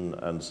position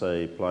and,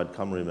 say, Plaid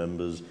Cymru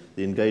members,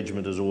 the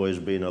engagement has always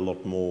been a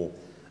lot more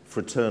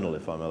fraternal,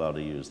 if I'm allowed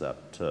to use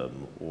that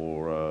term,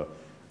 or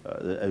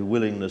a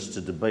willingness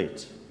to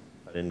debate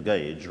and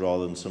engage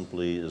rather than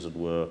simply, as it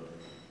were,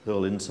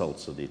 hurl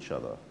insults at each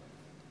other.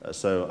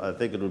 So I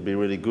think it would be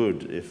really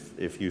good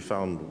if you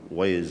found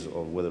ways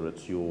of, whether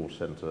it's your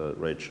centre,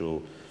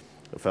 Rachel,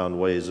 found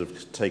ways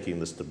of taking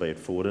this debate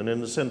forward and,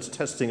 in a sense,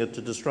 testing it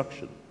to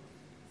destruction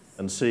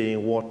and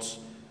seeing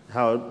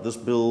how this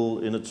bill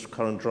in its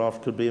current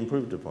draft could be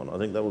improved upon. I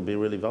think that would be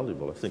really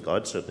valuable. I think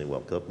I'd certainly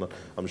welcome it.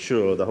 I'm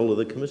sure the whole of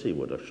the committee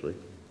would, actually.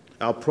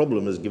 Our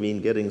problem has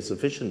been getting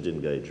sufficient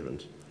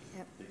engagement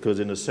because,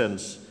 in a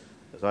sense,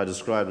 as I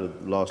described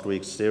at last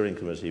week's steering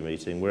committee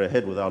meeting, we're a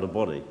head without a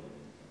body.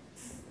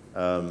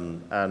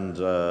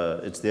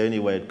 It's the only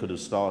way it could have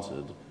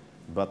started.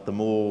 But the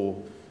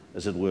more,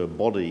 as it were,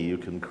 body you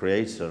can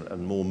create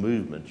and more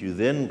movement, you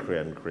then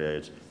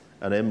create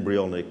an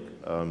embryonic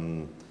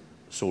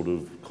sort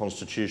of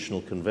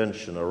constitutional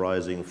convention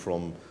arising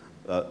from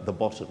the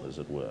bottom, as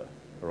it were,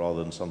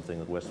 rather than something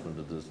that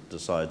Westminster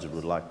decides it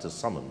would like to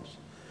summons.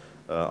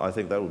 I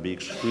think that would be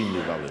extremely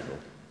valuable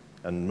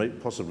and may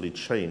possibly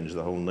change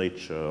the whole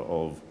nature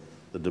of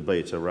the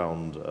debate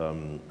around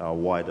our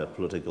wider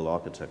political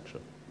architecture.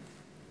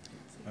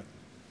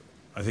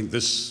 I think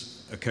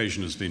this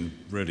occasion has been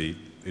really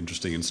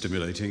interesting and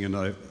stimulating, and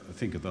I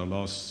think at our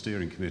last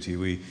steering committee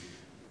we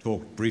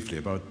talked briefly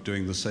about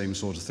doing the same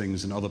sort of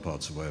things in other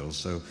parts of Wales,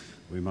 so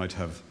we might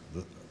have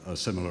a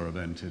similar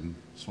event in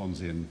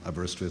Swansea and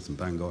Aberystwyth and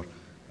Bangor,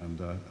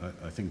 and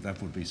I think that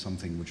would be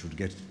something which would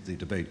get the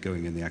debate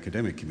going in the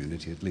academic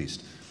community at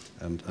least,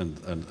 and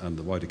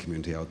the wider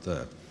community out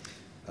there.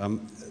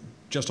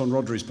 Just on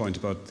Rodri's point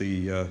about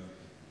the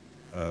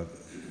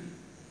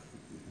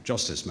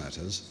justice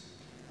matters,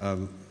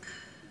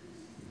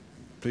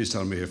 please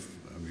tell me if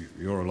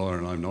you're a lawyer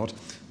and I'm not,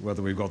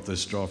 whether we've got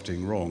this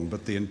drafting wrong,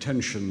 but the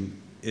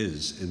intention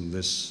is in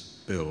this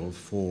bill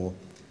for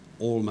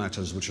all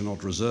matters which are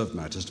not reserved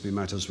matters to be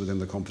matters within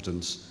the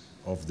competence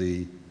of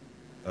the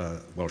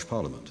Welsh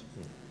Parliament.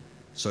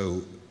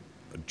 So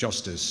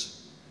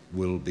justice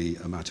will be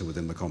a matter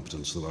within the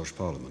competence of the Welsh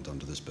Parliament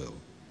under this bill.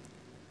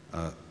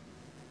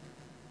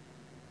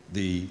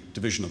 The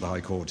division of the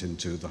High Court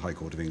into the High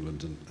Court of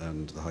England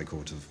and the High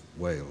Court of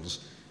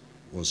Wales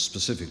was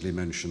specifically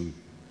mentioned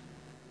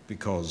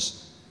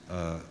because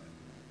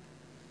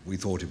we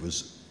thought it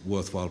was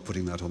worthwhile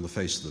putting that on the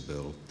face of the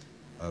bill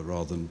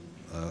rather than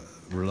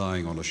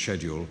relying on a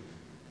schedule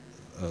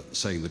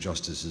saying the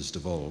justice is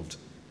devolved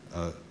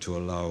to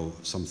allow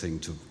something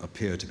to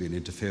appear to be an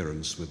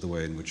interference with the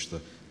way in which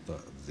the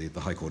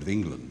High Court of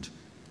England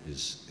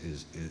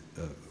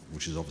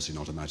which is obviously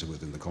not a matter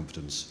within the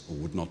competence, or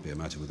would not be a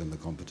matter within the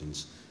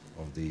competence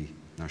of the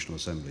National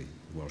Assembly,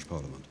 the Welsh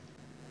Parliament.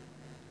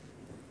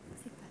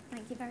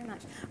 Thank you very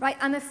much. Right,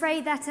 I'm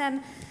afraid that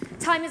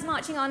time is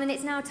marching on and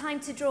it's now time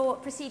to draw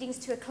proceedings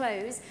to a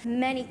close.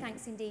 Many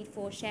thanks indeed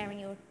for sharing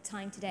your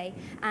time today.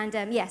 And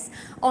yes,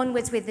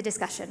 onwards with the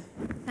discussion.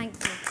 Thank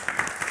you.